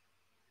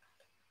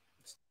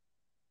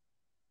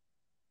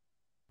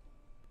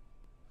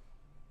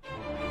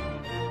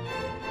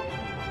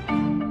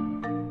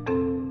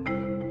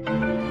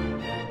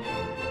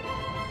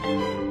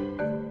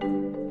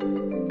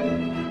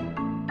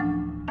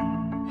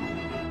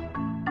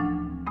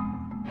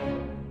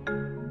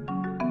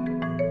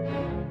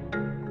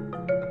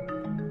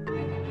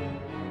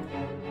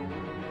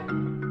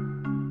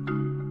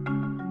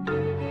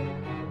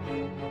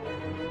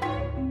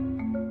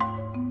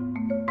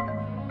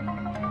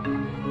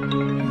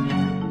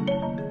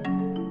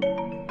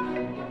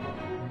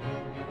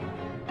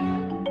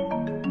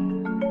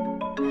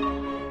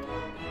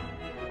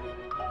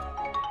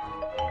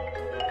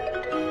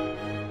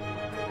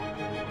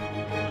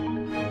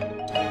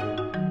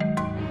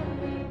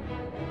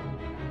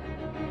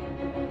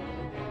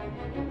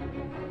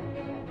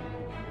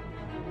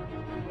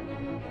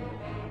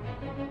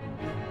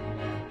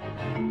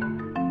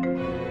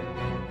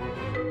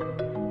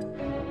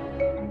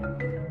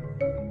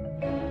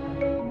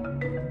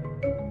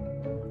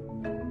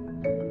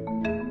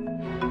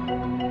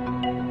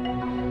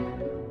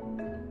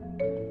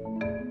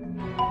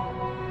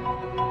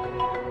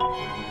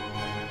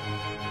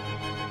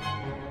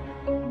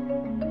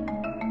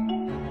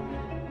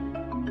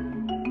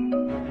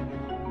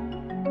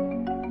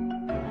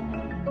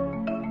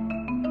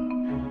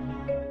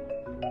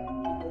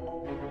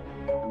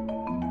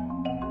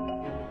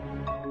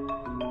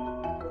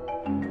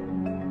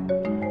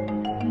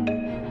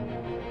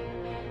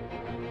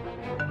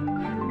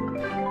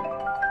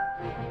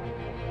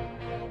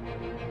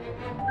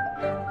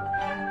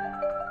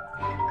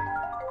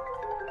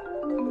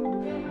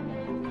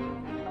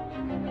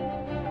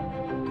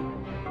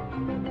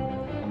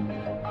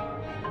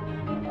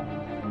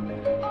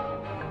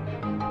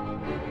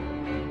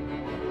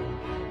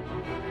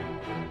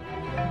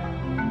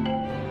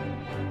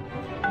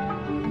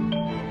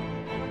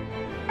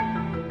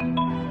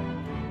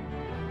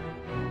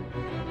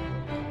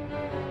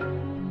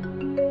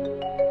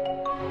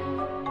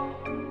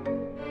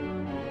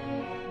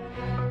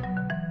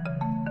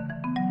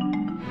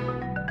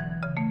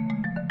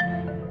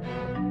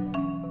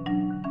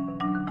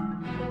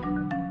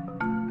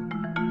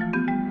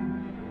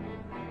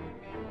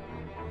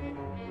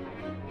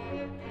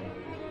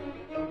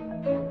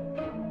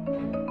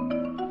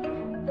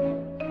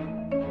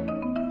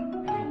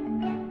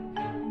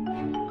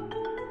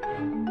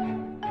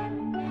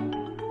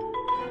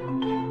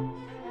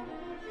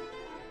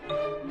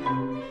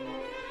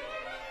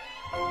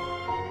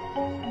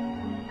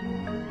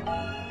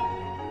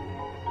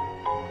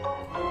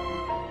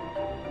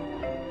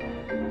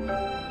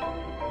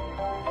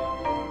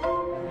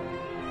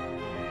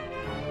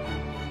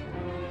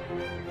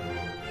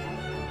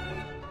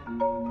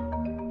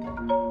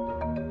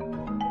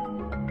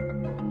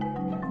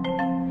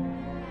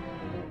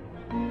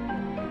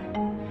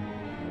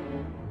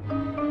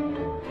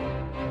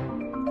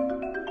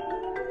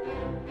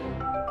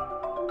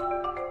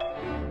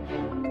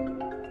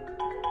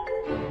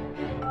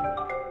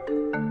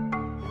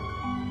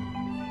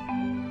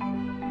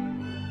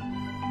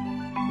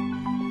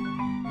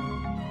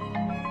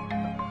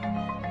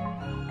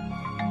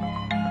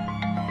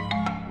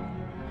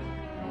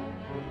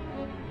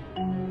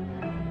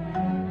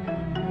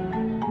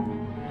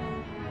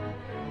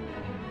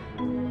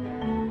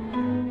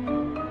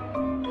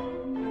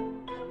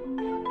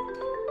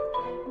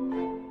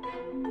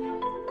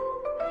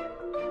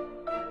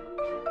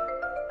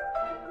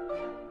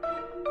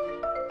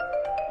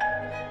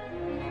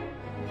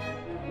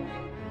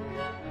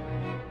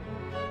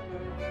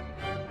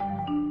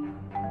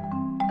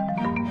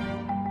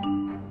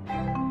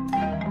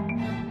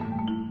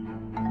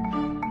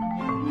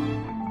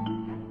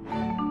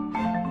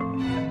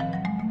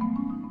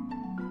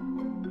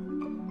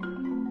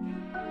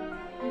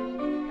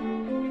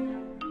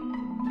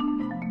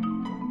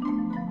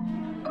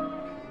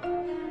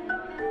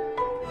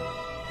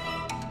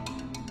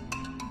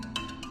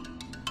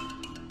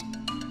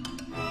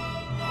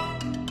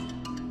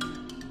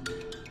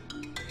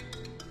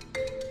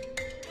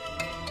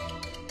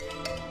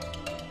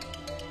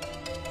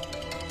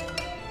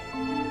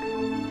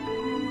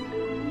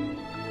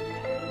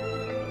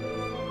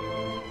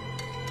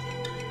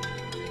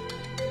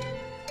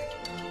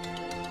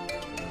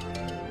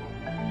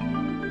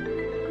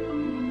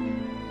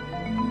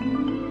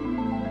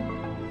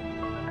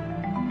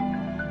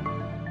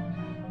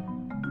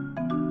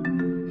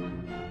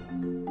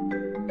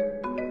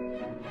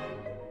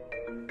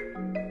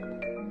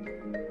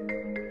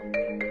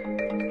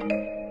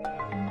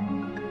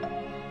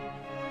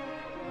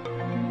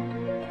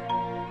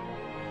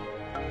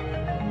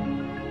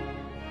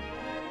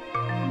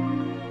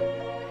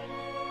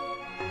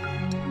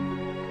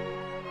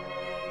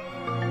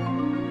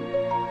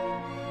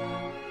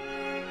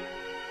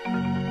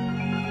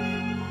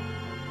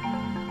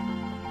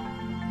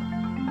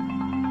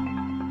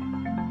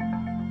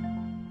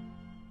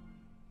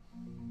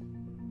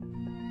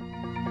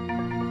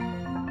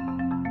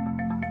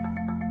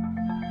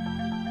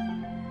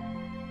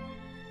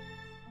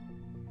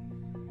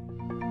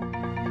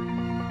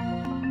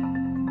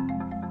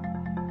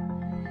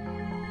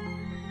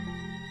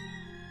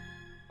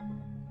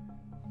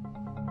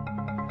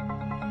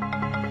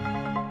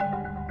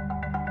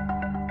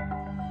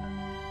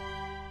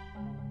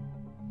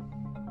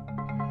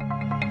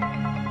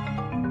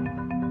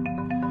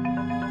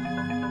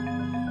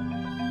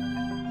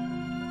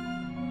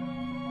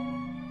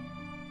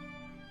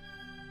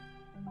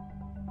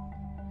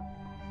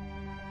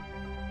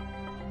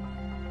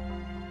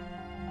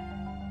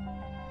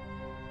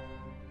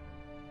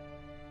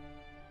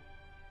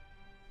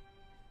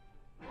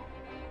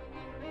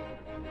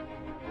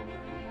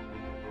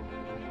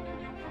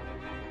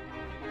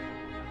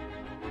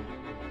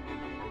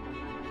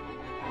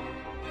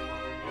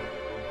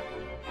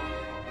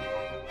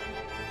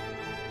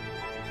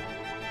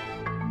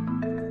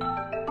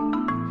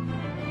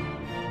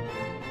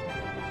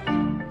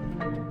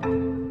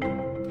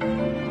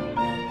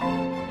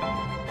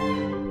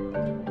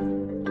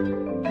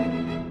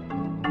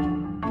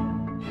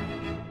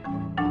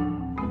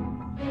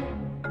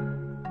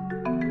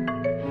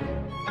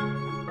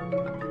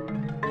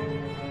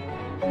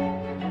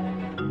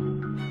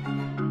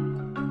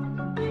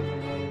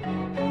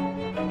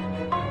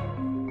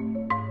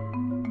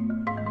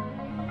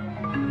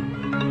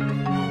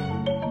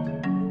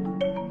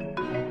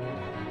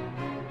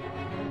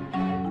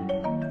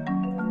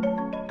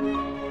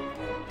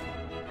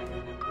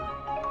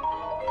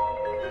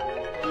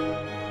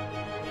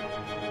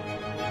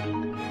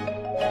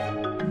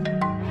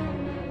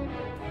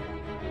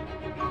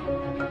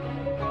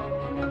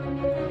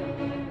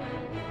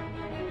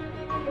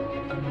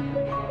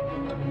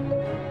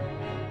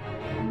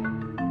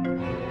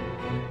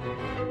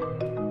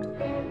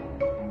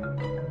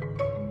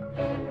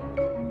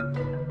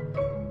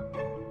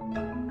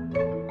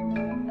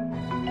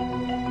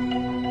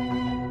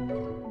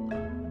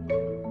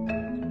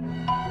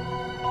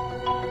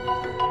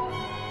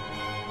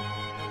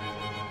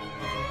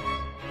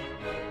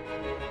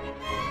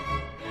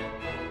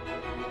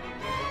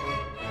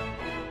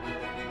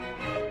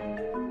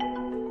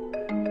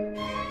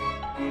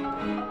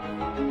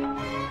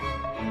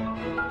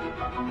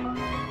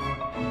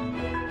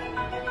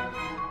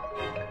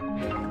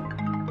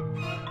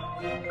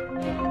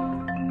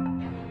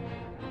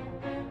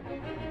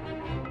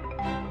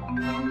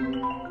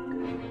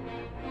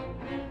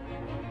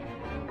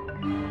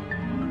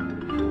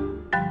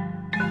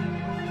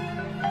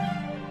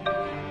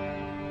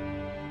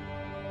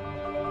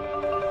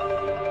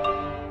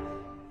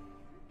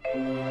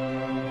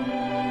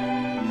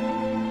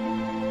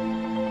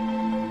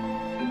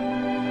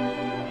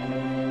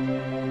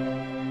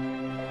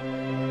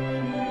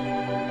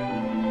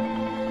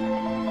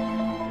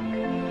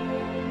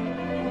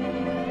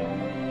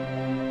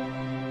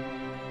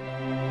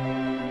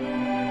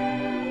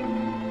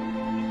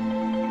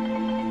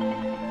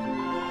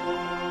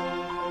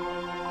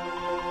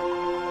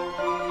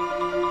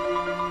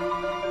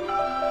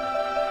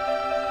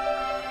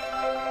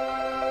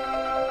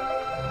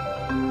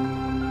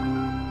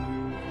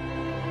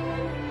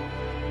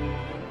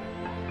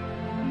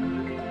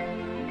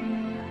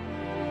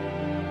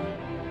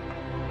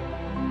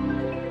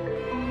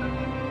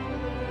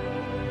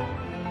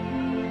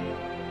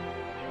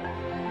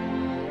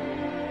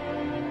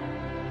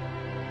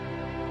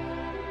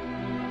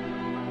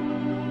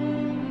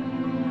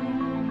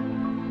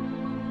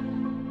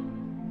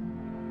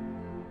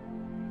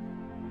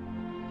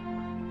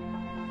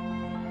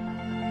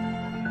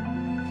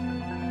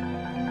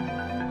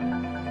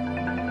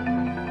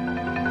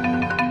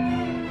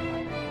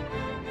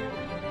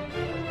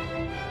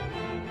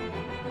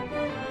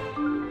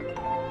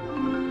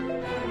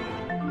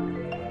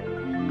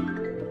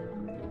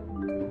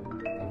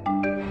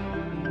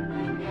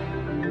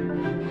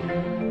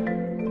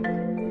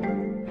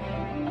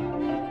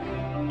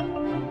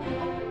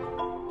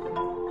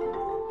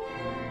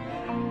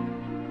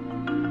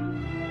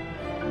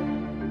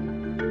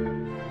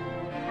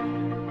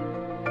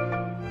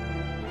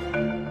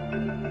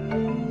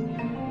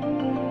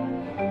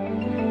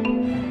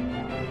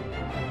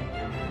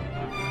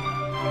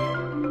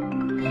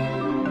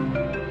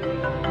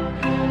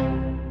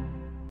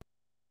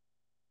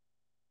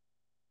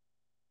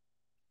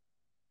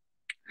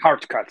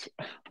 hard cut.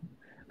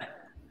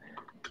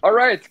 All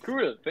right,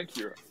 cool. Thank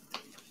you.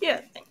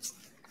 Yeah, thanks.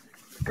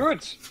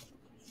 Good.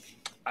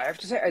 I have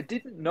to say, I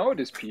didn't know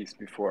this piece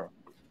before.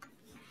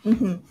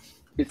 Mm-hmm.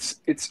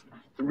 It's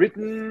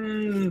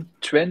written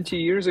 20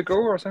 years ago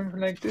or something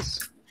like this.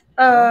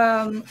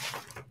 I'm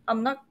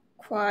not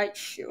quite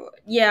sure.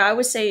 Yeah, I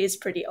would say it's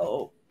pretty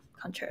old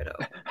concerto.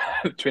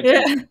 20,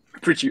 Yeah.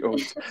 pretty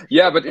old.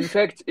 Yeah, but in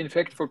fact,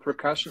 for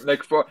percussion,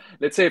 like for,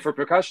 let's say for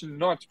percussion,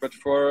 not, but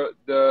for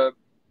the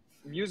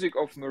music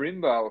of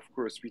marimba, of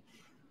course,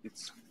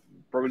 it's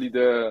probably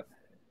the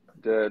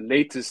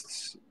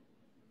latest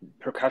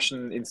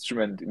percussion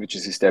instrument which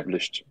is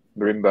established,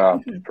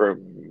 marimba per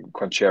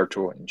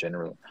concerto in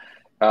general.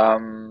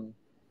 So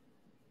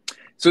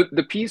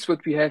the piece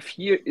what we have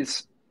here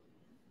is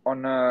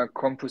on a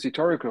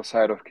compositorical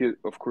side of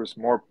course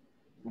more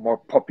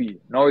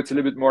poppy. Now it's a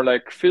little bit more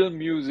like film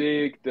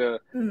music. The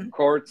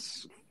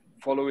chords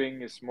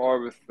following is more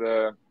with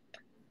the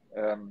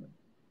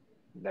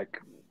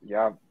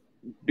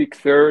big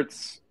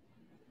thirds,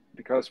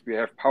 because we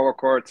have power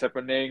chords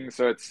happening.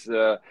 So it's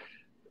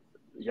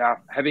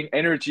having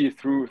energy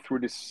through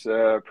this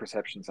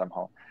perception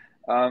somehow.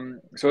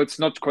 So it's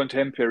not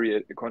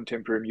contemporary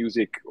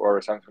music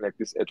or something like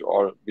this at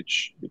all,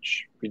 which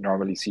we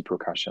normally see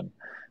percussion.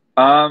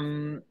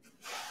 So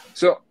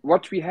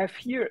what we have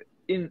here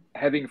in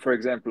having, for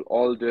example,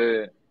 all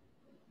the,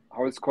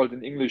 how it's called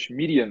in English,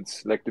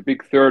 medians, like the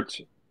big third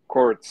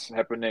chords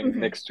happening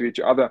next to each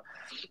other,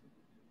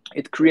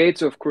 it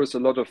creates, of course, a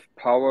lot of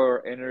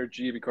power,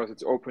 energy, because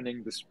it's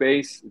opening the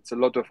space. It's a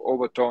lot of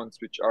overtones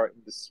which are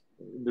in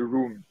the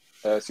room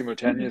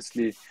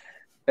simultaneously.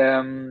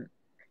 So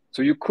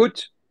you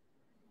could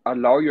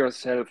allow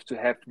yourself to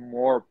have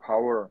more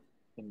power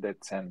in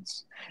that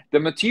sense. The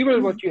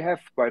material what you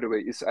have, by the way,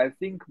 is, I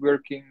think,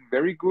 working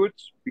very good,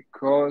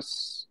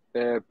 because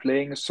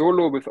playing a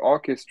solo with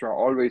orchestra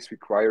always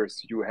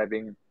requires you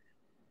having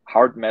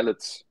hard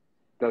mallets.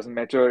 Doesn't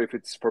matter if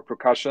it's for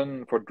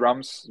percussion, for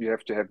drums, you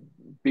have to have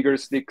bigger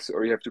sticks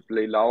or you have to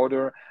play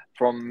louder.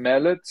 From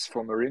mallets,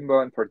 for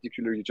marimba in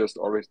particular, you just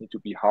always need to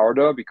be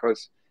harder,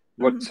 because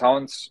what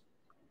sounds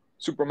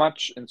super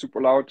much and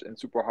super loud and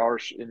super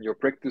harsh in your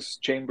practice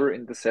chamber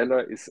in the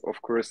cellar is,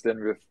 of course,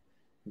 then with,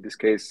 in this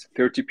case,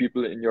 30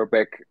 people in your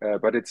back,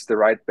 but it's the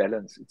right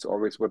balance. It's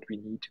always what we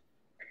need.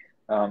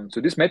 So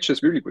this match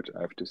is really good,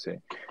 I have to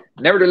say.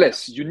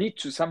 Nevertheless, you need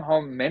to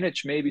somehow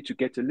manage maybe to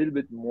get a little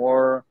bit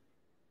more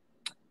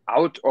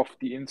out of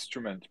the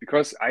instrument,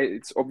 because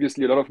it's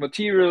obviously a lot of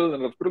material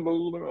and a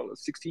lot of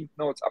 16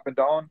 notes up and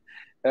down.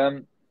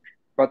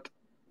 But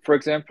for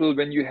example,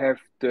 when you have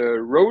the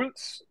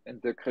rolls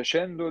and the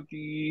crescendo,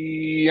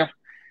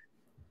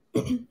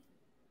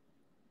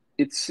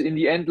 it's in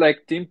the end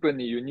like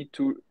timpani. You need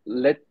to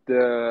let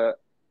the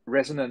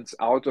resonance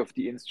out of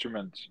the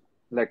instrument.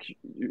 Like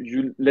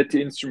you let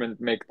the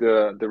instrument make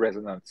the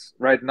resonance.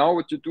 Right now,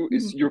 what you do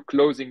is you're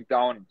closing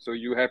down. So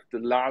you have the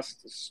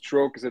last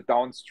stroke is a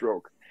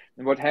downstroke.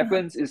 And what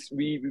happens is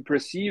we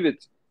perceive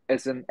it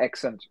as an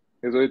accent.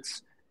 So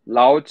it's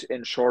loud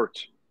and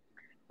short.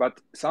 But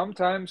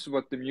sometimes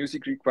what the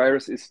music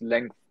requires is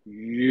length.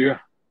 Yeah.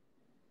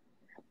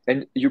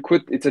 And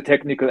it's a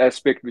technical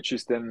aspect, which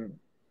is then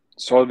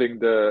solving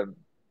the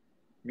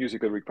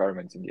musical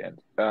requirements in the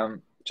end.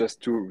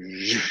 Just to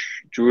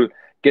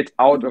get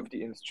out of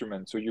the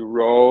instrument. So you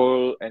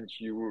roll and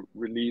you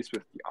release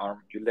with the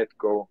arm, you let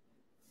go.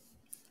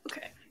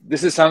 Okay.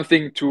 This is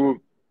something to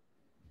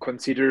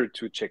consider,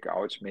 to check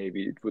out.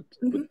 Maybe it would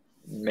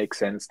make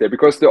sense there,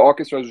 because the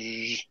orchestra,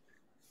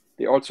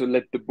 they also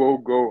let the bow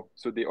go,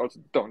 so they also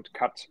don't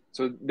cut.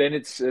 So then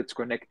it's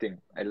connecting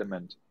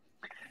element.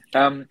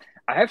 I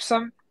have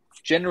some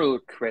general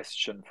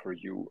question for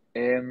you.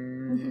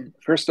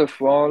 First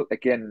of all,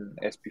 again,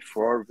 as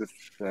before with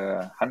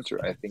Hunter,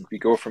 I think we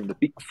go from the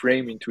big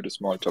frame into the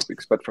small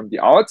topics, but from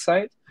the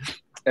outside,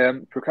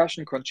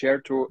 percussion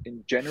concerto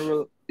in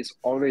general is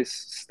always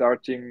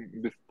starting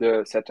with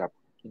the setup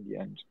in the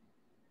end.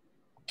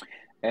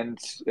 And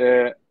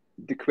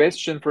the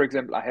question, for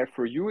example, I have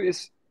for you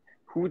is,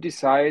 who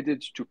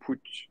decided to put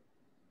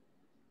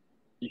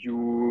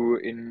you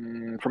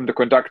in from the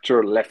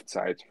conductor left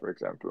side, for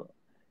example?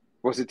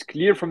 Was it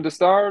clear from the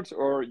start,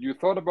 or you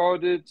thought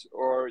about it,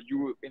 or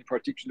you in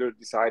particular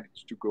decided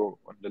to go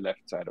on the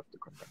left side of the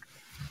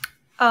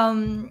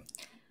conductor?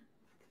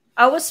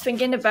 I was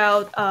thinking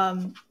about,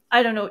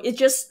 I don't know, it's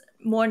just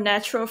more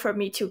natural for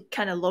me to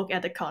kind of look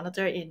at the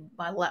conductor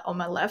on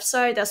my left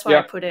side. That's why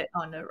I put it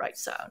on the right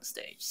side on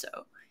stage. So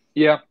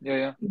yeah.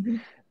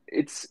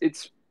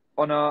 It's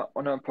on a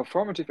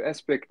performative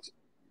aspect.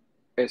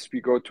 As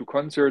we go to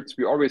concerts,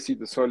 we always see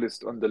the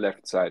soloist on the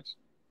left side.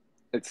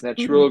 It's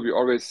natural. We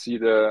always see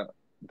the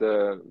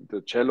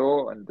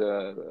cello and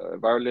the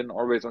violin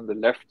always on the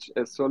left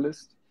as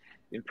solist.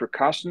 In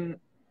percussion,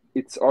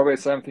 it's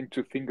always something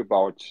to think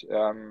about,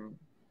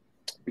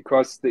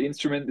 because the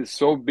instrument is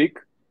so big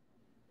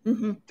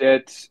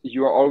that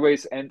you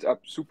always end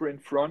up super in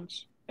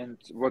front, and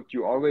what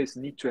you always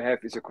need to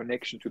have is a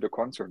connection to the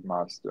concert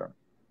master.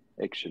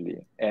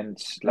 actually. And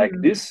like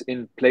this,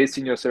 in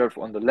placing yourself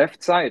on the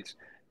left side,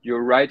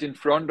 you're right in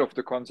front of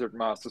the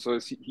concertmaster. So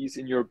he's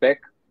in your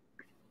back,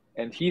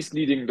 and he's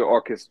leading the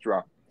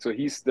orchestra. So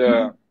he's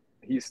the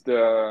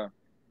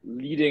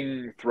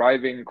leading,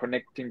 thriving,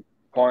 connecting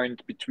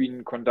point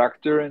between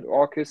conductor and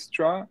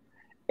orchestra,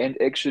 and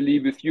actually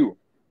with you.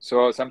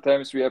 So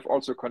sometimes we have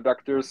also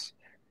conductors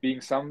being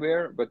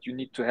somewhere, but you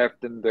need to have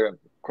then the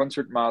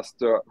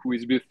concertmaster who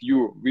is with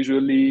you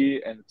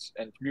visually and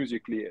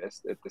musically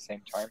at the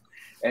same time.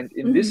 And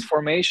in this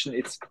formation,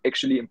 it's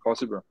actually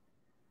impossible.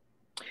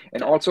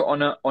 And also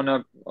on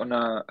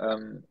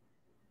a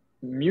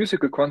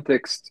musical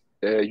context,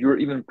 you're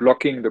even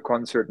blocking the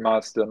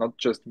concertmaster, not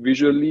just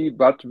visually,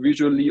 but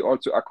visually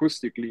also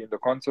acoustically in the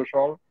concert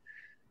hall.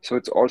 So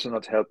it's also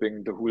not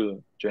helping the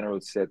whole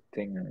general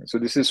setting. So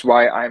this is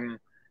why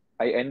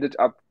I ended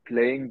up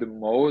playing the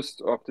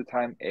most of the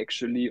time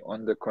actually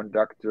on the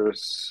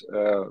conductor's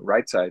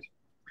right side,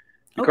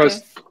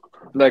 because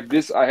like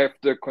this, I have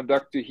the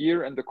conductor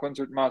here and the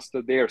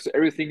concertmaster there. So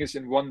everything is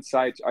in one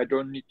side. I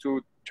don't need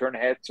to turn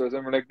heads or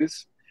something like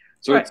this.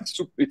 So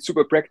it's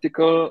super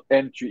practical,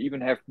 and you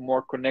even have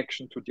more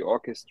connection to the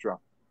orchestra.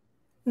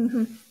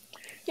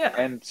 Yeah.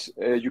 And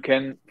you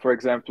can, for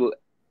example,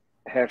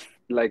 have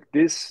like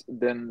this,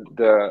 then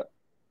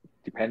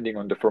depending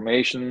on the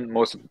formation,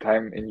 most of the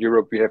time in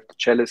Europe we have the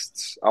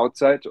cellists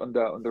outside on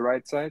the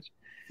right side.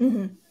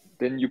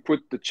 Then you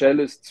put the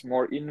cellists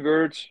more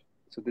inward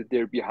so that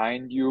they're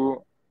behind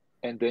you,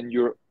 and then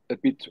you're a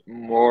bit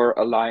more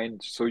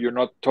aligned. So you're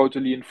not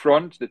totally in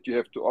front, that you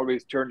have to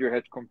always turn your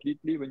head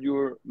completely when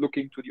you're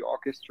looking to the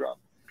orchestra,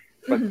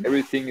 but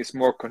everything is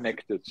more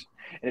connected.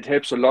 And it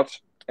helps a lot.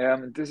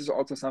 This is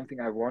also something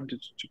I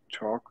wanted to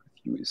talk with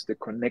you, is the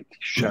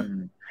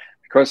connection.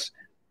 Because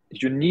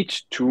you need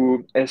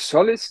to, as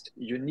solist,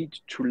 you need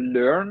to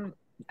learn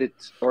that,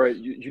 or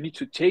you need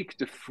to take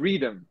the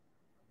freedom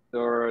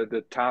or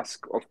the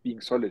task of being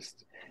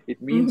solist.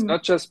 It means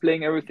not just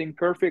playing everything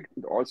perfect,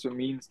 it also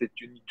means that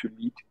you need to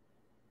lead.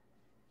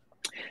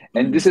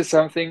 And this is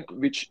something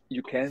which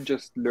you can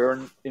just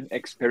learn in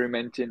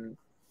experimenting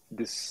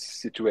this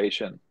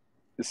situation.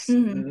 It's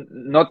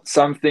not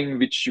something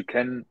which you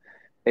can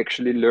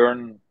actually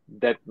learn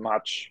that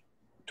much,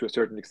 to a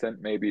certain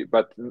extent maybe,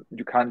 but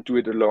you can't do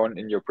it alone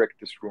in your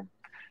practice room.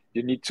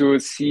 You need to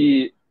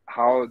see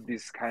how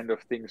these kind of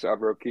things are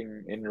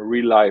working in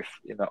real life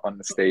on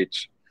the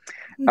stage.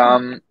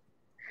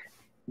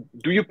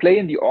 Do you play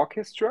in the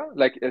orchestra,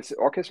 like as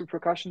orchestra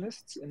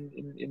percussionists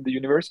in the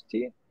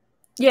university?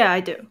 Yeah, I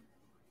do.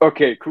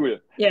 Okay, cool.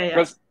 Yeah.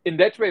 Because in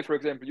that way, for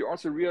example, you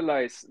also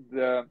realize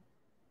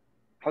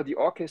how the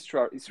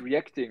orchestra is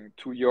reacting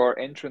to your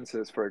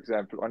entrances, for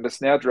example, on the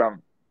snare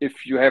drum.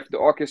 If you have the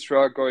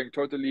orchestra going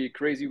totally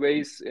crazy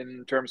ways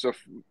in terms of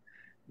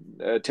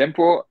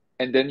tempo,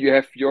 and then you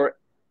have your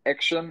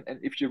action, and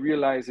if you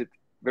realize it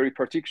very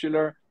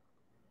particular,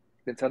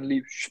 then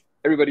suddenly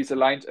everybody's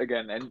aligned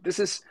again. And this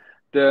is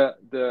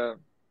the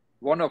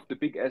one of the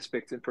big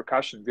aspects in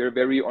percussion. We're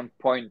very on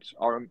point.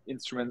 Our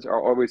instruments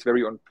are always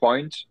very on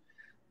point.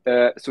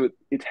 So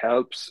it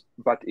helps.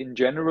 But in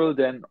general,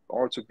 then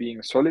also being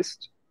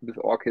solist with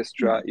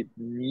orchestra, it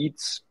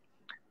needs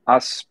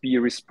us be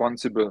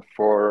responsible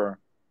for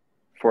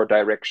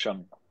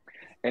direction.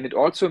 And it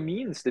also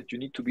means that you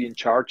need to be in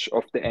charge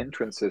of the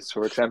entrances.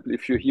 For example,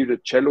 if you hear the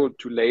cello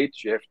too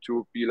late, you have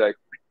to be like,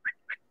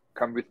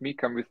 come with me,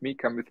 come with me,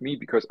 come with me,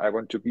 because I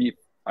want to be,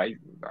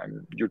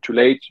 you're too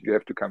late, you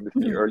have to come with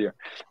me earlier.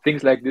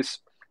 Things like this.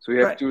 So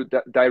you have to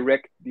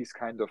direct these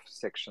kind of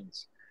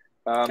sections.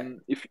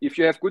 If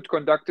you have good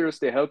conductors,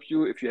 they help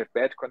you. If you have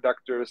bad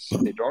conductors,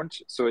 they don't.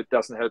 So it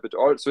doesn't help at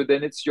all. So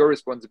then it's your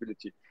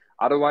responsibility.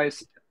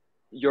 Otherwise,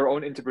 your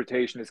own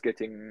interpretation is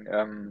getting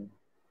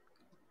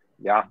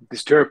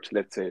disturbed,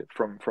 let's say,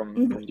 from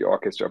the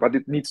orchestra. But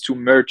it needs to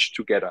merge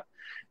together.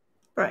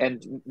 Right.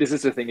 And this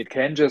is the thing. It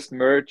can just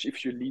merge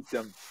if you lead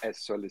them as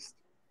solist.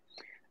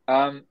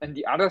 And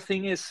the other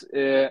thing is,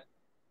 the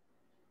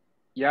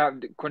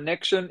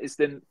connection is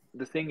then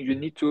the thing you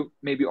need to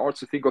maybe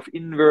also think of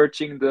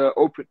inverting the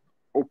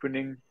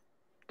opening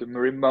the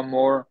marimba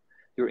more,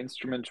 your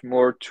instrument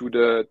more to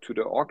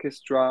the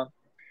orchestra,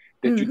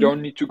 that you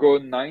don't need to go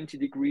 90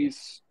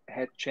 degrees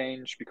head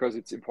change, because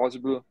it's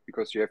impossible,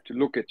 because you have to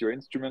look at your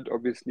instrument,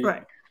 obviously.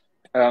 Right.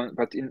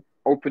 But in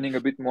opening a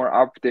bit more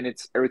up, then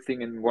it's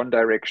everything in one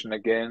direction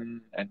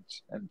again, and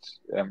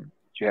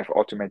you have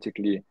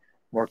automatically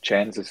more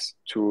chances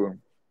to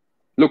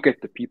look at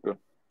the people.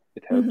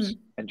 It helps.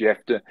 And you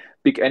have the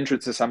big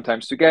entrances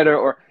sometimes together,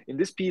 or in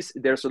this piece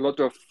there's a lot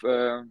of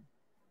call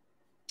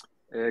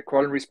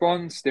and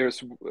response.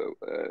 There's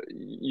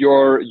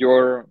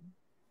your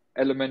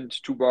element,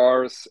 2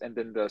 bars, and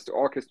then there's the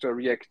orchestra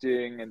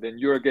reacting, and then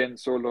you're again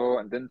solo,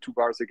 and then 2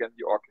 bars again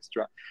the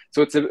orchestra.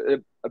 So it's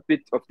a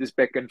bit of this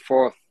back and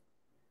forth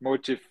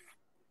motive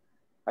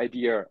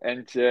idea,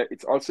 and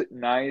it's also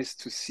nice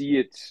to see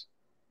it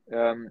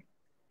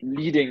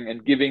leading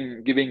and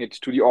giving it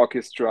to the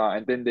orchestra,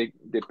 and then they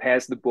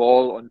pass the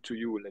ball on to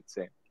you, let's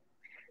say.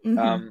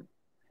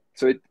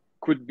 So it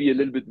could be a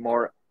little bit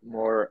more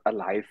more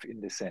alive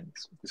in the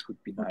sense. This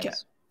would be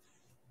nice.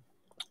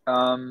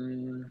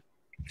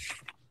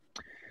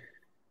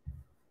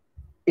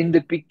 In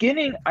the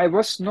beginning, I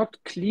was not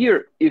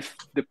clear if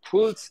the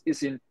pulse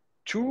is in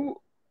 2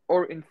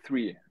 or in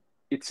 3.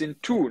 It's in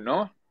 2,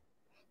 no?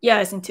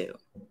 Yeah, it's in 2.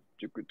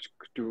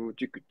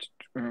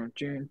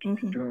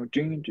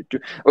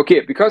 Okay,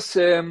 because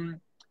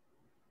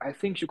I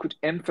think you could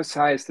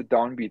emphasize the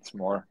downbeats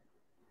more.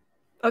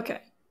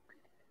 Okay.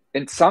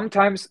 And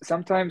sometimes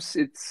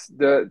it's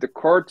the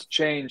chord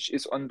change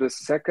is on the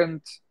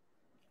second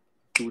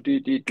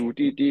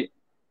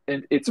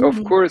and it's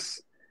of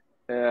course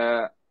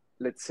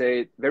let's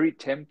say very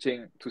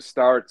tempting to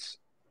start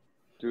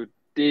to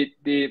D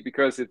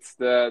because it's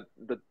the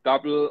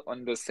double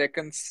on the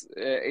second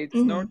eighth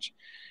note,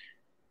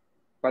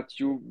 but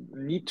you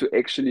need to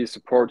actually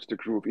support the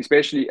groove,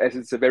 especially as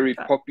it's a very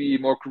poppy,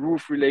 more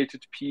groove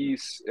related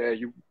piece.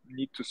 You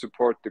need to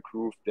support the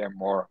groove there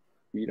more.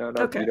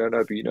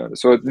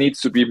 So it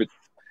needs to be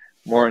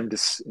more in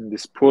this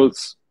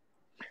pulse.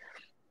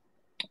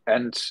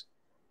 And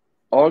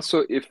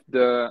also if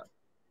the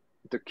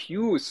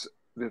cues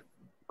with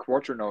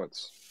quarter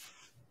notes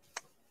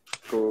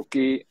go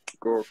G,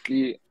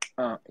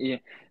 E,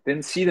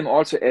 then see them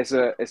also as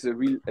a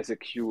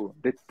cue.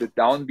 That the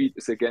downbeat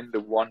is again the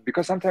 1,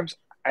 because sometimes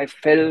I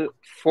fell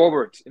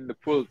forward in the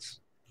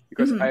pulse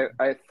because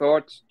I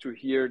thought to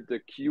hear the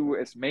cue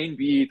as main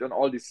beat on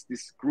all these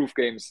groove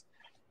games.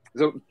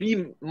 So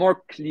be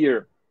more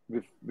clear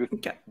with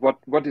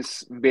what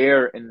is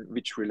where and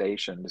which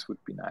relation. This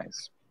would be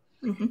nice.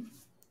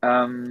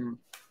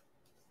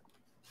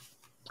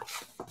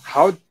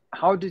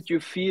 How did you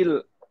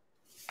feel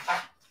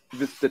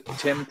with the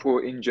tempo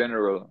in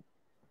general?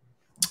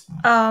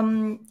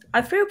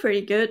 I feel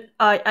pretty good.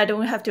 I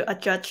don't have to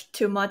adjust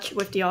too much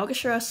with the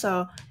orchestra,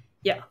 so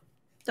yeah,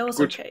 that was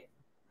okay.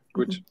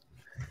 Good.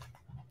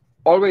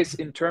 Always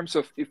in terms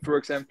of, if for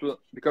example,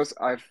 because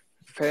I've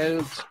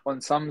felt on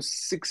some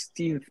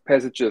 16th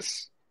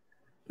passages,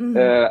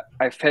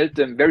 I felt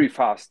them very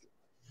fast.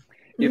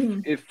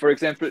 If for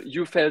example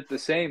you felt the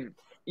same,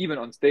 even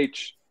on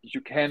stage,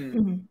 you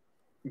can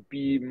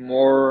be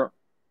more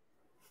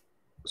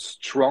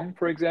strong,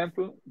 for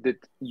example, that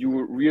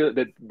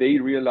they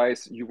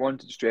realize you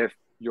wanted to have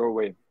your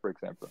way, for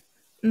example.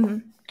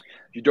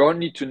 You don't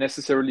need to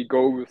necessarily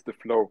go with the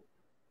flow.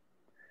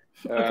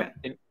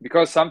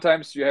 Because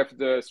sometimes you have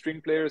the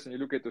string players and you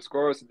look at the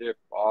scores and they have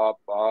ba,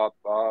 ba,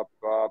 ba,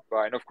 ba, ba,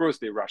 and of course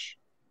they rush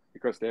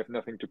because they have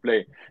nothing to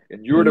play.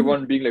 And you're the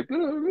one being like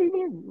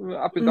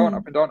up and down,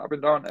 up and down, up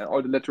and down, and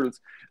all the laterals.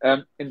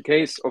 In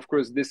case, of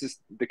course, this is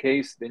the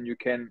case, then you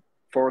can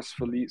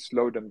forcefully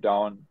slow them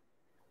down.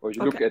 Or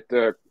you look at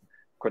the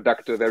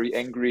conductor very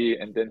angry,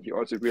 and then he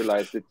also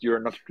realized that you're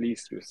not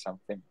pleased with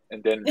something,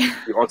 and then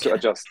he also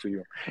adjusts to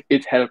you.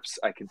 It helps,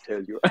 I can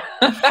tell you.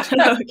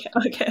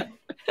 Okay.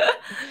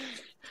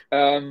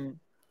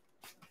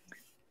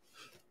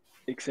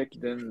 Exactly.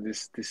 Then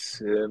this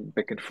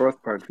back and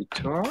forth part we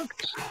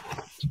talked.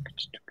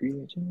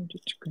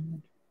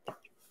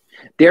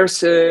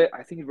 There's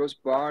I think it was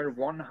bar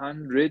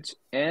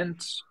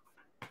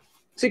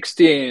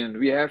 116.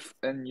 We have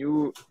a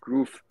new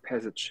groove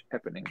passage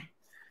happening.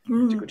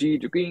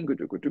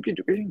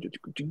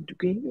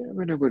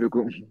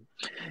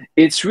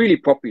 It's really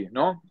poppy,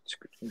 no?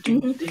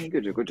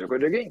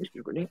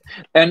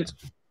 And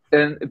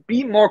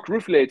be more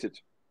groove related.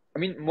 I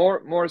mean,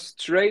 more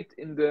straight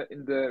in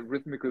the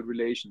rhythmical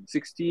relation.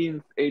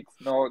 16th,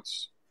 8th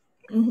notes.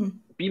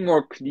 Be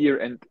more clear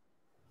and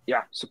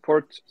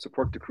support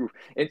the groove.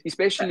 And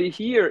especially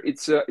here,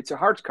 it's a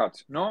hard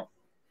cut, no?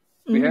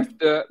 We have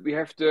the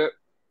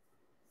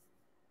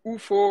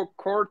UFO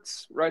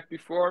chords right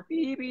before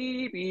beep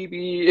beep beep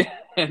beep,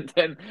 and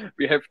then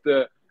we have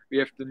the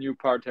new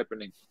part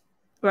happening.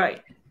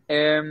 Right.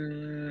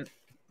 And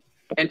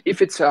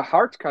if it's a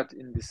hard cut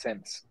in this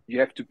sense, you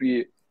have to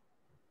be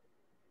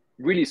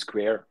really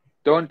square.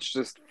 Don't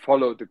just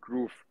follow the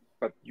groove,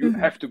 but you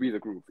have to be the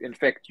groove. In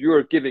fact, you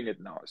are giving it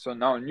now. So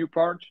now a new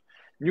part,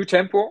 new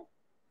tempo,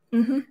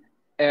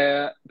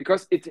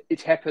 because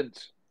it happened.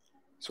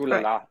 So la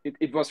la,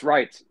 it was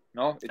right.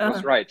 No, it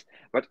was right.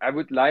 But I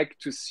would like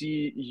to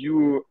see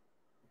you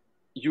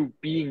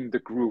being the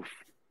groove,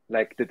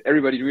 like that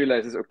everybody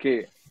realizes,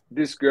 okay,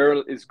 this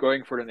girl is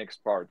going for the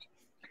next part.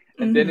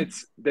 And then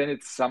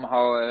it's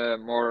somehow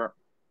more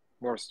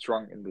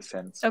strong in the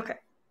sense. Okay.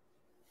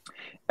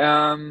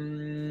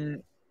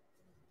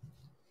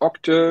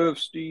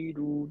 Octaves,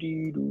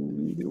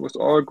 it was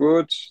all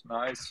good,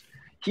 nice.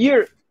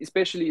 Here,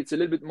 especially, it's a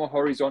little bit more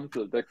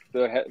horizontal. The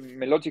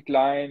melodic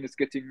line is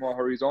getting more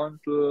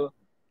horizontal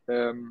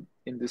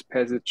in this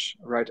passage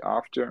right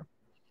after.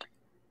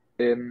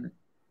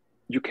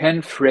 You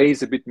can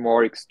phrase a bit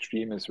more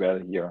extreme as well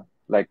here,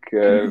 like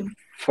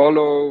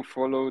follow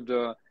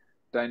the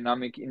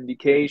dynamic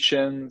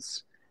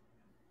indications.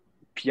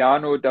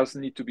 Piano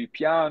doesn't need to be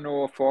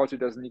piano, forte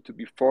doesn't need to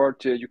be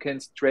forte. You can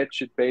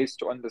stretch it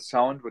based on the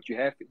sound what you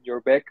have in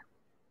your back.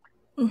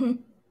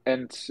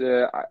 And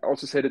I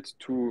also said it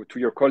to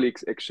your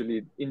colleagues,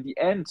 actually. In the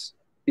end,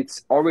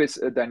 it's always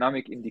a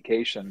dynamic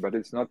indication, but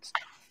it's not.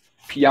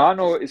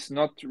 Piano is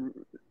not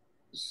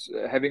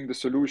having the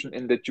solution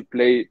in that you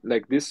play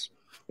like this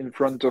in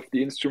front of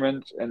the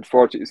instrument and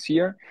forte is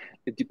here.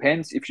 It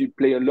depends if you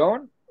play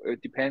alone.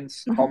 It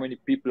depends how many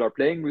people are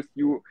playing with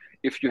you.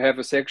 If you have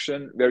a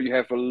section where you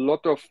have a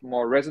lot of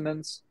more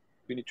resonance,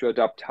 you need to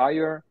adapt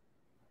higher.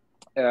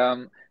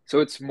 So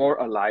it's more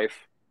alive.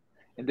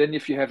 And then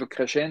if you have a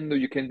crescendo,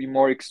 you can be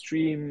more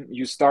extreme.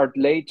 You start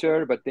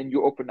later, but then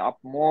you open up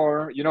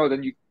more,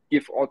 then you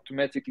give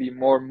automatically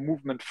more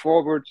movement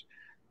forward,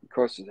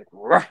 because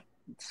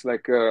it's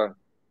like a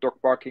dog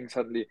barking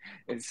suddenly.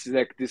 It's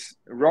like this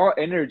raw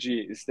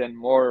energy is then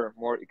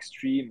more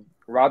extreme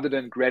rather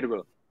than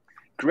gradual.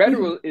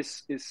 Gradual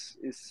is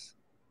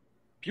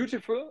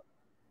beautiful,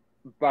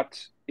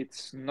 but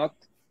it's not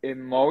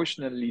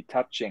emotionally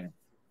touching.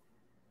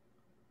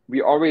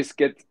 We always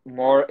get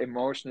more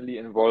emotionally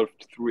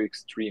involved through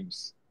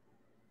extremes.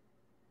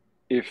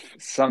 If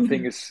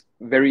something is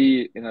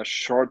very in a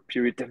short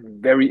period, then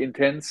very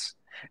intense,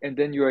 and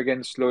then you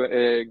again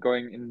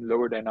going in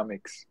lower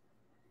dynamics,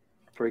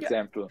 for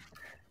example.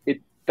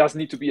 It doesn't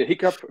need to be a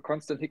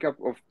constant hiccup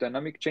of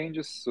dynamic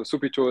changes. So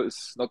subito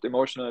is not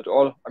emotional at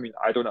all. I mean,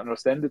 I don't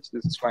understand it.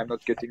 This is why I'm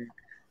not getting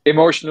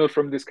emotional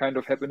from this kind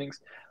of happenings.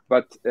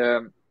 But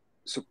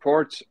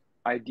support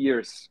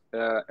ideas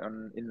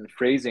in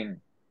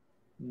phrasing,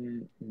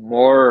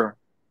 more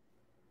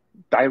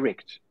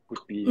direct would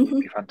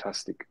be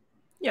fantastic.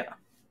 Yeah.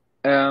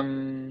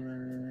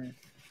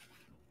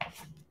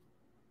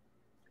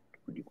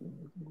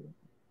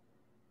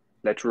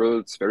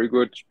 Laterals, very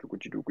good.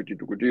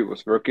 It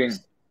was working.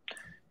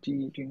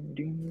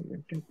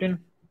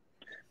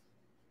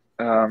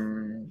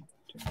 I'm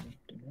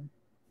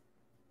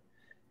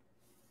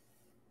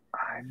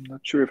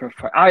not sure if I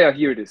find. Yeah,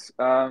 here it is.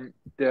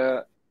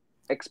 The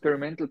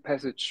experimental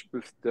passage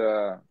with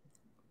the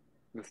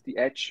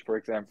edge, for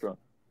example.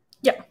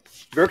 Yeah.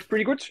 Worked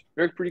pretty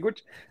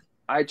good.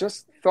 I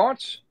just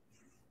thought.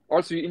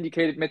 Also, you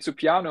indicated mezzo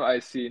piano, I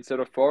see, instead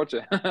of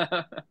forte,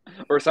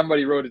 or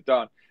somebody wrote it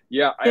down.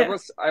 Yeah, I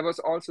was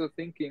also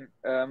thinking.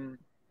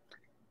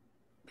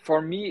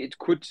 For me, it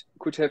could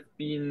have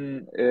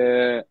been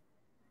a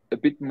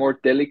bit more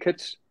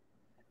delicate,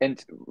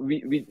 and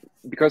we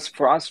because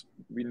for us,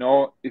 we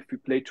know if we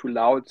play too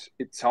loud,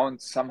 it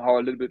sounds somehow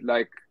a little bit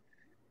like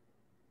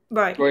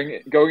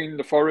going in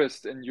the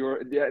forest, and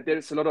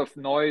there's a lot of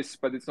noise,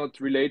 but it's not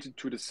related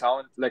to the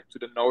sound, like to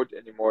the note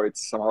anymore.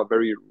 It's somehow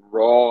very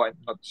raw and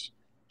not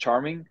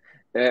charming.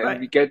 And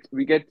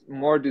we get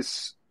more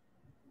this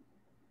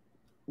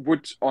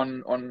wood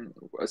on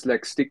as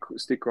like stick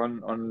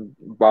on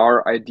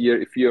bar idea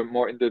if you're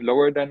more in the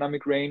lower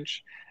dynamic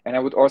range. And I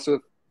would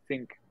also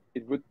think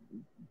it would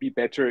be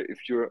better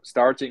if you're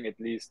starting at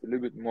least a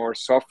little bit more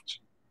soft.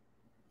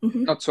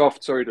 Not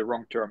soft, sorry, the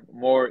wrong term.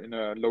 More in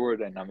a lower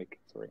dynamic,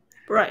 sorry.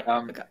 Right.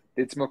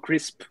 It's more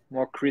crisp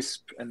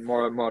and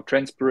more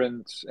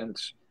transparent, and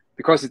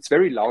because it's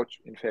very loud,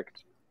 in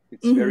fact.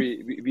 It's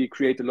we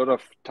create a lot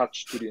of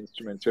touch to the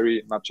instrument,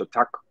 very much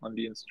attack on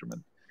the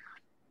instrument.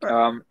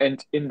 Right.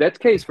 And in that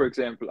case, for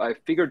example, I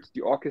figured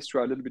the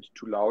orchestra a little bit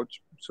too loud.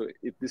 So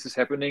if this is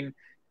happening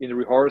in a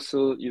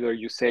rehearsal, either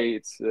you say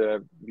it's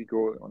we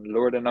go on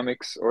lower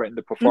dynamics, or in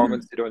the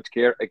performance they don't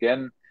care.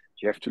 Again,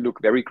 you have to look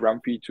very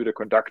grumpy to the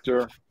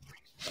conductor,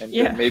 and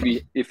then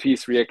maybe if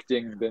he's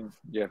reacting, then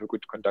you have a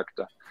good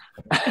conductor.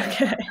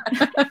 Okay.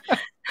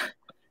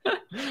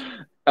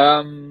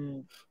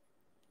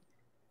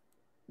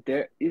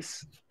 There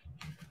is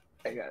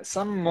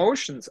some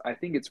motions. I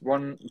think it's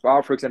one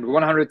bar, for example,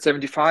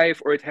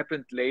 175, or it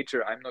happened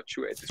later. I'm not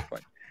sure at this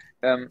point.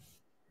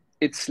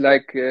 It's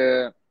like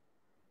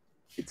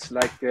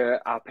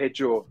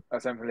arpeggio or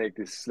something like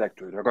this.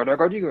 Like it's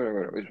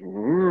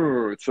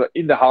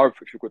in the harp,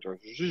 if you could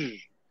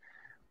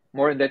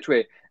more in that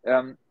way.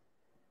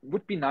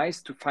 Would be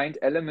nice to find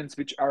elements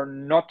which are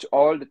not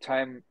all the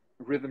time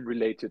rhythm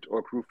related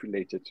or groove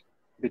related,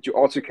 that you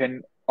also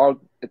can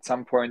at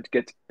some point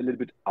get a little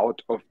bit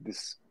out of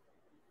this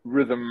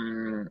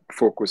rhythm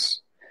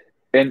focus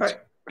and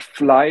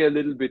fly a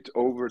little bit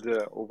over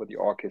the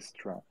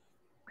orchestra.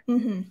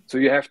 So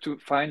you have to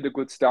find a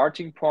good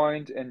starting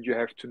point, and you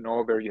have to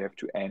know where you have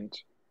to end.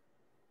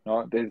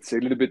 No, it's a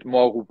little bit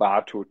more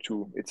rubato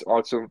too. It's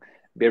also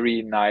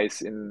very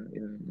nice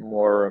in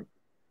more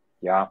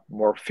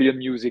film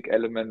music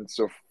elements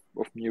of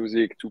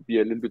music, to be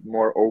a little bit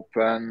more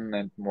open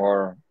and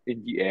more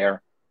in the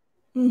air.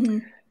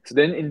 So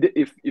then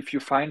if you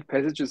find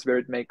passages where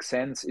it makes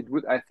sense, it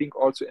would, I think,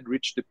 also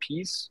enrich the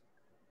piece,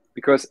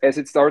 because as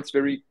it starts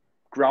very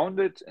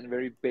grounded and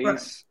very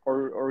bass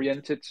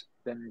oriented,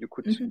 then you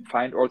could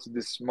find also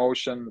these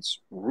motions.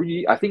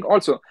 Really, I think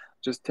also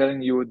just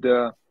telling you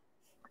the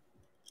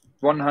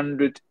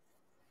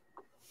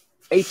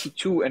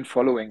 182 and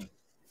following,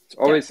 it's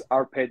always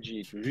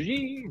arpeggi,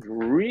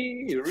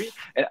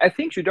 and I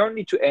think you don't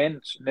need to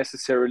end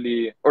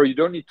necessarily, or you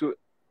don't need to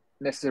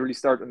necessarily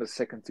start on the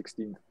second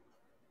 16th.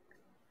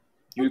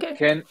 You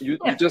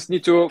just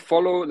need to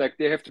follow, like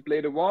they have to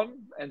play the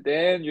one, and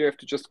then you have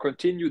to just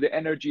continue the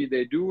energy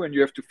they do, and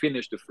you have to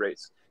finish the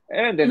phrase,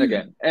 and then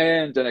again,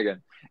 and then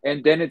again,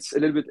 and then it's a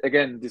little bit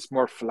again this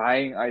more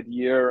flying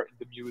idea in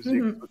the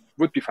music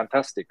would be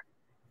fantastic.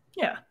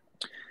 Yeah.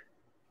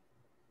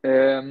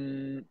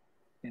 And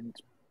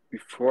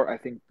before, I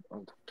think,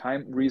 of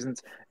time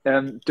reasons,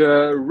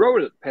 the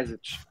roll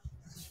passage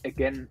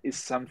again is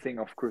something,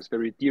 of course,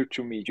 very dear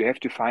to me. You have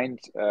to find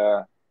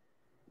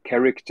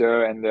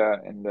character and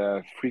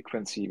the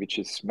frequency which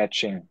is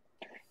matching,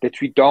 that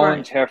we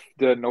don't have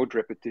the note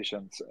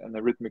repetitions and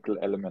the rhythmical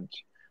element.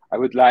 I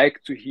would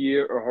like to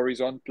hear a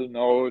horizontal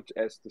note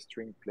as the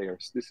string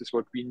players. This is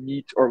what we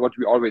need, or what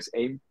we always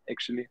aim,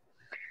 actually.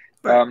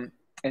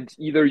 And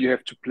either you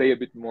have to play a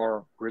bit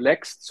more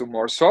relaxed, so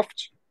more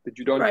soft, that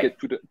you don't get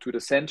to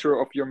the center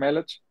of your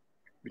mallet,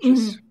 which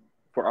is,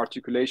 for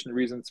articulation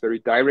reasons, very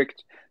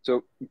direct.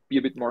 So be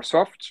a bit more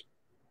soft,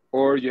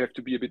 or you have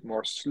to be a bit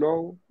more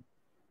slow.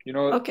 You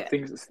know,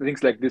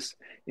 things like this,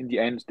 in the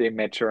end, they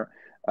matter.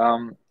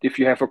 If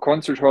you have a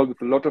concert hall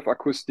with a lot of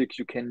acoustic,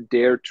 you can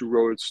dare to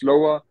roll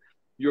slower.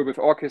 You're with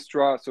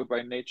orchestra, so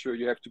by nature,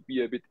 you have to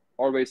be a bit,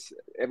 always,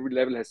 every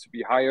level has to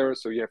be higher,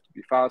 so you have to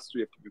be faster,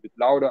 you have to be a bit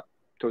louder.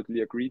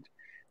 Totally agreed.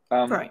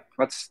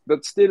 But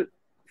still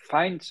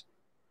find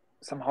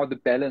somehow the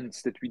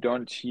balance, that we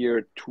don't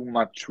hear too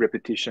much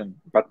repetition,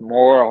 but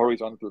more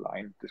horizontal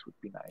line. This would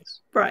be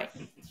nice. Right.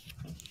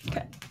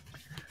 Okay.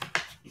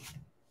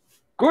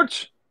 Good.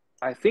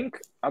 I think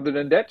other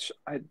than that,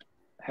 I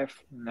have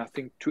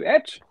nothing to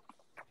add.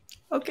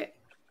 Okay.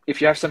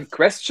 If you have some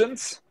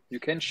questions, you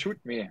can shoot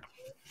me.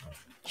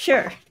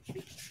 Sure.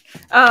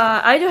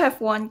 I do have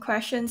one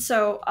question.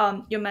 So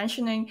you're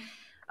mentioning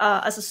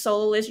as a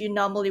soloist, you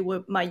normally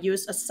might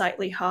use a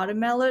slightly harder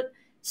mallet.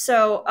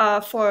 So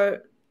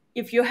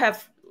if you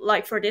have,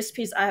 like for this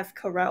piece, I have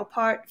chorale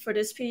part for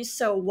this piece.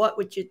 So what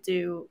would you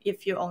do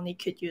if you only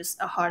could use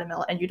a harder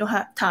mallet and you don't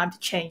have time to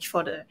change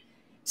for the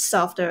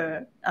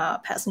softer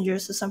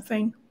passengers or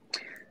something?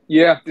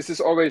 Yeah, this is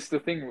always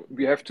the thing.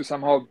 We have to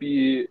somehow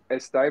be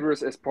as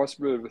diverse as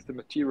possible with the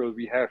material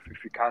we have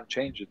if we can't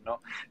change it. No,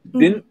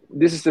 then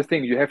this is the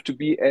thing. You have to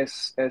be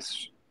as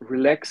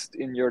relaxed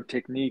in your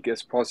technique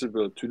as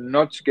possible to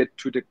not get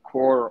to the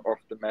core of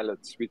the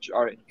mallets, which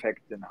are in fact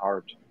then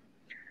hard.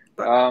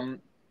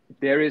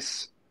 There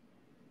is,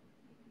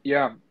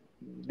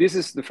 this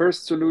is the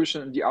first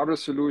solution. The other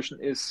solution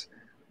is,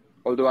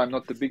 although I'm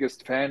not the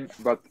biggest fan,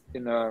 but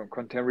in a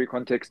contemporary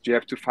context, you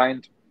have to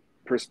find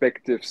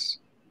perspectives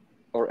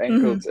or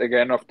angles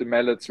again of the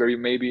mallets where you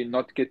maybe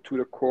not get to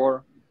the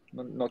core,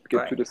 not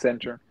get to the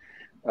center,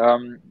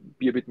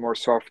 be a bit more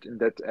soft in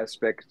that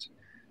aspect.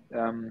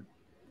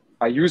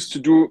 I used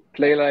to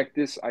play like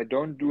this. I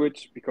don't do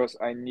it because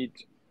I need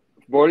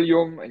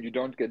volume, and you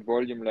don't get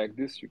volume like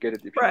this. You get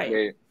it if you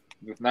play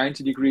with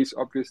 90 degrees,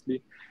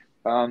 obviously.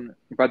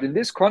 But in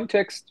this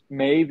context,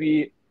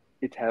 maybe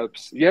it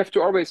helps. You have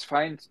to always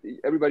find,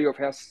 everybody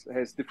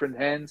has different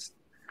hands,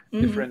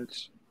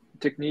 different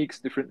techniques,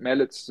 different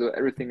mallets. So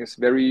everything is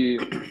very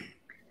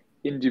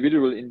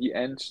individual in the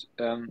end.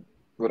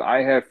 What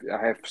I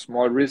have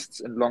small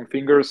wrists and long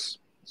fingers.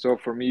 So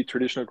for me,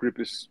 traditional grip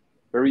is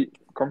very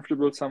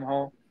comfortable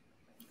somehow.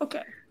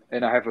 Okay.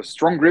 And I have a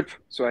strong grip,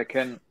 so I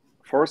can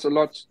force a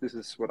lot. This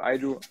is what I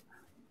do.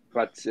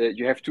 But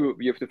you have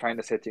to find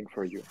a setting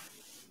for you.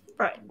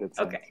 Right.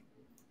 Okay.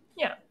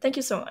 Yeah. Thank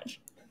you so much.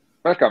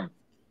 Welcome.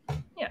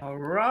 Yeah. All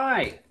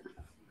right.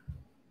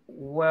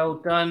 Well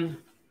done,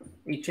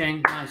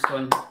 Yicheng. Nice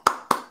one.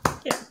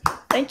 Yeah.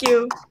 Thank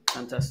you.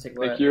 Fantastic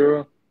work. Thank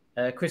you.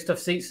 Christoph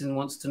Seaton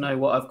wants to know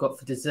what I've got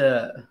for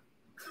dessert.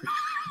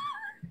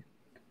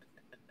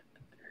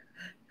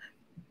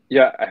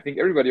 Yeah, I think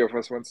everybody of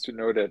us wants to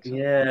know that.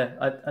 Yeah,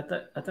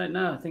 I don't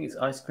know. I think it's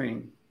ice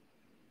cream.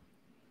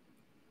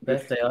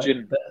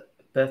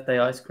 Birthday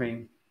ice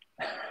cream.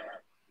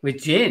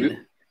 With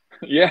gin?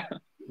 Yeah.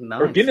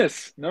 Nice. Or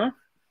Guinness, no?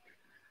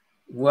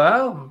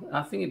 Well,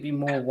 I think it'd be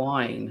more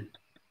wine.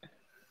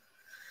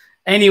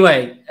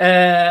 Anyway,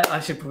 I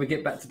should probably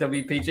get back to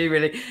WPG,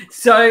 really.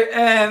 So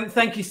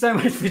thank you so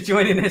much for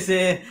joining us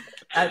here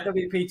at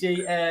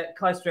WPG.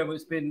 Kai Strobel,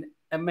 it's been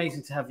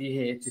amazing to have you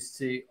here just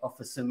to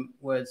offer some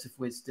words of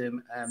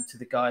wisdom to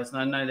the guys.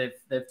 And I know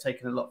they've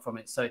taken a lot from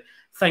it. So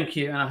thank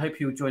you. And I hope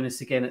you'll join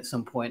us again at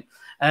some point.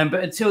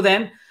 But until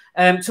then,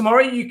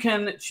 tomorrow you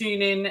can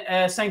tune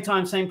in, same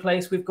time, same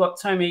place. We've got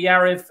Tomi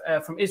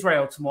Yariv from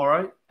Israel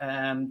tomorrow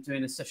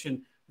doing a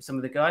session with some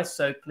of the guys.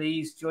 So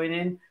please join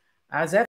in as ever.